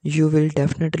you will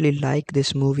definitely like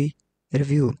this movie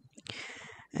review.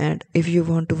 And if you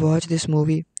want to watch this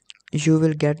movie, you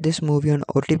will get this movie on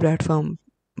OTT platform,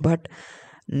 but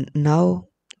now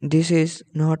this is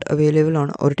not available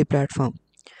on OTT platform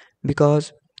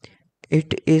because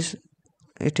it is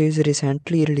it is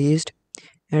recently released,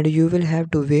 and you will have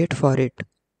to wait for it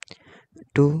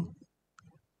to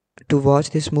watch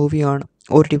this movie on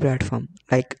OTT platform.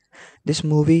 Like, this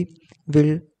movie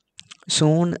will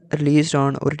soon released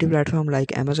on OTT platform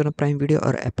like Amazon Prime Video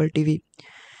or Apple TV.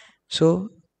 So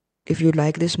if you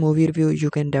like this movie review, you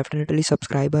can definitely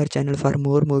subscribe our channel for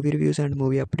more movie reviews and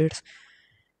movie updates,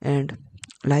 and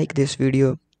like this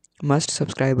video, must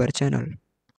subscribe our channel.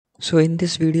 So in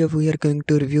this video we are going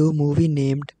to review a movie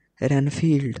named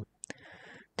Renfield.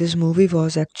 This movie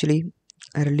was actually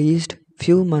released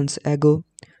few months ago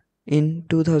in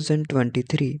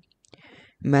 2023.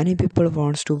 Many people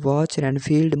wants to watch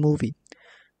Renfield movie,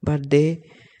 but they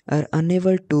are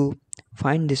unable to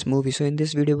find this movie. So in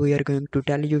this video we are going to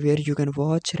tell you where you can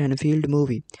watch Renfield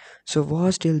movie. So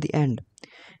watch till the end,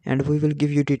 and we will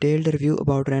give you detailed review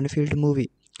about Renfield movie.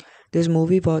 This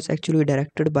movie was actually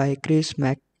directed by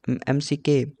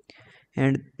McKay,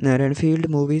 and Renfield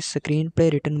movie's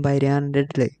screenplay written by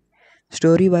Ridley,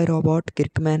 story by Robert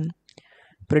Kirkman,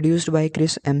 produced by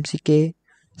Chris McKay,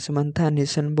 Samantha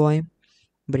Nisenboim,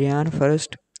 Bryan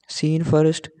Furst, Scene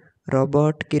Furst,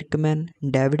 Robert Kirkman,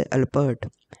 David Alpert,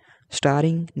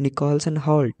 starring Nicolas and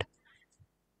Hoult,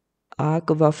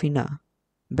 Awkwafina,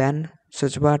 Ben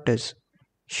Schwartz,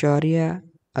 Shohreh,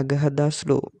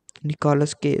 Aghdashloo,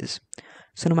 Nicolas Cage.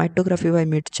 Cinematography by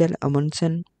Mitchell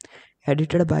Amundsen,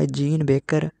 edited by Gene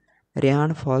Baker,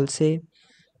 Ryan Folsey,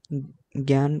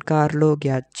 Giancarlo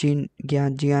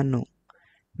Ganziano.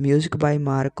 Music by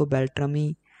Marco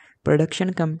Beltrami.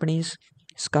 Production companies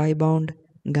Skybound,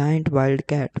 Giant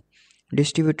Wildcat.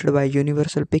 Distributed by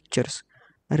Universal Pictures.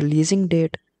 Releasing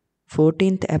date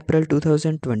 14th April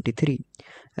 2023.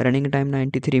 Running time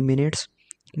 93 minutes.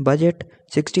 Budget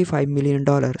 $65 million.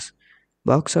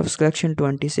 Box office collection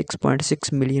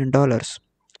 $26.6 million.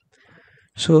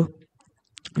 So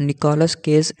Nicolas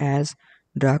Cage as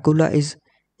Dracula is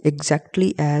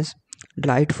exactly as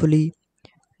delightfully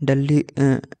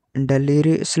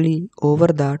deliriously over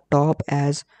the top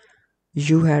as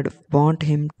you had want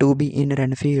him to be in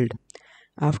Renfield.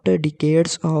 After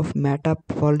decades of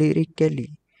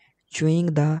metaphorically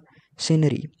chewing the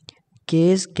scenery,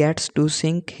 Case gets to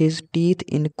sink his teeth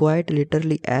in quite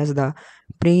literally as the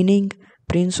preening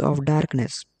Prince of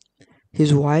Darkness.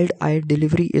 His wild-eyed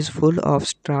delivery is full of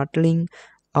startling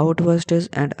outbursts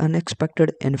and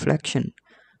unexpected inflection,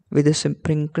 with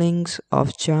sprinklings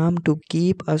of charm to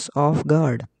keep us off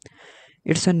guard.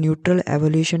 It's a neutral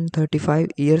evolution 35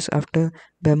 years after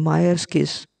Vampire's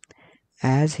kiss,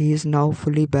 as he is now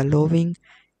fully bellowing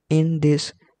in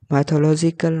this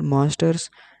mythological monsters,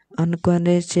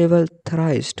 unquenchable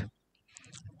thirst.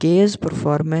 Kay's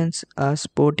performance a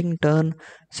sporting turn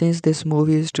since this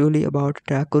movie is truly about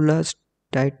Dracula's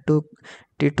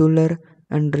titular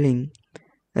underling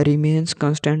remains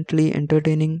constantly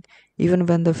entertaining even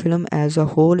when the film as a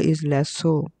whole is less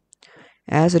so.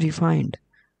 As refined,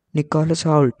 Nicolas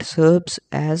Hoult serves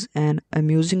as an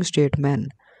amusing straight man,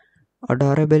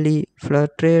 adorably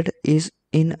flirted is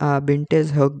in a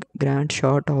vintage Hugh Grant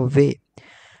sort of way,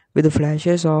 with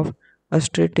flashes of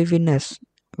assertiveness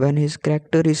when his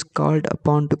character is called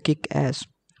upon to kick ass,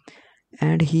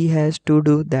 and he has to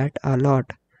do that a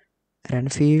lot.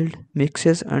 Renfield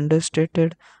mixes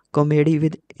understated comedy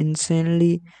with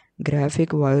insanely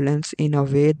graphic violence in a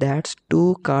way that's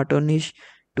too cartoonish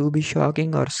to be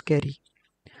shocking or scary.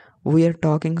 We are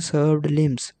talking served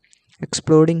limbs,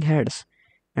 exploding heads,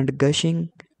 and gushing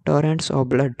torrents of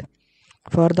blood.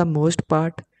 For the most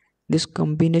part, this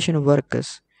combination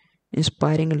works,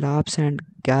 inspiring laughs and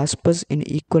gasps in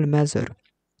equal measure.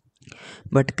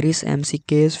 But Chris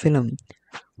McKay's film,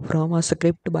 from a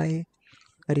script by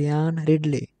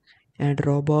Ridley and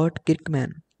Robert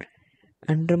Kirkman,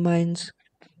 undermines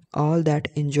all that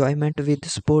enjoyment with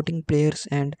sporting players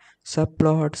and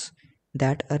subplots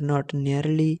that are not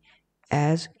nearly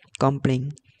as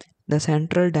compelling. The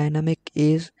central dynamic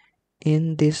is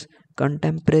in this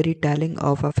contemporary telling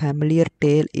of a familiar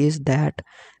tale is that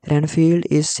Renfield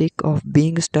is sick of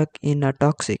being stuck in a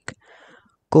toxic,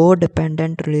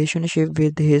 codependent relationship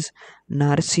with his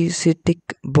narcissistic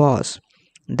boss.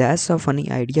 That's a funny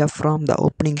idea from the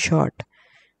opening shot.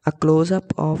 A close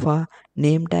up of a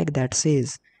name tag that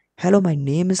says, "Hello, my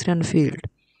name is Renfield,"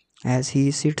 as he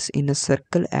sits in a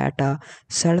circle at a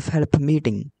self help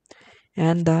meeting.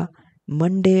 And the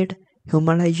mundane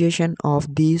humanization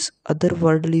of these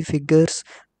otherworldly figures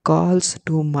calls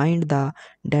to mind the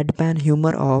deadpan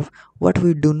humor of what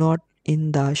we do not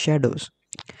in the shadows.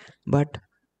 But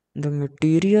the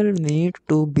material need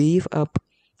to beef up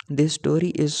this story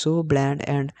is so bland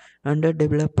and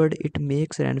underdeveloped it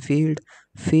makes Renfield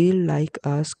feel like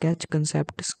a sketch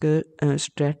concept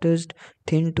stretched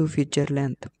thin to feature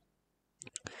length.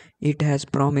 It has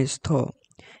promise, though.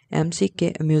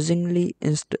 MCK amusingly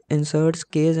inserts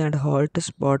Case and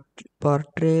Holt's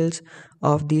portrayals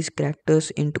of these characters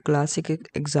into classic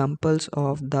examples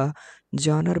of the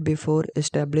genre before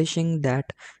establishing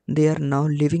that they are now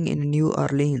living in New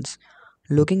Orleans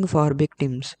looking for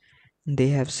victims. They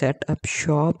have set up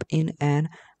shop in an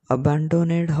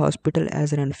abandoned hospital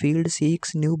as Renfield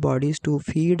seeks new bodies to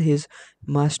feed his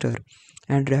master,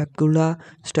 and Dracula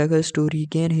struggles to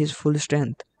regain his full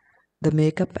strength. The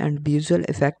makeup and visual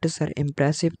effects are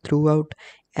impressive throughout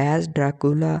as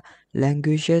Dracula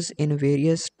languishes in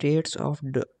various states of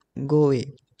Goe.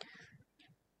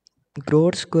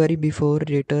 Groats query before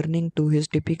returning to his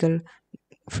typical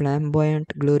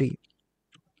flamboyant glory.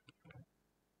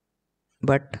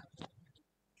 But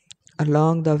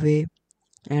along the way,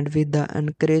 and with the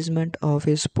encouragement of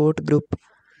his sport group,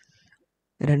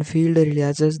 Renfield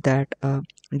realizes that a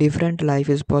different life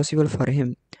is possible for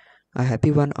him, a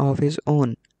happy one of his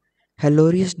own.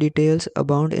 Hilarious details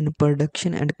abound in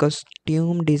production and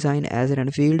costume design as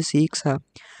Renfield seeks a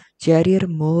cheerier,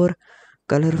 more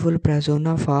colorful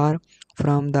persona far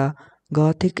from the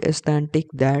gothic aesthetic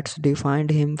that's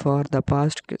defined him for the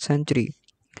past century.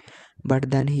 But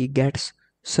then he gets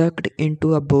sucked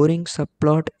into a boring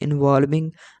subplot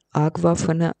involving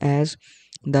Awkwafina as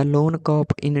the lone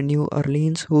cop in New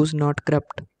Orleans who's not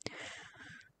corrupt.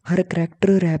 Her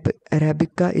character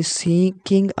Arabica is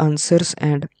seeking answers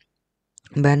and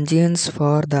vengeance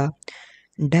for the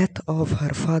death of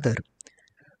her father,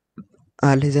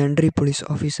 a legendary police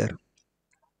officer.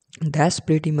 That's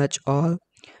pretty much all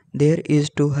there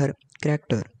is to her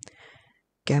character.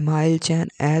 Camille Chan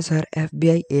as her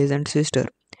FBI agent sister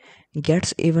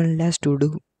gets even less to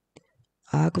do.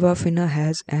 Aquafina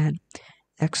has an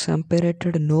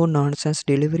exemplated no-nonsense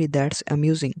delivery that's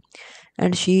amusing,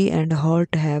 and she and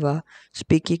Holt have a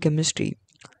speaky chemistry,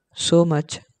 so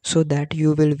much so that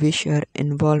you will wish her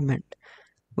involvement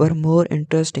were more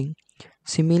interesting.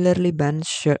 Similarly, Ben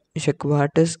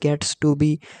Schwartz gets to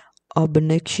be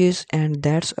obnoxious, and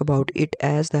that's about it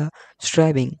as the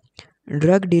striving,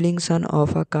 drug dealing son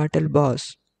of a cartel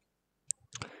boss.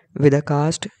 With a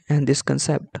cast and this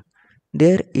concept,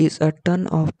 there is a ton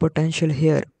of potential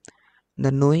here.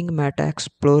 The knowing meta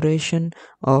exploration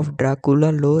of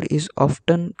Dracula lore is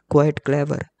often quite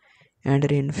clever, and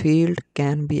Renfield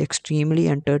can be extremely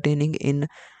entertaining in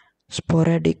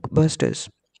sporadic bursts,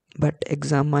 but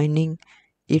examining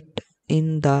it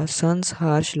in the sun's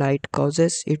harsh light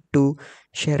causes it to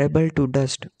shareable to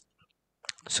dust.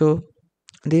 So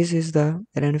this is the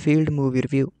Renfield movie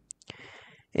review.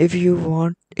 If you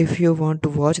want to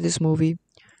watch this movie,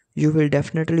 you will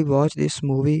definitely watch this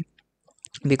movie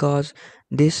because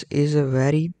this is a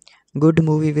very good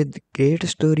movie with great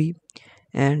story,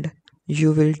 and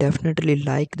you will definitely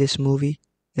like this movie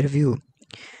review.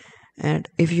 And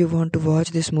if you want to watch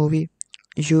this movie,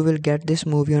 you will get this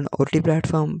movie on OTT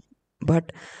platform,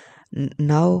 but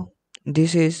now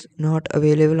this is not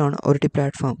available on OTT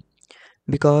platform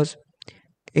because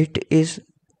it is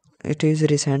it is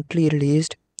recently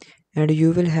released, and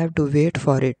you will have to wait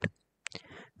for it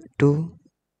to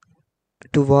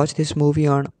watch this movie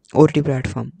on OTT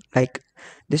platform. Like,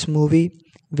 this movie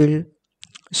will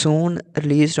soon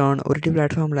released on OTT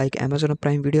platform like Amazon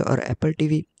Prime Video or Apple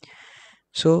TV.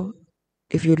 So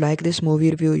if you like this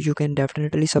movie review, you can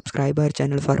definitely subscribe our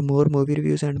channel for more movie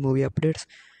reviews and movie updates,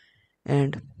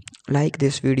 and like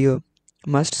this video,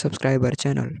 must subscribe our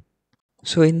channel.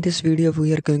 So in this video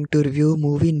we are going to review a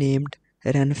movie named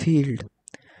Renfield.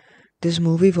 This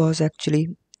movie was actually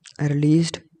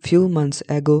released few months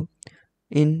ago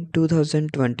in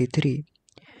 2023.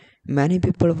 Many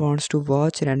people wants to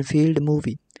watch Renfield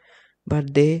movie,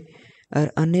 but they are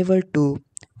unable to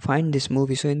find this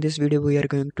movie. So in this video we are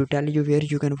going to tell you where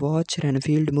you can watch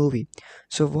Renfield movie.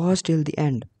 So watch till the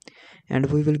end, and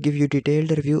we will give you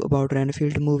detailed review about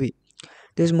Renfield movie.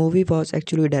 This movie was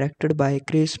actually directed by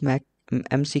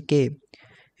McKay,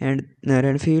 and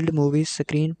Renfield movie's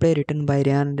screenplay written by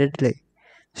Ridley,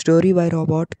 story by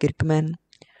Robert Kirkman,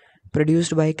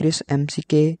 produced by Chris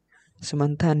McKay,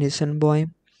 Samantha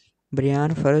Nisenboim,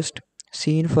 Bryan Furst,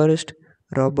 Furst,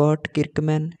 Robert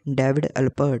Kirkman, David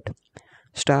Alpert,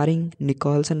 starring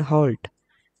Nicolas and Hoult,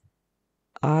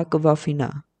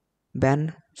 Awkwafina,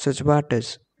 Ben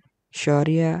Schwartz,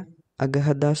 Shohreh,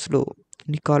 Aghdashloo,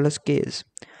 Nicolas Cage.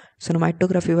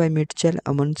 Cinematography by Mitchell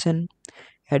Amundsen,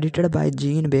 edited by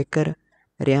Gene Baker,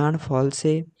 Ryan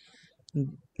Folsey,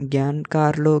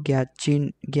 Giancarlo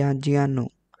Ganziano.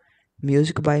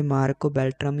 Music by Marco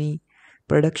Beltrami.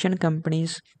 Production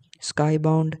companies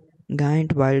Skybound,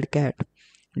 Wildcat.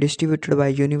 Distributed by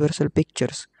Universal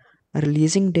Pictures.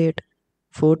 Releasing date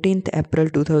 14th April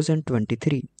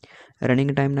 2023.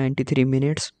 Running time 93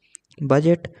 minutes.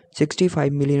 Budget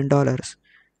 $65 million.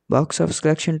 Box office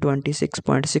collection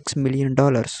 $26.6 million.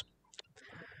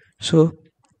 So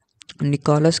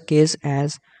Nicolas Cage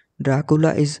as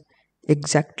Dracula is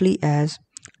exactly as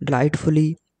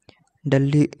delightfully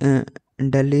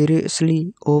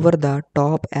deliriously over the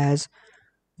top as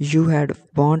you had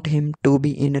want him to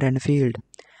be in Renfield.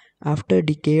 After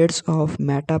decades of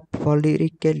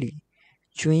metaphorically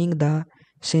chewing the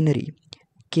scenery,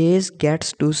 Cage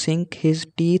gets to sink his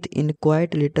teeth in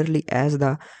quite literally as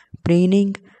the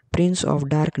preening Prince of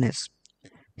Darkness.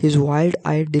 His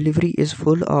wild-eyed delivery is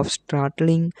full of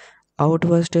startling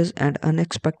outbursts and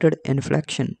unexpected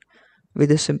inflection,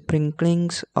 with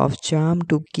sprinklings of charm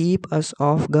to keep us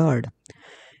off guard.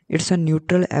 It's a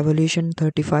neutral evolution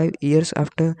 35 years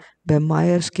after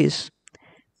Vampire's Kiss,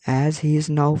 as he is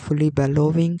now fully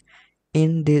bellowing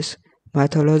in this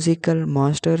mythological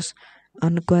monster's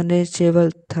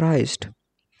unquenchable thirst.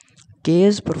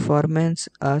 Kay's performance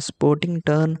a sporting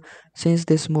turn, since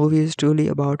this movie is truly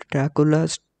about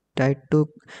Dracula's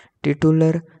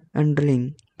titular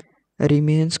underling,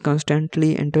 remains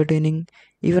constantly entertaining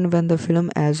even when the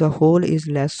film as a whole is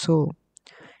less so.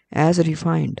 As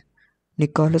refined,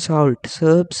 Nicolas Hoult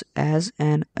serves as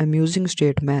an amusing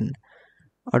straight man,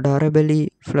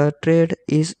 adorably flirted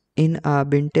is in a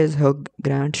vintage hug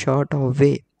grand sort of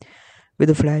way,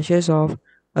 with flashes of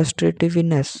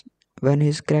assertiveness when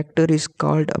his character is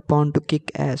called upon to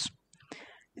kick ass,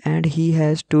 and he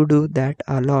has to do that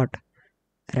a lot.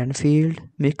 Renfield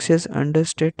mixes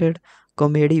understated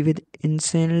comedy with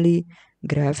insanely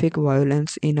graphic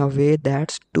violence in a way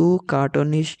that's too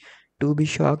cartoonish to be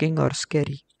shocking or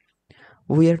scary.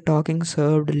 We are talking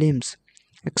severed limbs,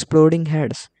 exploding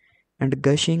heads, and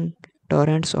gushing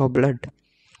torrents of blood.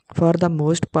 For the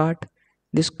most part,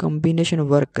 this combination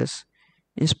works,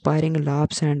 inspiring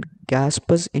laughs and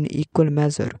gasps in equal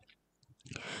measure.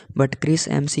 But Chris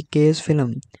McKay's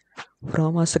film,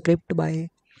 from a script by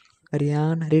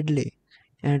Ridley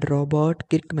and Robert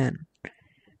Kirkman,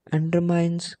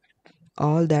 undermines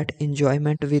all that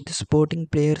enjoyment with supporting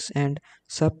players and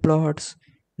subplots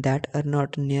that are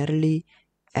not nearly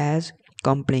as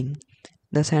compelling.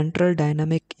 The central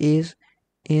dynamic is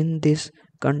in this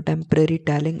contemporary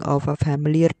telling of a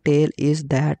familiar tale is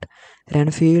that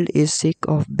Renfield is sick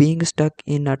of being stuck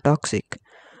in a toxic,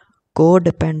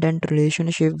 codependent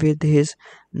relationship with his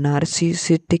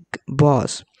narcissistic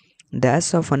boss.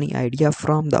 That's a funny idea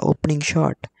from the opening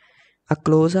shot. a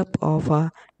close up of a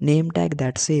name tag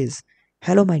that says,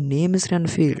 "Hello, my name is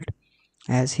Renfield,"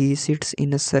 as he sits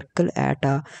in a circle at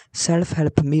a self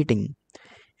help meeting.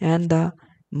 And the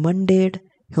mundane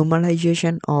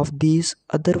humanization of these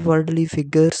otherworldly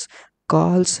figures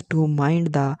calls to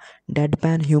mind the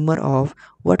deadpan humor of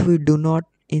what we do not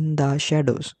in the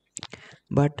shadows.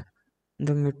 But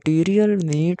the material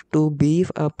need to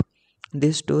beef up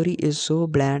this story is so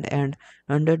bland and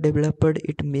underdeveloped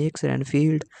it makes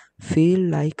Renfield feel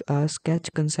like a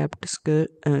sketch concept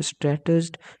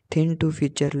stretched thin to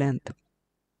feature length.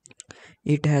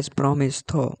 It has promise,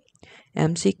 though.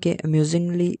 MCK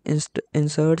amusingly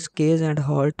inserts K's and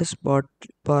Holt's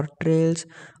portrayals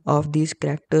of these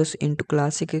characters into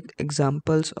classic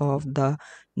examples of the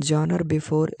genre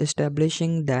before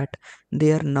establishing that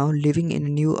they are now living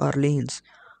in New Orleans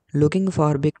looking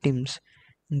for victims.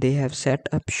 They have set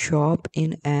up shop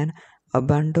in an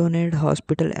abandoned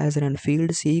hospital as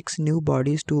Renfield seeks new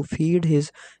bodies to feed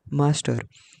his master,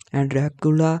 and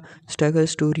Dracula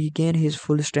struggles to regain his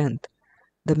full strength.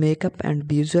 The makeup and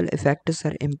visual effects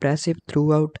are impressive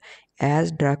throughout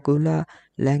as Dracula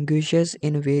languishes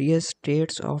in various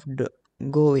states of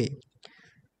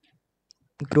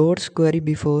grotesquerie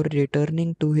before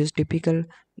returning to his typical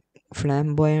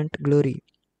flamboyant glory.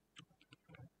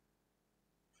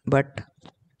 But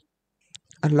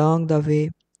along the way,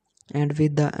 and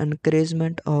with the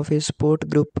encouragement of his support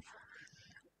group,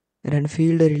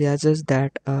 Renfield realizes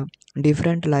that a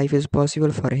different life is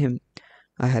possible for him,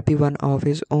 a happy one of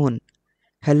his own.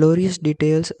 Hilarious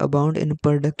details abound in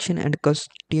production and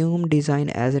costume design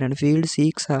as Renfield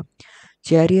seeks a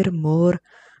cheerier, more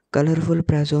colorful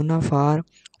persona far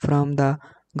from the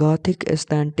gothic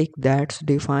aesthetic that's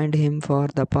defined him for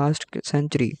the past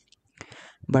century.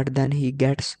 But then he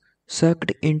gets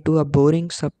sucked into a boring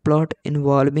subplot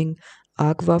involving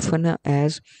Awkwafina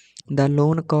as the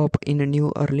lone cop in New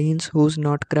Orleans who's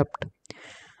not corrupt.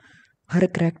 Her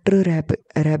character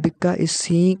Rebecca is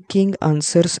seeking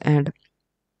answers and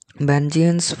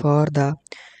vengeance for the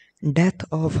death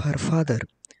of her father,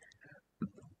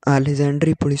 a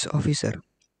legendary police officer.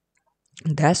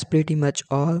 That's pretty much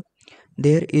all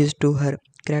there is to her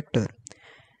character.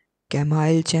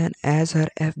 Camille Chan as her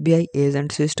FBI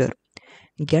agent sister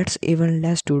gets even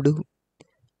less to do.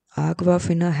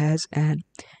 Awkwafina has an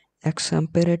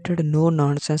exasperated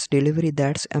no-nonsense delivery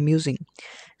that's amusing,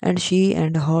 and she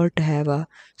and Holt have a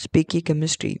speaky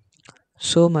chemistry,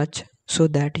 so much so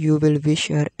that you will wish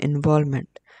her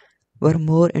involvement were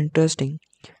more interesting.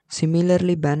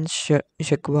 Similarly, Ben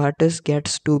Schwartz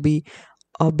gets to be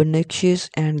obnoxious,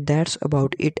 and that's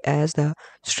about it as the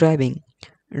striving,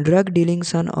 drug dealing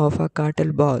son of a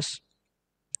cartel boss.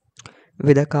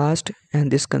 With a cast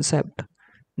and this concept,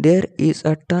 there is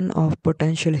a ton of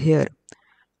potential here.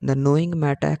 The knowing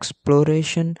meta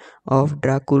exploration of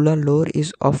Dracula lore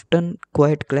is often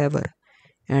quite clever,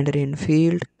 and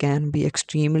Renfield can be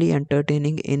extremely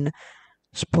entertaining in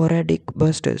sporadic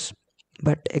bursts,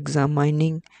 but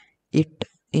examining it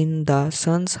in the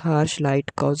sun's harsh light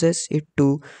causes it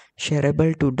to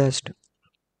shrivel to dust.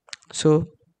 So,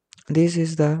 this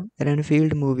is the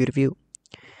Renfield movie review.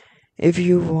 If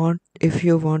you want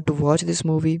to watch this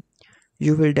movie,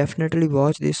 you will definitely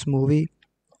watch this movie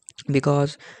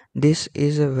because this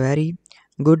is a very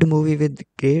good movie with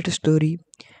great story,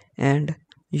 and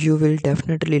you will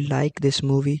definitely like this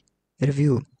movie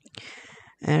review.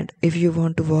 And if you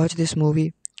want to watch this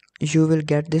movie, you will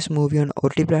get this movie on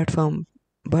OTT platform,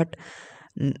 but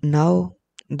now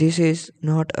this is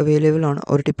not available on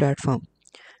OTT platform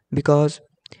because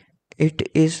it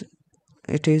is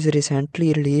it is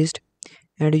recently released,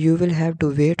 and you will have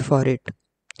to wait for it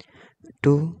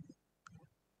to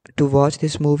watch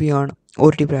this movie on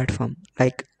OTT platform.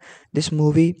 Like, this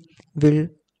movie will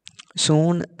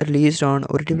soon released on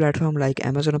OTT platform like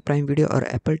Amazon Prime Video or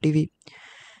Apple TV.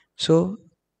 So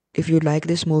if you like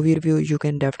this movie review, you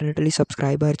can definitely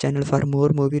subscribe our channel for more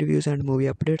movie reviews and movie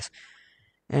updates,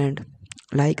 and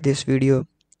like this video,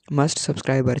 must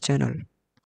subscribe our channel.